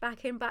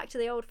flashbacking back to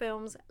the old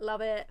films,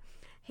 love it.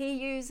 He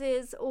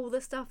uses all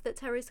the stuff that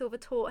Terry Silver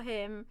taught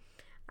him,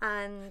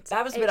 and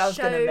That was it what I was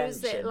gonna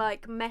shows mention. it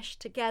like meshed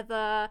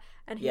together.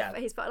 And Yeah.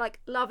 he's like,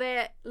 love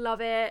it.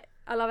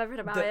 I love everything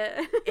about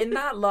it. In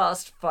that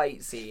last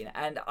fight scene,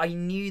 and I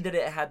knew that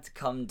it had to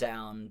come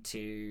down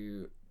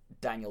to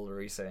Daniel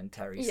LaRusso and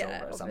Terry Yeah, Silver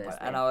at some point,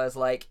 obviously. and I was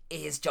like,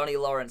 is Johnny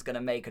Lawrence going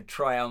to make a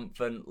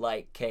triumphant,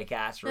 like,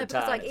 kick-ass No, return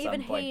because like at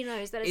even some point? he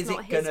knows that it's Is not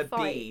it his gonna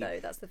fight be though.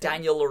 That's the thing.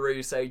 Daniel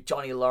LaRusso,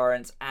 Johnny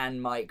Lawrence,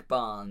 and Mike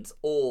Barnes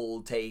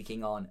all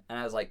taking on? And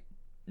I was like,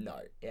 No,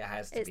 it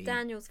has to It's be.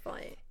 Daniel's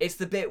fight. It's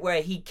the bit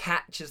where he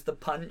catches the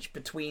punch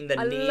between the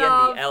I knee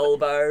love and the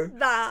elbow.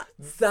 That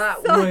That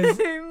so was.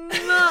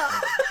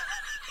 much.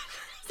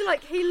 So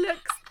like he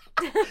looks.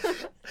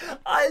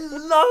 I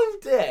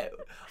loved it.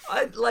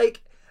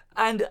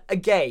 And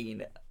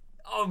again,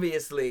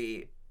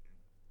 obviously,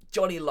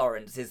 Johnny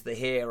Lawrence is the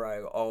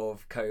hero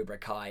of Cobra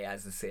Kai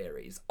as a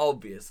series.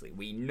 Obviously,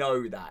 we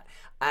know that.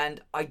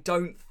 And I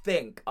don't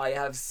think I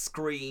have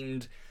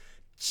screamed,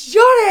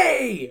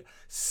 Johnny!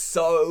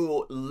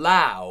 So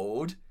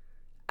loud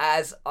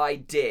as I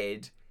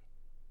did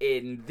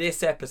in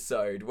this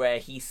episode where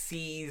he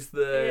sees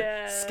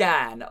the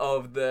scan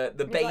of the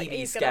baby like,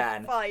 he's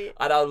scan. gonna fight.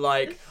 And I'm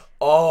like,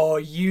 oh,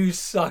 you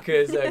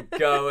suckers are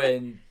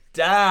going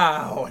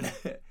down.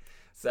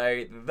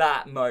 So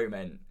that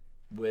moment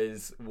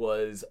was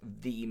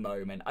the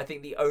moment. I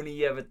think the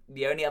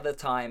only other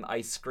time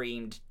I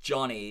screamed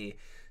Johnny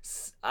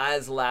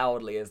as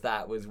loudly as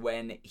that was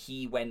when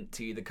he went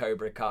to the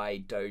Cobra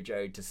Kai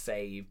dojo to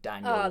save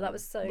Daniel. Oh, that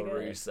was so good.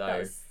 LaRusso. That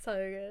was so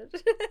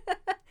good.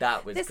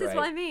 That was This great. is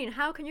what I mean.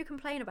 How can you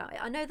complain about it?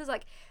 I know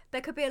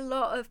there could be a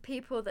lot of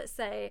people that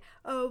say,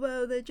 oh,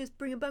 well, they're just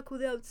bringing back all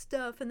the old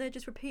stuff and they're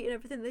just repeating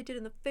everything they did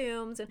in the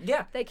films and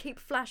Yeah. they keep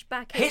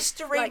flashbacking.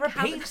 History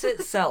repeats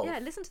itself. Yeah,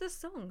 listen to the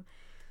song.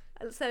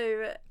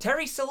 So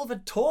Terry Silver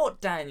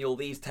taught Daniel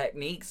these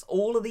techniques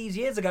all of these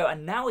years ago,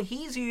 and now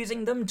he's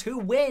using them to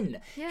win.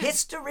 Yeah.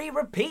 History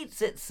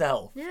repeats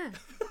itself. yeah.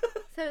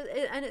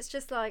 And it's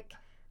just like,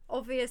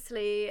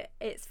 obviously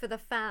it's for the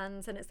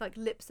fans and it's like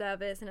lip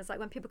service, and it's like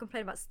when people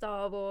complain about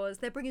Star Wars,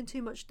 they're bringing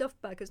too much stuff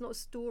back. It's not a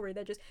story.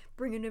 They're just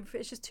bringing in.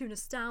 It's just too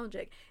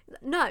nostalgic.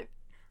 No.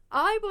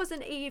 I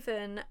wasn't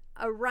even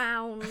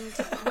around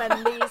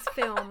when these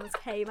films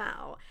came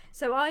out,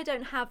 so I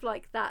don't have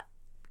like that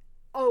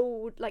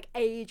old, like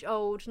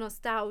age-old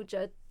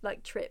nostalgia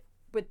like trip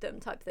with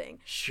them type thing.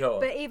 Sure.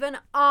 But even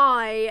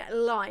I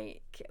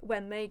like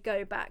when they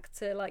go back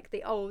to like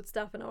the old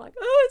stuff and I'm like,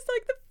 oh, it's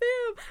like the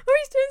film. Oh,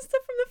 he's doing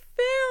stuff from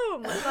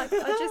the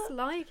film. Like I just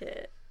like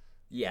it.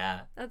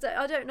 Yeah.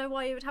 I don't know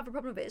why you would have a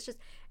problem with it.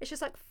 It's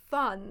just like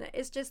fun.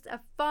 It's just a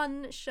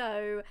fun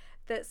show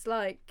that's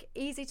like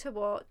easy to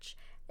watch.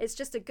 It's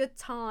just a good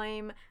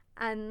time,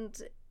 and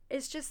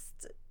it's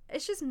just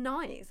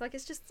nice. Like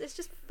it's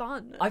just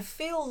fun. I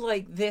feel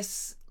like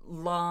this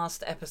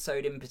last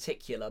episode in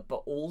particular,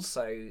 but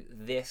also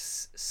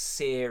this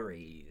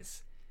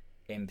series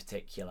in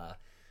particular,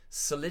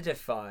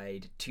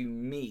 solidified to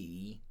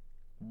me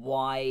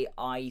why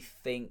I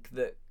think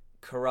that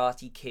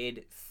Karate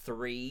Kid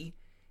 3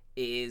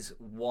 is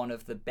one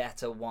of the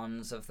better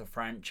ones of the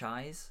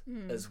franchise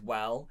as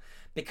well,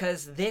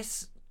 because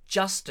this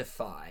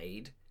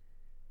justified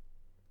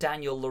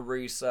Daniel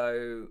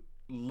LaRusso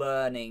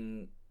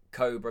learning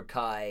Cobra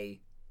Kai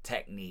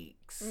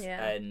techniques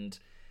and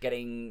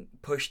getting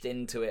pushed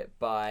into it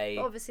by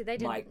Obviously they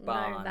didn't Mike know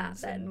Barnes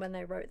that then and- when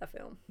they wrote the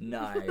film.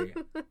 No.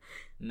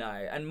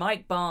 And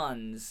Mike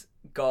Barnes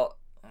got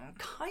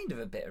kind of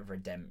a bit of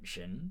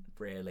redemption,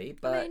 really,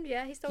 but I mean,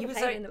 yeah, he stole he a was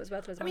painting like- that was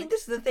worth loads of I mean, money.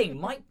 this is the thing.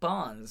 Mike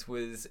Barnes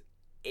was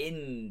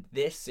in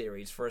this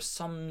series for a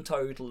sum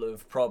total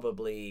of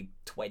probably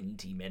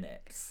 20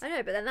 minutes. I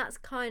know, but then that's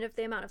kind of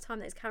the amount of time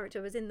that his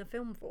character was in the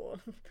film for.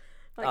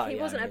 Like Oh, he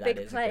yeah, wasn't I a mean, big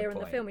that is a player good in the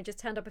point. film. He just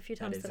turned up a few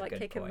That times is to a like good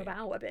kick him point.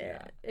 about a bit.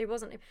 Yeah. It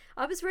wasn't.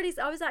 I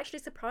was actually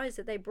surprised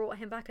that they brought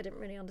him back. I didn't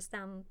really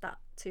understand that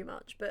too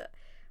much, but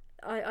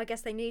I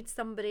guess they need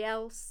somebody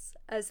else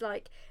as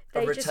like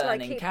they just like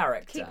returning keep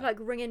character. like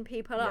ringing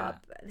people Yeah.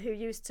 up who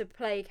used to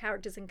play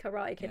characters in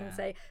Karate Kid and Yeah.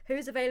 say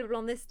who's available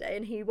on this day,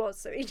 and he was,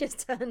 so he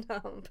just turned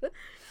up.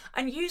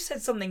 And you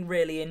said something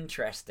really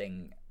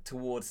interesting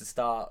towards the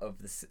start of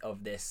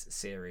this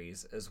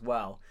series as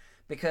well,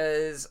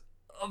 because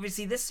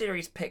obviously this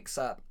series picks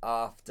up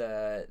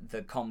after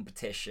the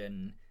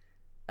competition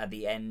at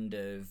the end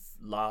of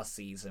last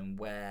season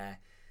where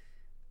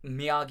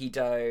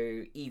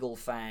Miyagi-Do, Eagle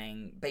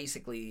Fang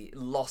basically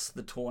lost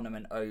the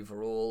tournament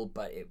overall,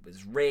 but it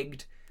was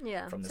rigged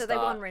Yeah, from the so start.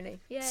 they won really.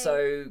 Yay.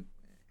 So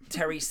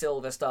Terry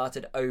Silver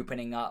started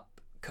opening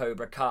up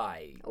Cobra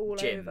Kai All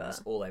gyms over.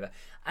 all over.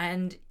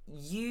 And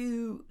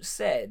you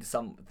said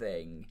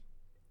something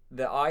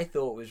that I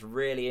thought was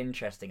really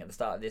interesting at the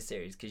start of this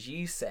series, because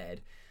you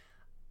said,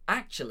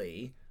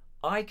 actually,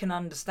 I can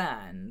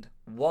understand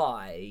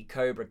why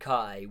Cobra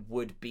Kai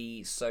would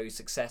be so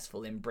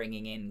successful in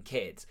bringing in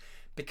kids.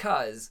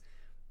 Because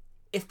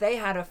if they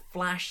had a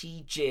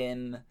flashy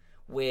gym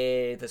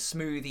with a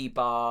smoothie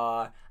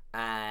bar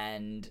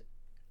and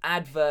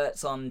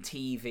adverts on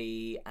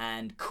TV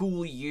and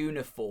cool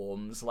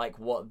uniforms like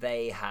what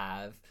they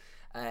have,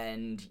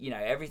 and you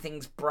know,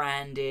 everything's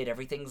branded,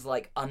 everything's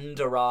like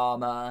Under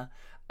Armour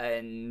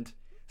and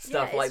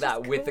stuff Yeah, like it's that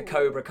just with the cool.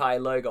 Cobra Kai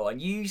logo, and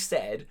you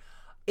said,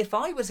 if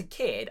I was a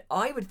kid,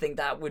 I would think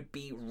that would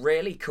be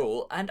really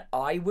cool and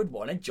I would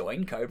want to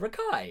join Cobra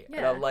Kai. And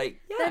Yeah. I'm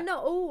like, yeah. They're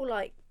not all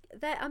like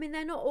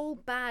they're not all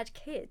bad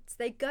kids.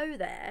 They go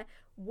there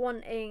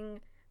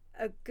wanting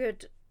a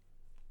good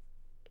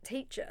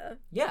teacher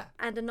Yeah.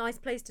 and a nice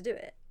place to do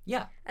it.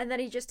 Yeah. And then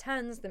he just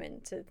turns them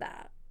into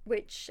that,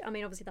 which, I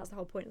mean, obviously that's the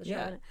whole point of the show,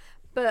 Yeah. isn't it?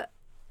 But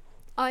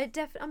I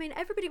mean,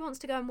 everybody wants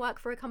to go and work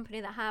for a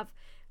company that have,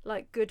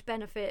 like, good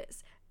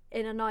benefits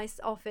in a nice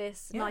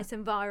office, Yeah. nice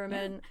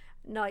environment,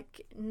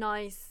 like,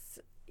 nice,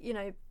 you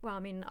know, well, I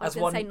mean, I As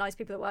was going to say one- nice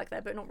people that work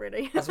there, but not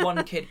really. As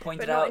one kid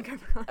pointed But not out, in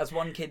Cobra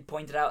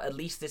Kai. at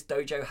least this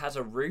dojo has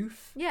a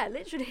roof. Yeah,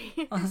 literally.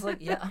 I was like,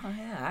 yeah,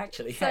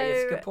 actually, So, yeah,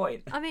 it's a good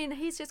point. I mean,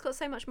 he's just got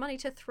so much money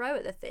to throw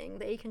at the thing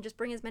that he can just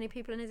bring as many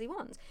people in as he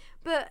wants.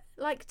 But,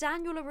 like,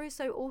 Daniel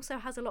LaRusso also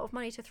has a lot of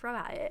money to throw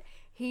at it.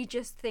 He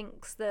just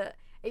thinks that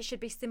it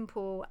should be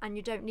simple and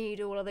you don't need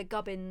all of the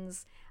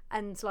gubbins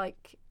and,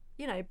 like,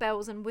 you know,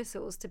 bells and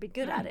whistles to be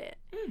good at it.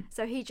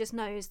 So he just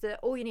knows that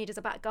all you need is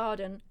a back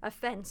garden, a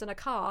fence, and a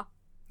car,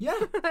 Yeah,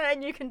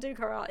 and you can do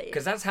karate.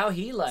 because that's how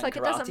he learned It's like, karate,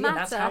 it doesn't and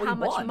that's matter how he how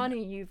much won.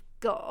 money you've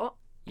got.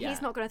 Yeah.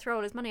 He's not going to throw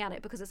all his money at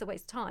it because it's a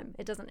waste of time.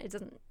 It's not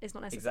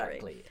necessary.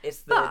 Exactly,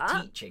 it's the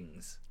But-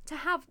 teachings. To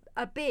have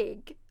a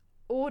big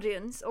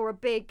audience or a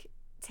big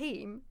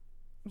team,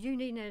 you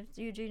do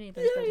need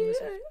those bells and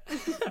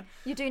whistles.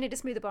 You do need a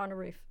smoother bar and a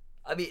roof.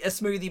 I mean, a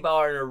smoothie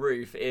bar and a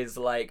roof is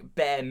like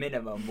bare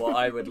minimum what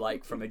I would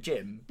like from a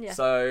gym. Yeah.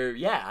 So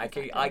yeah, I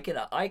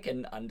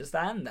can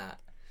understand that.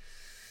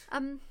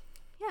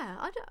 Yeah,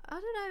 I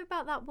don't know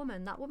about that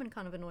woman. That woman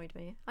kind of annoyed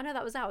me. I know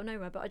that was out of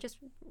nowhere, but I just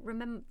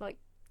remember, like,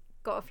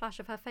 got a flash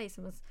of her face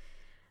and was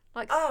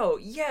like, Oh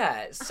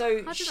yeah, so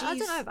I don't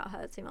know about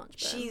her too much. But,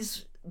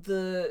 she's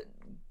the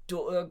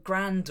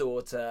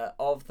granddaughter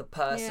of the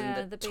person yeah,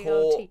 that the big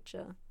old taught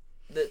teacher.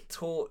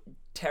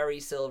 Terry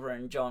Silver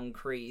and John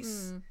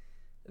Kreese Mm.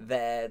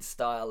 their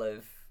style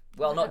of,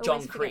 well, I not John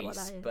always forget what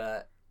Kreese, that is.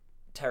 but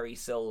Terry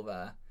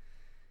Silver,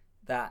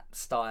 that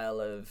style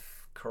of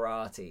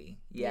karate.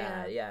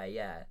 Yeah.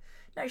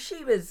 No,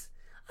 she was,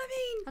 I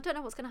mean, I don't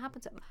know what's going to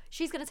happen to her.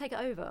 She's going to take it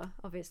over,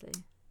 obviously.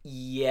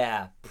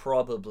 yeah,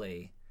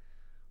 probably.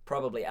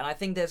 And I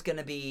think there's going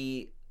to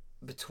be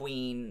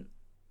between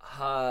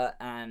her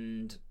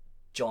and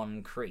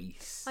John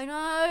Kreese. I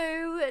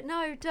know.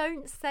 No,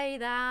 don't say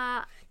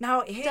that.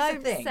 Now, here's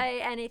Don't the thing. say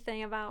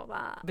anything about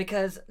that.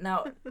 Because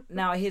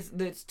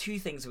there's two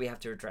things we have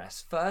to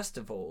address. First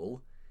of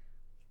all,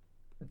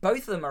 both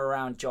of them are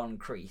around John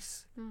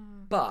Kreese.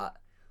 But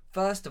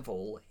first of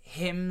all,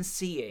 him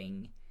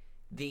seeing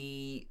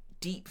the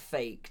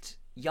deep-faked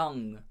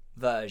young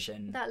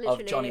version That of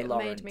literally Johnny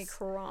Lawrence, made me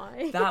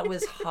cry. that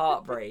was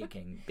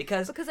heartbreaking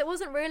because Because it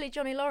wasn't really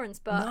Johnny Lawrence,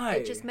 but No.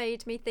 it just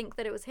made me think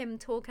that it was him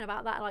talking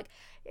about that. Like,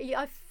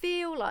 I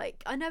feel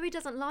like, I know he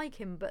doesn't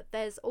like him, but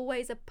there's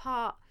always a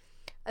part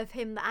of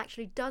him that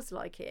actually does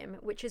like him,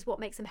 which is what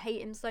makes him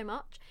hate him so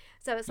much.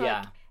 So it's like,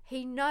 Yeah.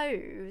 he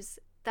knows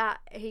that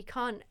he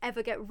can't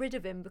ever get rid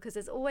of him because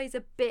there's always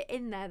a bit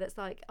in there that's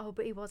like, oh,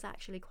 but he was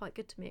actually quite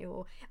good to me,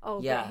 or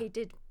oh, Yeah. but he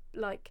did,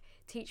 like,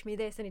 teach me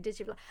this and he did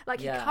like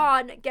Yeah. he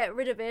can't get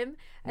rid of him,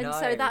 and No.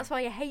 so that's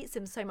why he hates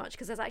him so much,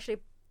 because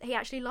he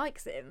actually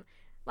likes him,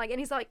 like, and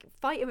he's like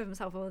fighting with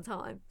himself all the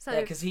time. So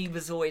yeah, because he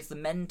was always the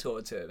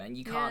mentor to him, and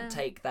you can't Yeah.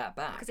 take that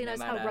back. because he no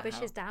knows how matter rubbish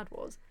his dad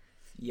was.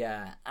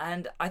 Yeah,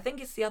 and I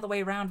think it's the other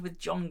way around with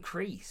John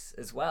Kreese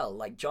as well.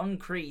 Like, John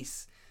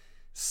Kreese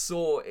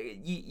saw,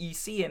 you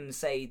see him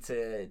say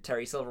to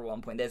Terry Silver at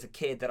one point, there's a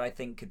kid that I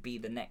think could be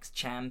the next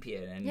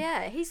champion. And,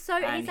 Yeah, he's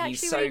and actually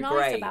he's so really nice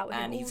great, about him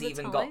and all he's the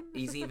even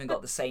time.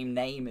 got the same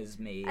name as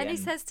me. And he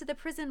says to the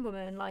prison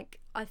woman, like,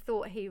 I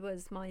thought he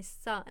was my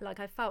son. Like,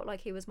 I felt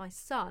like he was my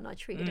son. I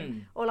treated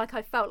him, or like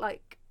I felt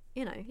like,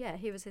 you know, yeah,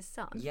 he was his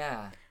son.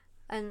 yeah,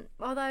 And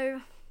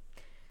although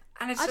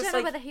and it's I just don't know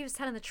like, whether he was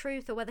telling the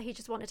truth or whether he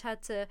just wanted her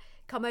to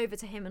come over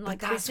to him and, like,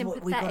 be that's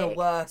what we sympathetic, gotta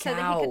work so that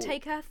he could out.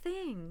 take her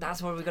thing.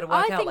 that's what we've got to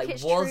I work out. think Like,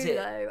 it's was true, it?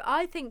 though.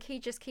 I think he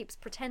just keeps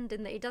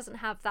pretending that he doesn't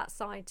have that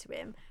side to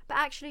him, but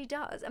actually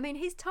does. I mean,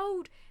 he's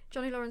told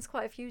Johnny Lawrence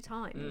quite a few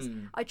times,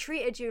 I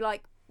treated you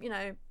like, you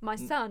know, my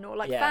son, or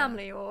like yeah.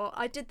 family, or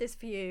I did this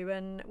for you,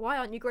 and why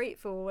aren't you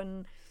grateful?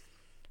 And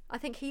I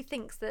think he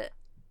thinks that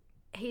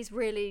he's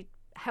really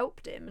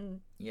helped him and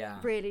Yeah,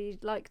 really,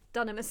 like,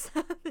 done him a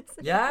service.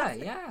 yeah,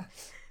 And he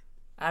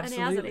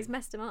absolutely. hasn't. He's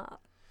messed him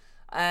up.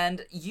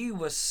 And you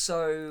were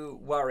so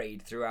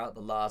worried throughout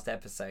the last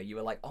episode. You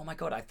were like, "Oh my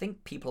god, I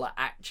think people are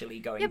actually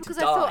going Yeah, to because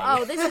die." I thought,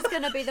 oh, this is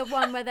going to be the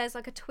one where there's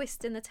like a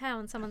twist in the tale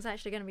and someone's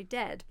actually going to be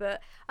dead.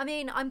 But I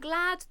mean, I'm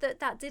glad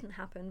that didn't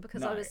happen,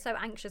 because I No. was so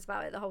anxious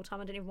about it the whole time.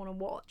 I didn't even want to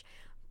watch.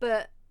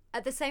 But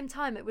at the same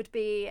time, it would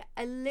be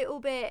a little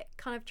bit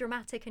kind of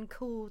dramatic and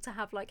cool to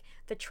have, like,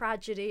 the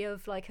tragedy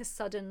of, like, a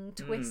sudden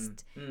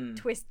twist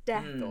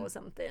death or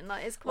something.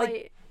 Like, it's quite.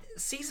 Like,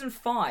 season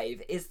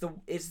 5 is the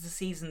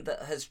season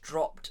that has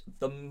dropped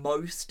the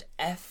most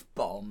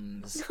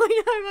F-bombs. I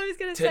know. I was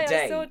going to To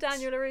say I saw date.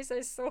 Daniel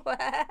LaRusso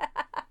swear.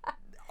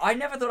 I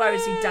never thought I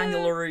would see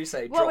Daniel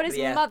LaRusso drop What would his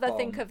the mother F-bomb.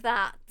 think of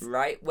that?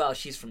 Right? Well,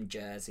 she's from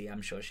Jersey.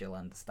 I'm sure she'll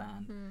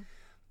understand. Hmm.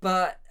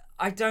 But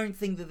I don't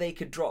think that they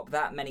could drop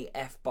that many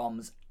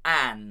F-bombs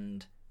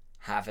and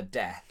have a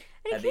death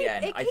at the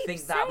end. I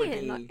think that would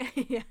be... Like,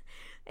 yeah.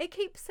 It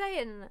keeps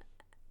saying,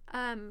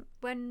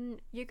 when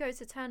you go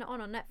to turn it on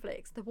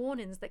Netflix, the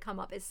warnings that come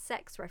up is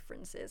sex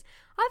references.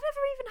 I've never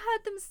even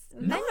heard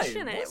them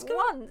mention it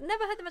once.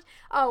 Never heard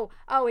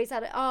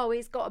them.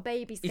 He's got a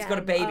baby scan. He's got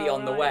a baby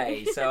on the right.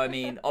 way. So, I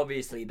mean,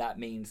 obviously that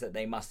means that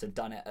they must have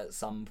done it at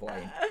some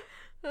point.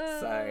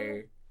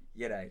 So,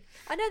 you know.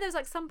 I know there's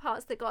like some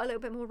parts that got a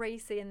little bit more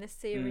racy in this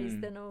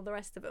series than all the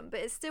rest of them, but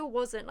it still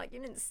wasn't like,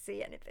 you didn't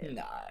see anything.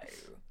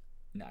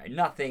 No,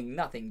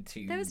 nothing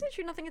too. There was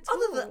literally nothing at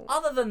all.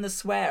 Other than the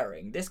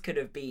swearing, this could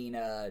have been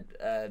a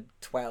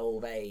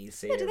 12A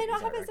series. Yeah, do they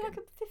not have I it as like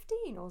reckon. a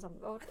 15 or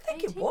something? Or I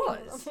think it 18 or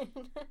was.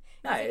 something?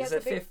 No, it's a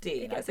 15.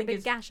 He I gets think a big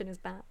it's gash in his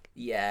back.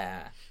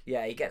 yeah.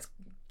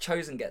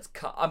 Chosen gets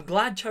cut. I'm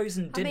glad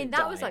Chosen didn't. I mean,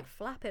 that die, was like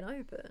flapping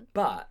open.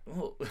 But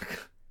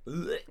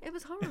It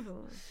was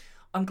horrible.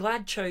 I'm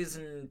glad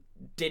Chosen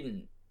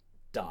didn't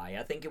die.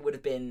 I think it would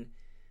have been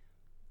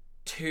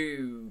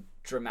too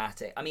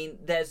dramatic. I mean,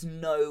 there's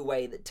no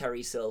way that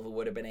Terry Silver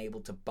would have been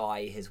able to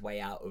buy his way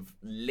out of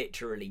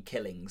literally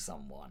killing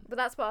someone. But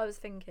that's what I was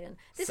thinking.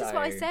 This is what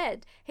I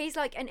said. He's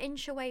like an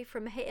inch away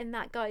from hitting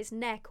that guy's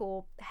neck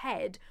or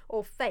head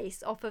or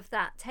face off of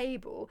that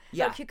table.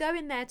 Yeah. Like, you go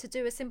in there to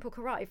do a simple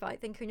karate fight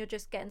thinking you're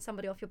just getting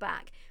somebody off your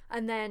back,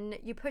 and then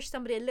you push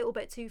somebody a little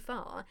bit too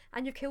far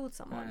and you've killed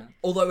someone.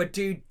 Although a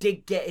dude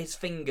did get his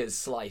fingers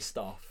sliced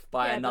off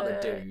by Yeah, another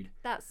but dude.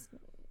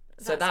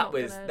 So that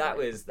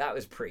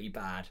was pretty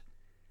bad.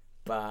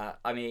 But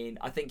I mean,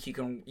 I think you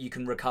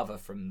can recover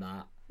from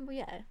that. Well,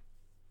 yeah.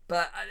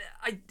 But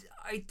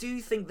I do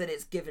think that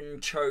it's given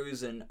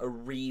Chosen a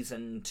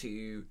reason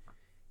to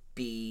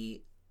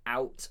be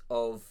out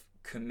of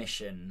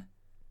commission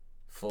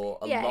for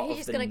a lot Yeah, of he's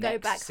just the going to go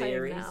next back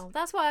series. home now.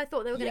 That's why I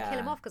thought they were going to kill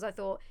him Yeah. off, because I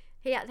thought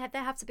there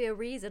have to be a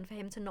reason for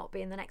him to not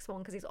be in the next one,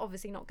 because he's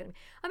obviously not going to.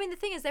 I mean, the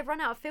thing is, they've run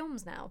out of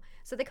films now,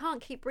 so they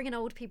can't keep bringing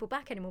old people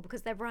back anymore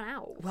because they've run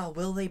out. Well,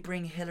 will they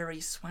bring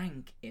Hilary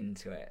Swank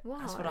into it?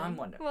 Why? That's what I'm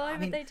wondering. Why I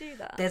mean, would they do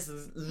that? There's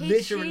She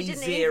literally didn't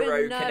zero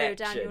even know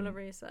connection. Daniel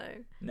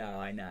LaRusso. No,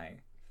 I know.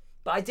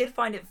 But I did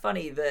find it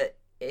funny that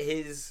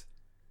his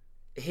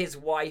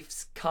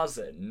wife's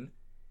cousin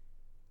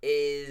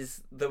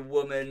is the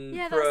woman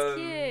Yeah, that's from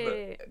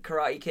cute.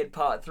 Karate Kid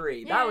Part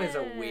 3. That was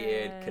a Yeah,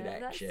 weird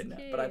connection.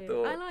 that's But I cute.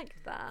 thought... I like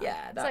that.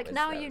 Yeah, it's that like was-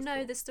 now that you was know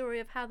cool. the story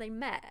of how they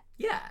met,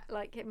 Yeah,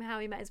 like how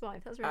he met his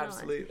wife. That's really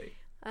absolutely.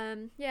 nice.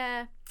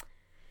 Yeah.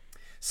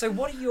 So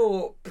what are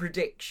your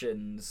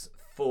predictions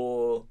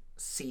for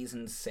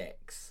Season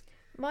 6?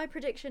 My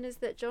prediction is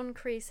that John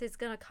Kreese is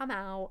going to come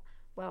out.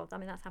 Well, I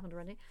mean, that's happened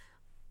already.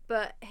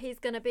 But he's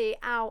going to be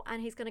out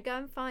and he's going to go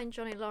and find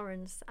Johnny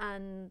Lawrence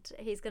and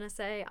he's going to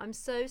say, I'm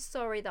so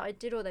sorry that I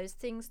did all those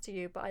things to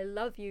you, but I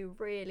love you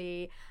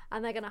really.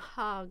 And they're going to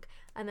hug.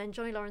 And then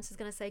Johnny Lawrence is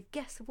going to say,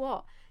 guess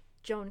what,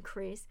 John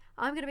Kreese?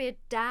 I'm going to be a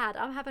dad.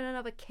 I'm having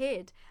another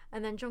kid.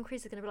 And then John Kreese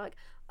is going to be like,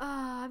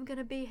 I'm going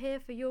to be here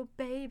for your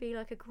baby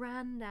like a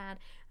granddad.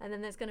 And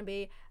then there's going to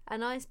be a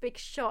nice big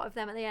shot of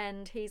them at the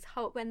end.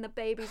 When the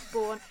baby's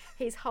born,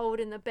 he's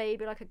holding the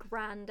baby like a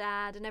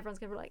granddad, and everyone's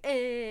going to be like,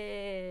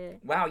 eh.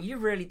 Wow, you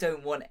really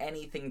don't want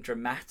anything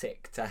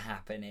dramatic to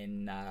happen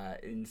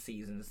in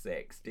Season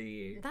 6, do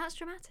you? That's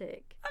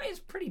dramatic. I mean, it's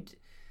pretty...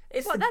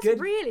 It's Well, a that's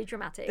good... really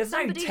dramatic. There's no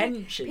Somebody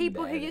tension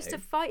people there, who used though.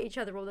 to fight each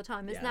other all the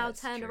time has Yeah, now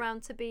that's turned true.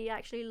 around to be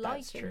actually That's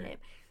liking true. him.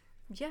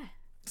 Yeah.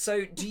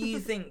 So, do you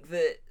think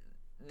that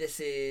this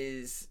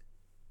is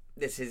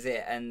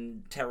it,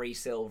 and Terry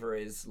Silver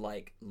is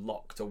like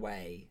locked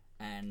away?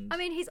 And I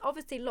mean, he's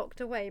obviously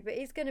locked away, but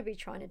he's going to be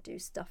trying to do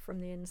stuff from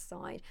the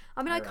inside.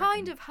 I mean, I I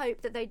kind reckon. of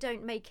hope that they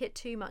don't make it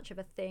too much of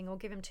a thing or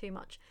give him too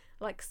much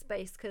like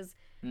space, because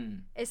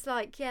it's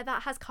like, yeah,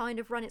 that has kind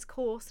of run its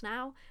course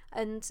now.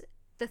 And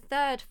the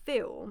third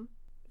film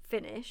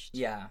finished,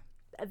 yeah,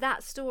 that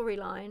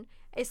storyline,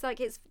 it's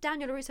like it's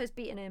Daniel LaRusso's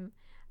beaten him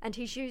and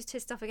he's used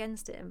his stuff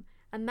against him,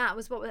 and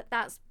that's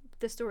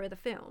the story of the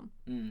film.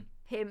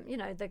 Him, you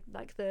know,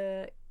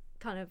 the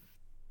kind of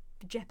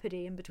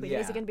jeopardy in between. Is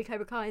Yeah. he going to be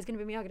Cobra Kai? Is he going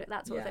to be Miyagi?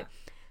 That sort of Yeah. thing.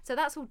 So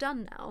that's all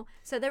done now.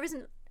 So there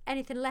isn't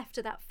anything left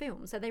of that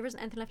film. So there isn't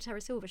anything left of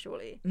Terry Silver,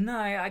 surely. no,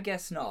 I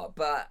guess not.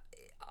 But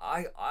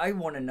I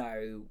want to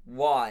know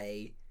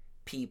why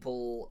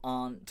people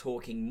aren't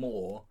talking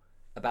more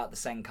about the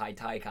Senkai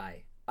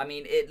Taikai. I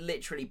mean, it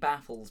literally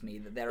baffles me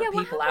that there are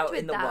what people happened out with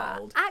in the that?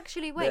 world.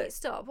 Actually, wait, that-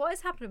 stop. What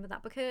is happening with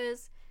that?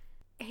 Because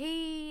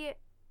he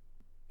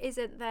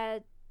isn't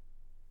their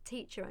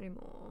teacher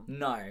anymore.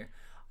 No.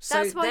 So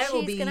That's why there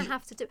will she's be... going to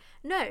have to do.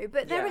 No,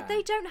 but Yeah.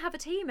 they don't have a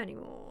team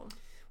anymore.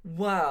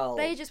 Well,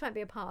 They just won't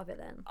be a part of it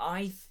then.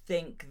 I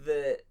think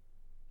that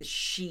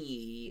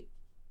she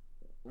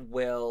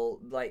will,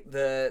 like,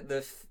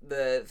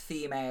 the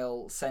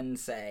female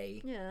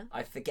sensei. Yeah.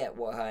 I forget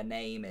what her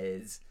name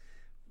is,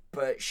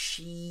 but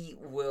she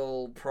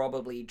will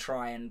probably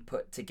try and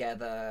put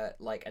together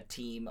like a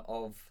team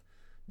of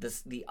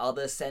the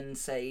other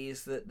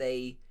senseis that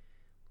they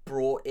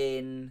brought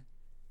in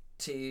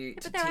to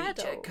but teach they're at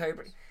adults.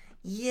 Cobra.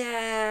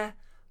 Yeah,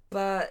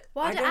 but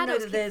Why I do don't know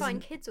adults that keep there's fighting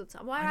kids all the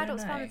time? Why I are don't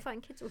adults know.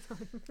 fighting kids all the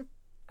time?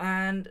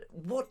 And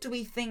what do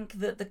we think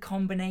that the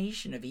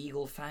combination of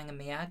Eagle Fang and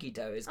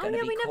Miyagi-Do is going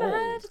to be we called? never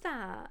heard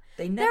that.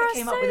 They never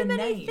came up with a There are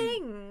so many name.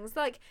 things.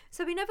 Like,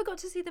 so we never got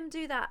to see them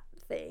do that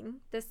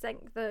thing. The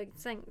Senkai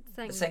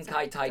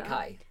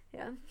Taikai.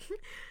 Yeah.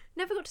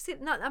 Never got to see.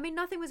 No, I mean,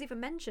 nothing was even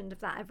mentioned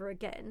of that ever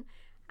again.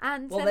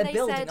 And Well, then they're they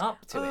building said,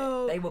 up to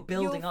 "Oh, it. They were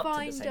building you'll up to the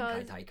find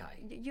Senkai us-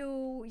 Taikai.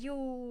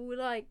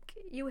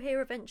 You'll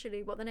hear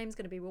eventually what the name's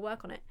going to be. We'll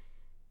work on it."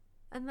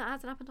 And that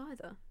hasn't happened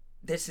either.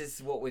 This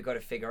is what we've got to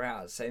figure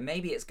out. So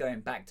maybe it's going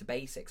back to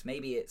basics.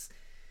 Maybe it's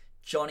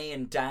Johnny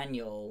and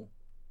Daniel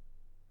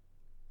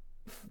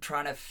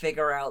trying to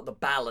figure out the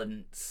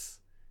balance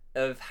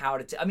of how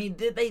to... I mean,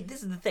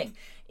 this is the thing.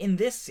 In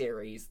this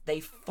series, they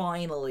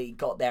finally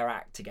got their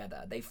act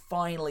together. They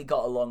finally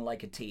got along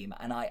like a team,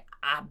 and I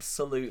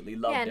absolutely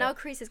loved it. Now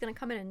Kreese is going to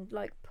come in and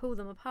like pull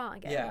them apart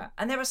again. Yeah,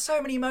 and there are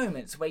so many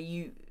moments where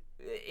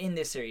in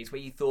this series,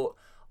 where you thought,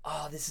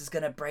 oh, this is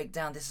going to break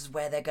down. This is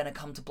where they're going to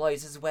come to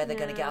blows. This is where they're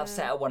going to get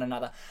upset at one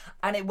another.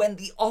 And it went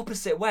the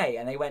opposite way.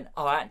 And they went,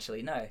 oh,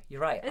 actually, no, you're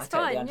right. It's I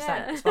totally fine,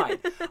 understand. yeah. It's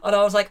fine. And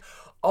I was like,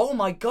 oh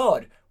my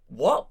God,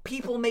 what?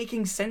 People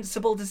making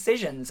sensible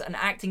decisions and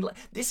acting like...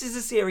 This is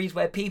a series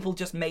where people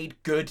just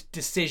made good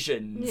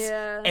decisions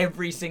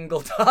every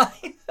single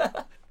time.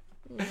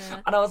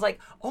 And I was like,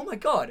 oh my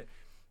God,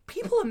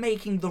 people are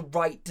making the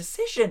right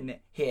decision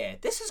here.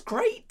 This is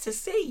great to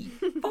see.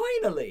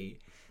 Finally.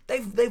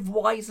 They've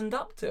wisened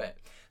up to it.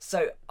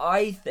 So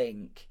I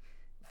think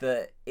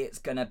that it's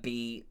going to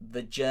be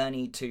the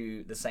journey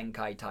to the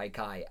Senkai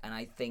Taikai, and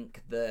I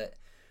think that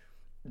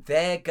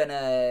they're going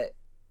to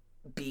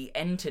be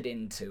entered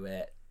into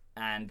it,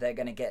 and they're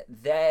going to get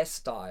their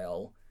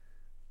style,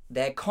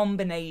 their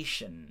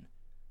combination,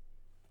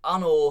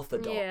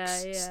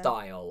 unorthodox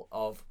style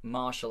of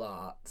martial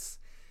arts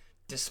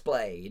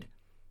displayed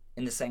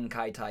in the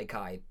Senkai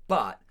Taikai.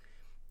 But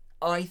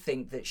I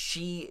think that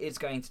she is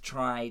going to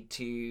try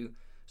to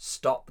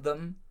stop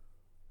them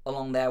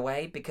along their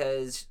way,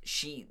 because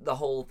the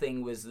whole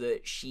thing was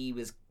that she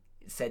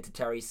said to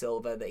Terry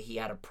Silver that he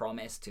had a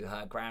promise to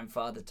her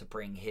grandfather to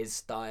bring his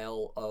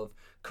style of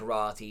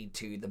karate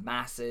to the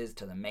masses,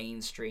 to the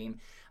mainstream,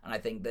 and I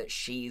think that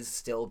she's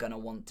still going to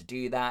want to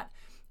do that.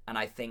 And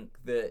I think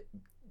that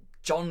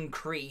John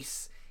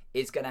Kreese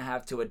is going to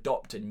have to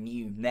adopt a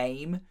new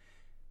name,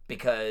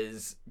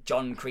 because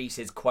John Kreese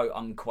is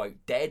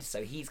quote-unquote dead,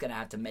 so he's going to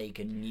have to make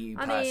a new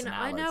personality.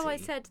 I know I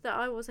said that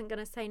I wasn't going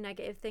to say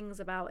negative things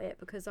about it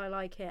because I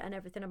like it and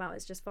everything about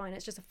it's just fine.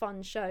 It's just a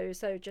fun show,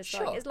 so just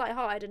like, it's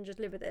lighthearted and just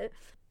live with it.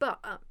 But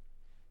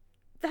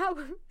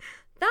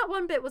that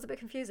one bit was a bit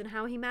confusing,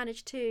 how he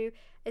managed to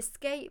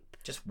escape.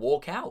 Just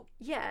walk out.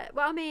 Yeah,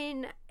 well, I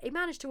mean, he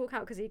managed to walk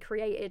out because he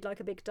created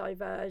like a big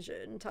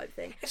diversion type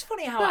thing. It's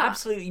funny how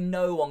absolutely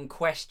no one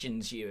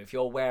questions you if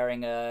you're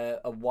wearing a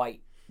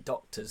white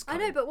doctor's coat. I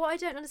know, but what I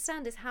don't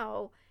understand is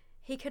how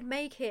he could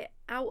make it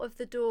out of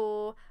the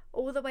door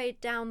all the way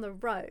down the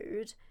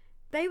road.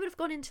 They would have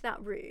gone into that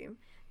room,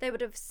 they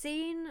would have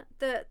seen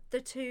that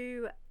the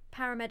two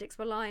paramedics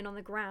were lying on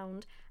the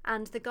ground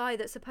and the guy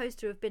that's supposed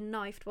to have been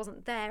knifed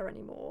wasn't there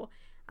anymore,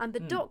 and the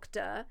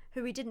doctor,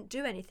 who he didn't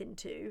do anything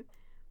to,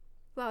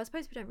 well, I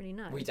suppose we don't really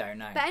know. We don't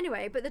know. But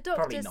anyway, but the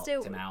doctor Probably knocked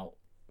still him out.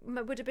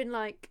 would have been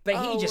like,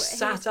 But he just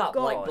sat up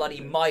like gone.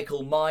 bloody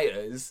Michael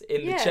Myers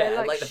in the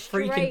chair, like the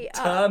freaking straight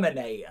up.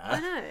 Terminator. I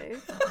know.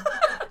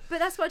 But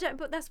that's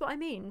what I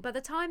mean. By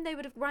the time they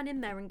would have run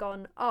in there and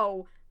gone,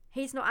 oh,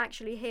 he's not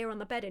actually here on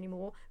the bed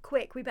anymore.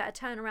 Quick, we better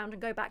turn around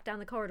and go back down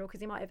the corridor because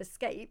he might have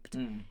escaped.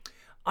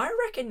 I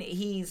reckon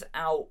he's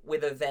out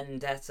with a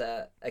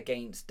vendetta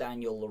against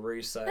Daniel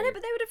LaRusso. I know,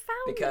 but they would have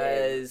found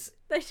because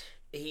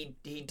him.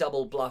 he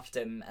double bluffed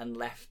him and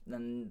left,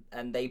 and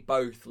they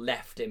both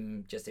left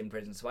him just in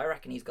prison. So I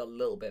reckon he's got a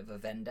little bit of a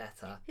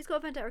vendetta. He's got a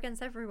vendetta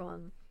against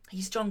everyone.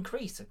 He's John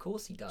Kreese, of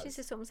course he does. She's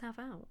just sort himself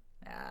out.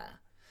 Yeah.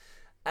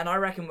 And I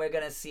reckon we're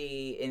going to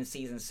see, in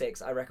season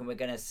 6, I reckon we're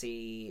going to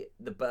see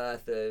the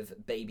birth of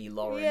baby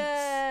Lawrence.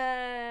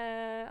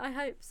 Yeah, I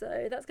hope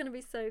so. That's going to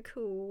be so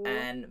cool.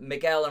 And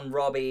Miguel and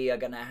Robbie are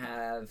going to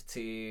have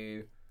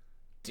to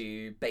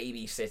do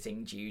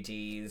babysitting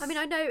duties. I mean,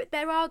 I know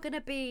there are going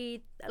to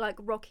be, like,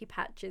 rocky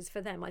patches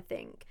for them, I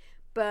think.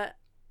 But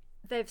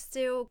they've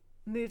still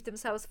moved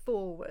themselves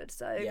forward,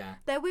 so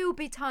there will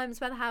be times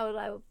where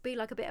there'll be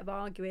like a bit of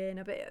arguing,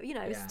 a bit,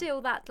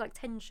 still that like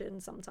tension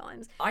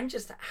sometimes. I'm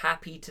just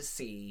happy to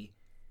see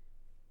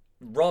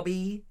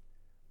Robbie,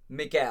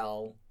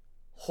 Miguel,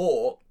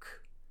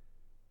 Hawk,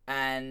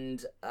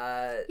 and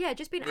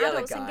just being the other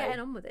adults and guy.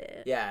 getting on with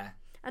it. Yeah.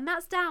 And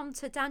that's down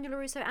to Daniel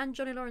LaRusso and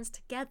Johnny Lawrence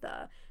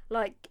together.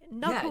 Like,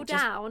 knuckle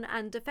just down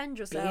and defend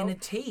yourself. being a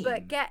team.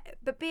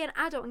 But be an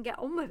adult and get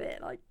on with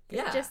it. Like,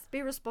 just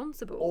be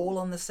responsible. All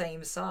on the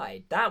same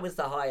side. That was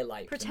the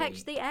highlight.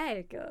 Protect the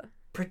egg.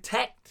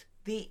 Protect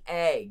the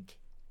egg.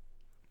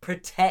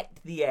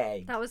 Protect the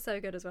egg. That was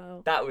so good as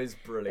well. That was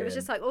brilliant. It was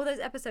just like all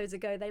those episodes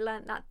ago, they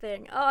learnt that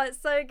thing. Oh,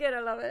 it's so good. I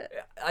love it.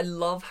 I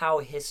love how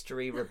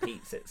history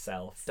repeats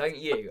itself. Don't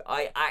you?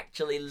 I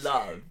actually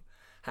love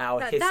how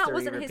No, history that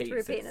wasn't repeats history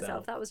repeating itself.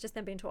 itself. That was just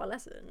them being taught a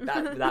lesson.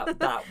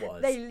 That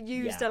was. They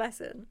used yeah. a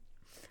lesson.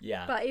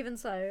 Yeah. But even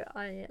so,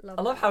 I love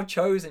I love that. how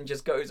Chosen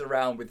just goes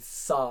around with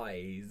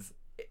sighs.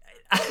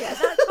 Yeah,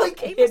 that's like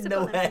he must in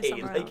have the got them from way,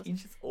 somewhere like else. he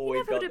just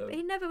always got them.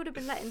 He never would have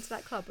been let into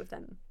that club with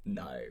them.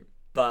 No,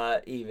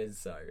 but even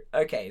so.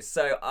 Okay,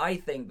 so I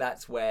think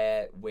that's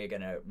where we're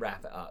gonna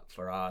wrap it up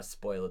for our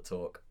spoiler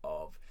talk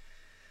of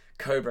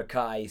Cobra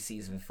Kai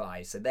season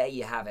 5. So there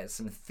you have it.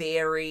 Some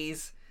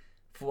theories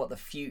for what the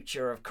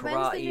future of When's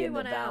the karate new in the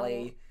one out?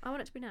 valley I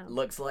want it to be now.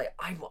 looks like.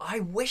 I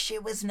wish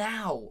it was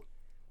now.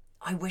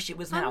 I wish it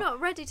was now. I'm not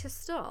ready to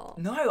start.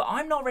 No,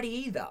 I'm not ready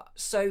either.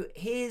 So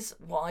here's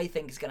what I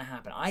think is going to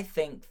happen. I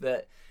think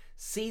that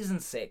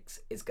season 6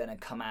 is going to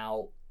come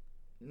out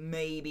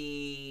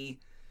maybe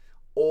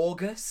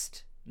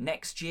August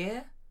next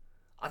year.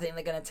 I think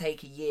they're going to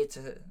take a year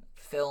to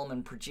film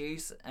and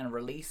produce and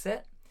release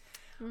it.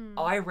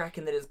 I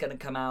reckon that it's going to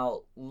come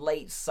out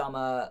late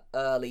summer,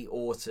 early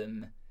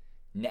autumn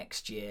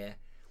next year.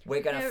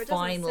 We're going to It doesn't say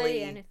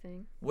finally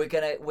anything. we're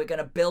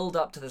gonna build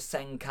up to the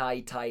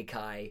Senkai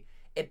Taikai.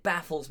 It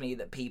baffles me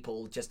that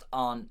people just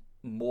aren't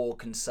more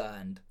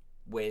concerned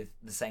with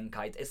the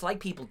Senkai. It's like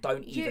people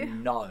don't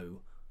even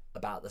know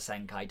about the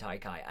Senkai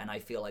Taikai, and I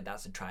feel like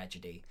that's a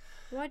tragedy.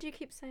 Why do you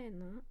keep saying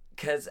that?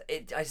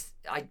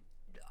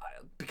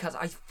 Because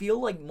I feel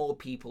like more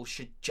people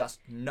should just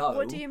know.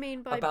 What do you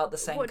mean by about the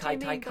Senkai What do you mean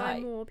by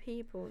Taikai? more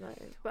people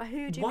though? But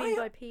who do you Why- mean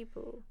by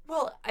people?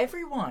 Well,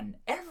 everyone.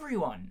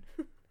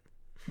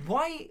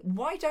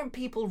 Why don't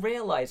people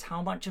realize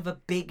how much of a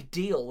big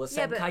deal the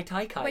Yeah, but Senkai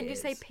Taikai when is? you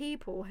say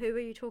people, who are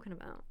you talking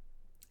about?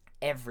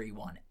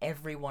 everyone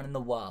in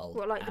the world.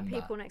 What, like the Amber.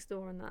 people next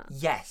door and that?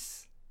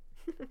 Yes.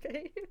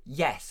 Okay.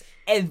 Yes,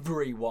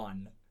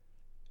 everyone.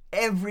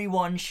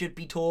 Everyone should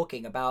be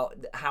talking about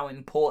how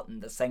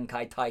important the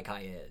Senkai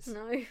Taikai is.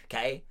 No.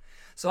 Okay?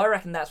 So I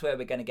reckon that's where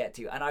we're going to get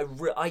to. And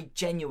I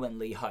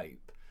genuinely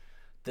hope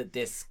that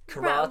this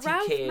karate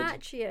Ralph kid...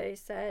 Macchio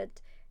said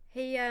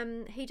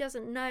he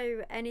doesn't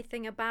know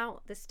anything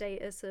about the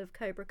status of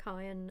Cobra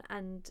Kai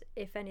and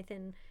if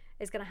anything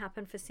is going to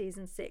happen for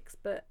season 6,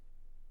 but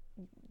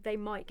they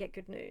might get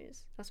good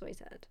news. That's what he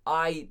said.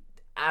 I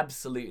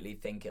absolutely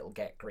think it'll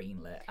get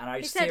greenlit. And I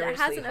He said seriously it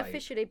hasn't hope...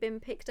 officially been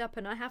picked up,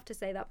 and I have to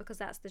say that because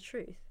that's the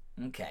truth.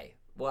 Okay.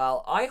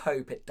 Well, I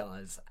hope it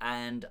does,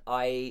 and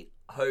I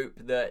hope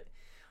that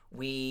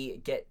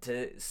we get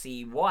to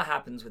see what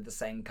happens with the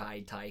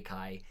Senkai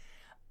Taikai,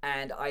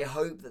 and I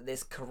hope that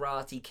this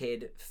Karate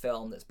Kid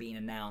film that's been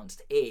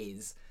announced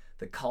is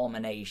the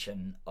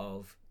culmination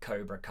of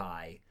Cobra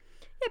Kai.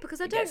 Yeah, because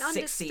I It don't gets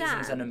understand. 6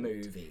 seasons and a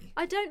movie.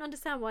 I don't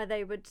understand why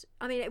they would.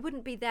 I mean, it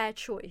wouldn't be their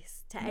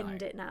choice to No.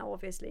 end it now.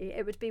 Obviously,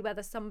 it would be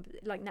whether some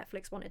like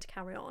Netflix wanted to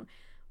carry on.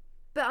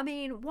 But I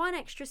mean, one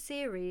extra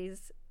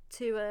series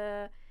to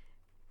a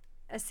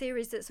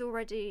series that's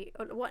already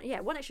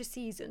one extra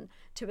season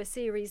to a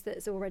series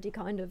that's already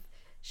kind of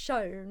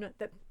shown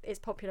that it's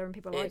popular and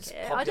people It's like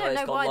it. popular, I don't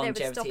it's know got why they would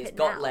longevity, stop it's it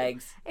got now.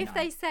 legs. If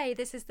No. they say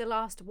this is the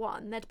last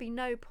one, there'd be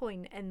no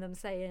point in them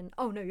saying,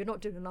 "Oh no, you're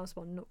not doing the last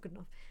one. Not good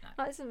enough."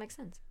 Like, this doesn't make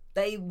sense.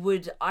 They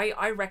would...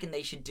 I reckon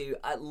they should do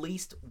at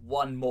least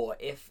one more,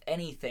 if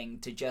anything,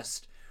 to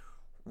just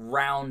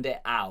round it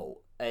out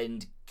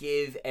and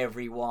give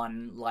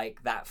everyone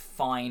like that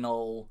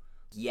final...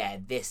 Yeah,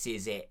 this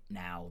is it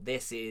now.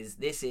 This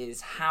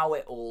is how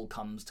it all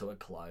comes to a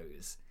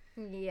close.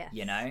 Yeah.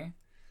 You know?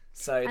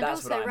 So And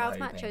that's also, what I'm Ralph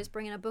hoping. Macchio's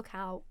bringing a book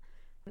out.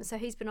 So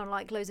he's been on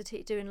like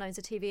doing loads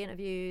of TV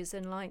interviews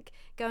and like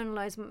going on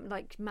loads of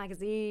like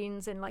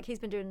magazines and like he's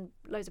been doing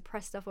loads of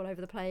press stuff all over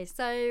the place.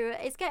 So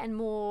it's getting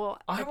more.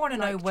 I want to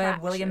know like, where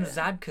William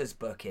traction. Zabka's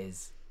book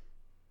is.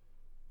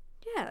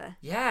 Yeah.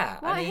 Yeah,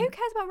 Why? I mean, Who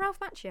cares about Ralph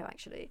Macchio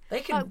actually?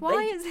 They can- Like, why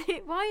they- is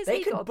he? Why has they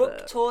he could got a book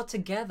book? tour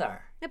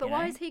together. Yeah, but you why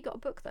know? has he got a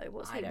book though?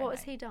 What don't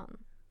has know. he done?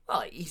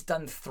 Well, he's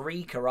done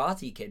 3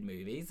 Karate Kid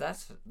movies.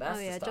 That's Oh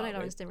to yeah, start Johnny with.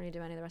 Lawrence didn't really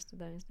do any of the rest of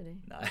those, did he?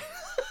 No.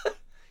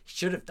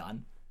 Should have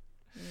done.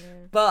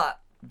 Yeah.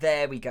 But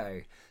there we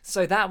go.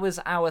 So that was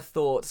our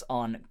thoughts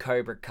on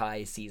Cobra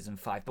Kai Season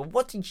 5. But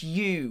what did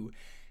you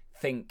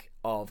think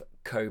of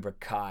Cobra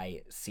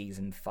Kai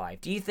Season 5?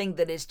 Do you think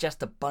that it's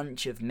just a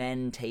bunch of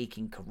men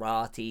taking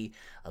karate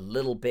a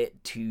little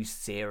bit too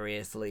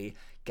seriously,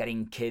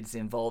 getting kids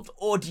involved?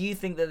 Or do you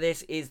think that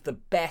this is the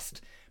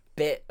best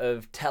bit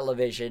of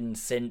television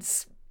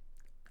since,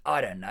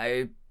 I don't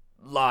know,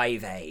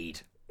 Live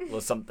Aid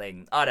or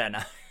something? I don't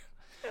know.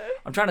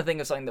 I'm trying to think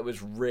of something that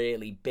was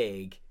really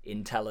big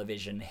in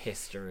television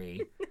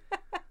history.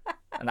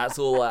 And that's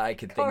all I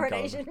could think of.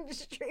 Coronation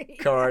Street.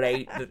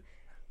 The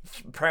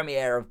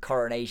premiere of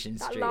Coronation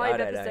That Street. I live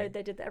don't episode know.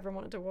 they did that everyone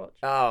wanted to watch.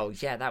 Oh,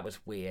 yeah, that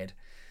was weird.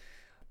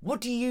 What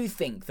do you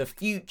think the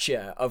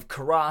future of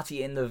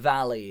Karate in the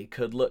Valley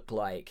could look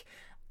like?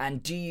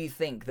 And do you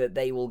think that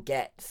they will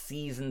get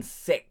Season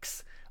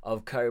 6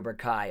 of Cobra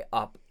Kai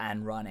up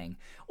and running?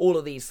 All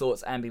of these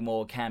thoughts and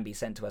more can be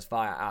sent to us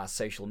via our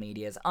social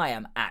medias. I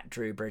am at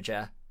Drew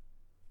Bridger.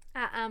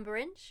 At Amber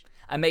Inch.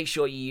 And make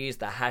sure you use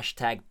the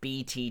hashtag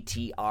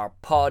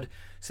BTTRpod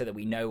so that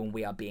we know when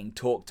we are being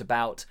talked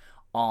about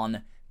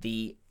on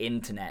the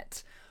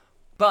internet.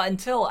 But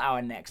until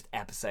our next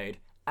episode,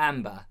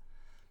 Amber,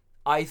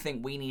 I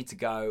think we need to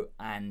go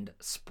and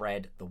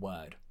spread the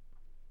word.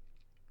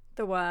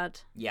 The word.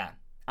 Yeah.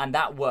 And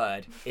that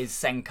word is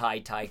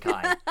Senkai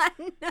Taikai.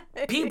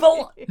 No.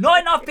 People,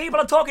 not enough people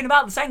are talking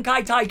about the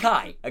Senkai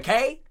Taikai,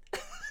 okay?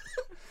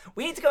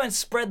 We need to go and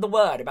spread the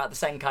word about the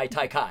Senkai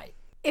Taikai.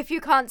 If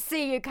you can't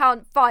see, you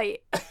can't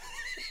fight.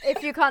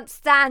 If you can't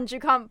stand, you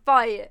can't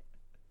fight.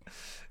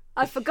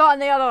 I've forgotten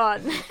the other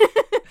one.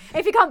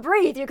 If you can't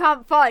breathe, you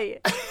can't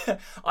fight.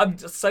 I'm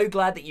just so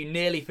glad that you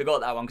nearly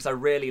forgot that one because I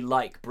really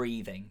like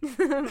breathing.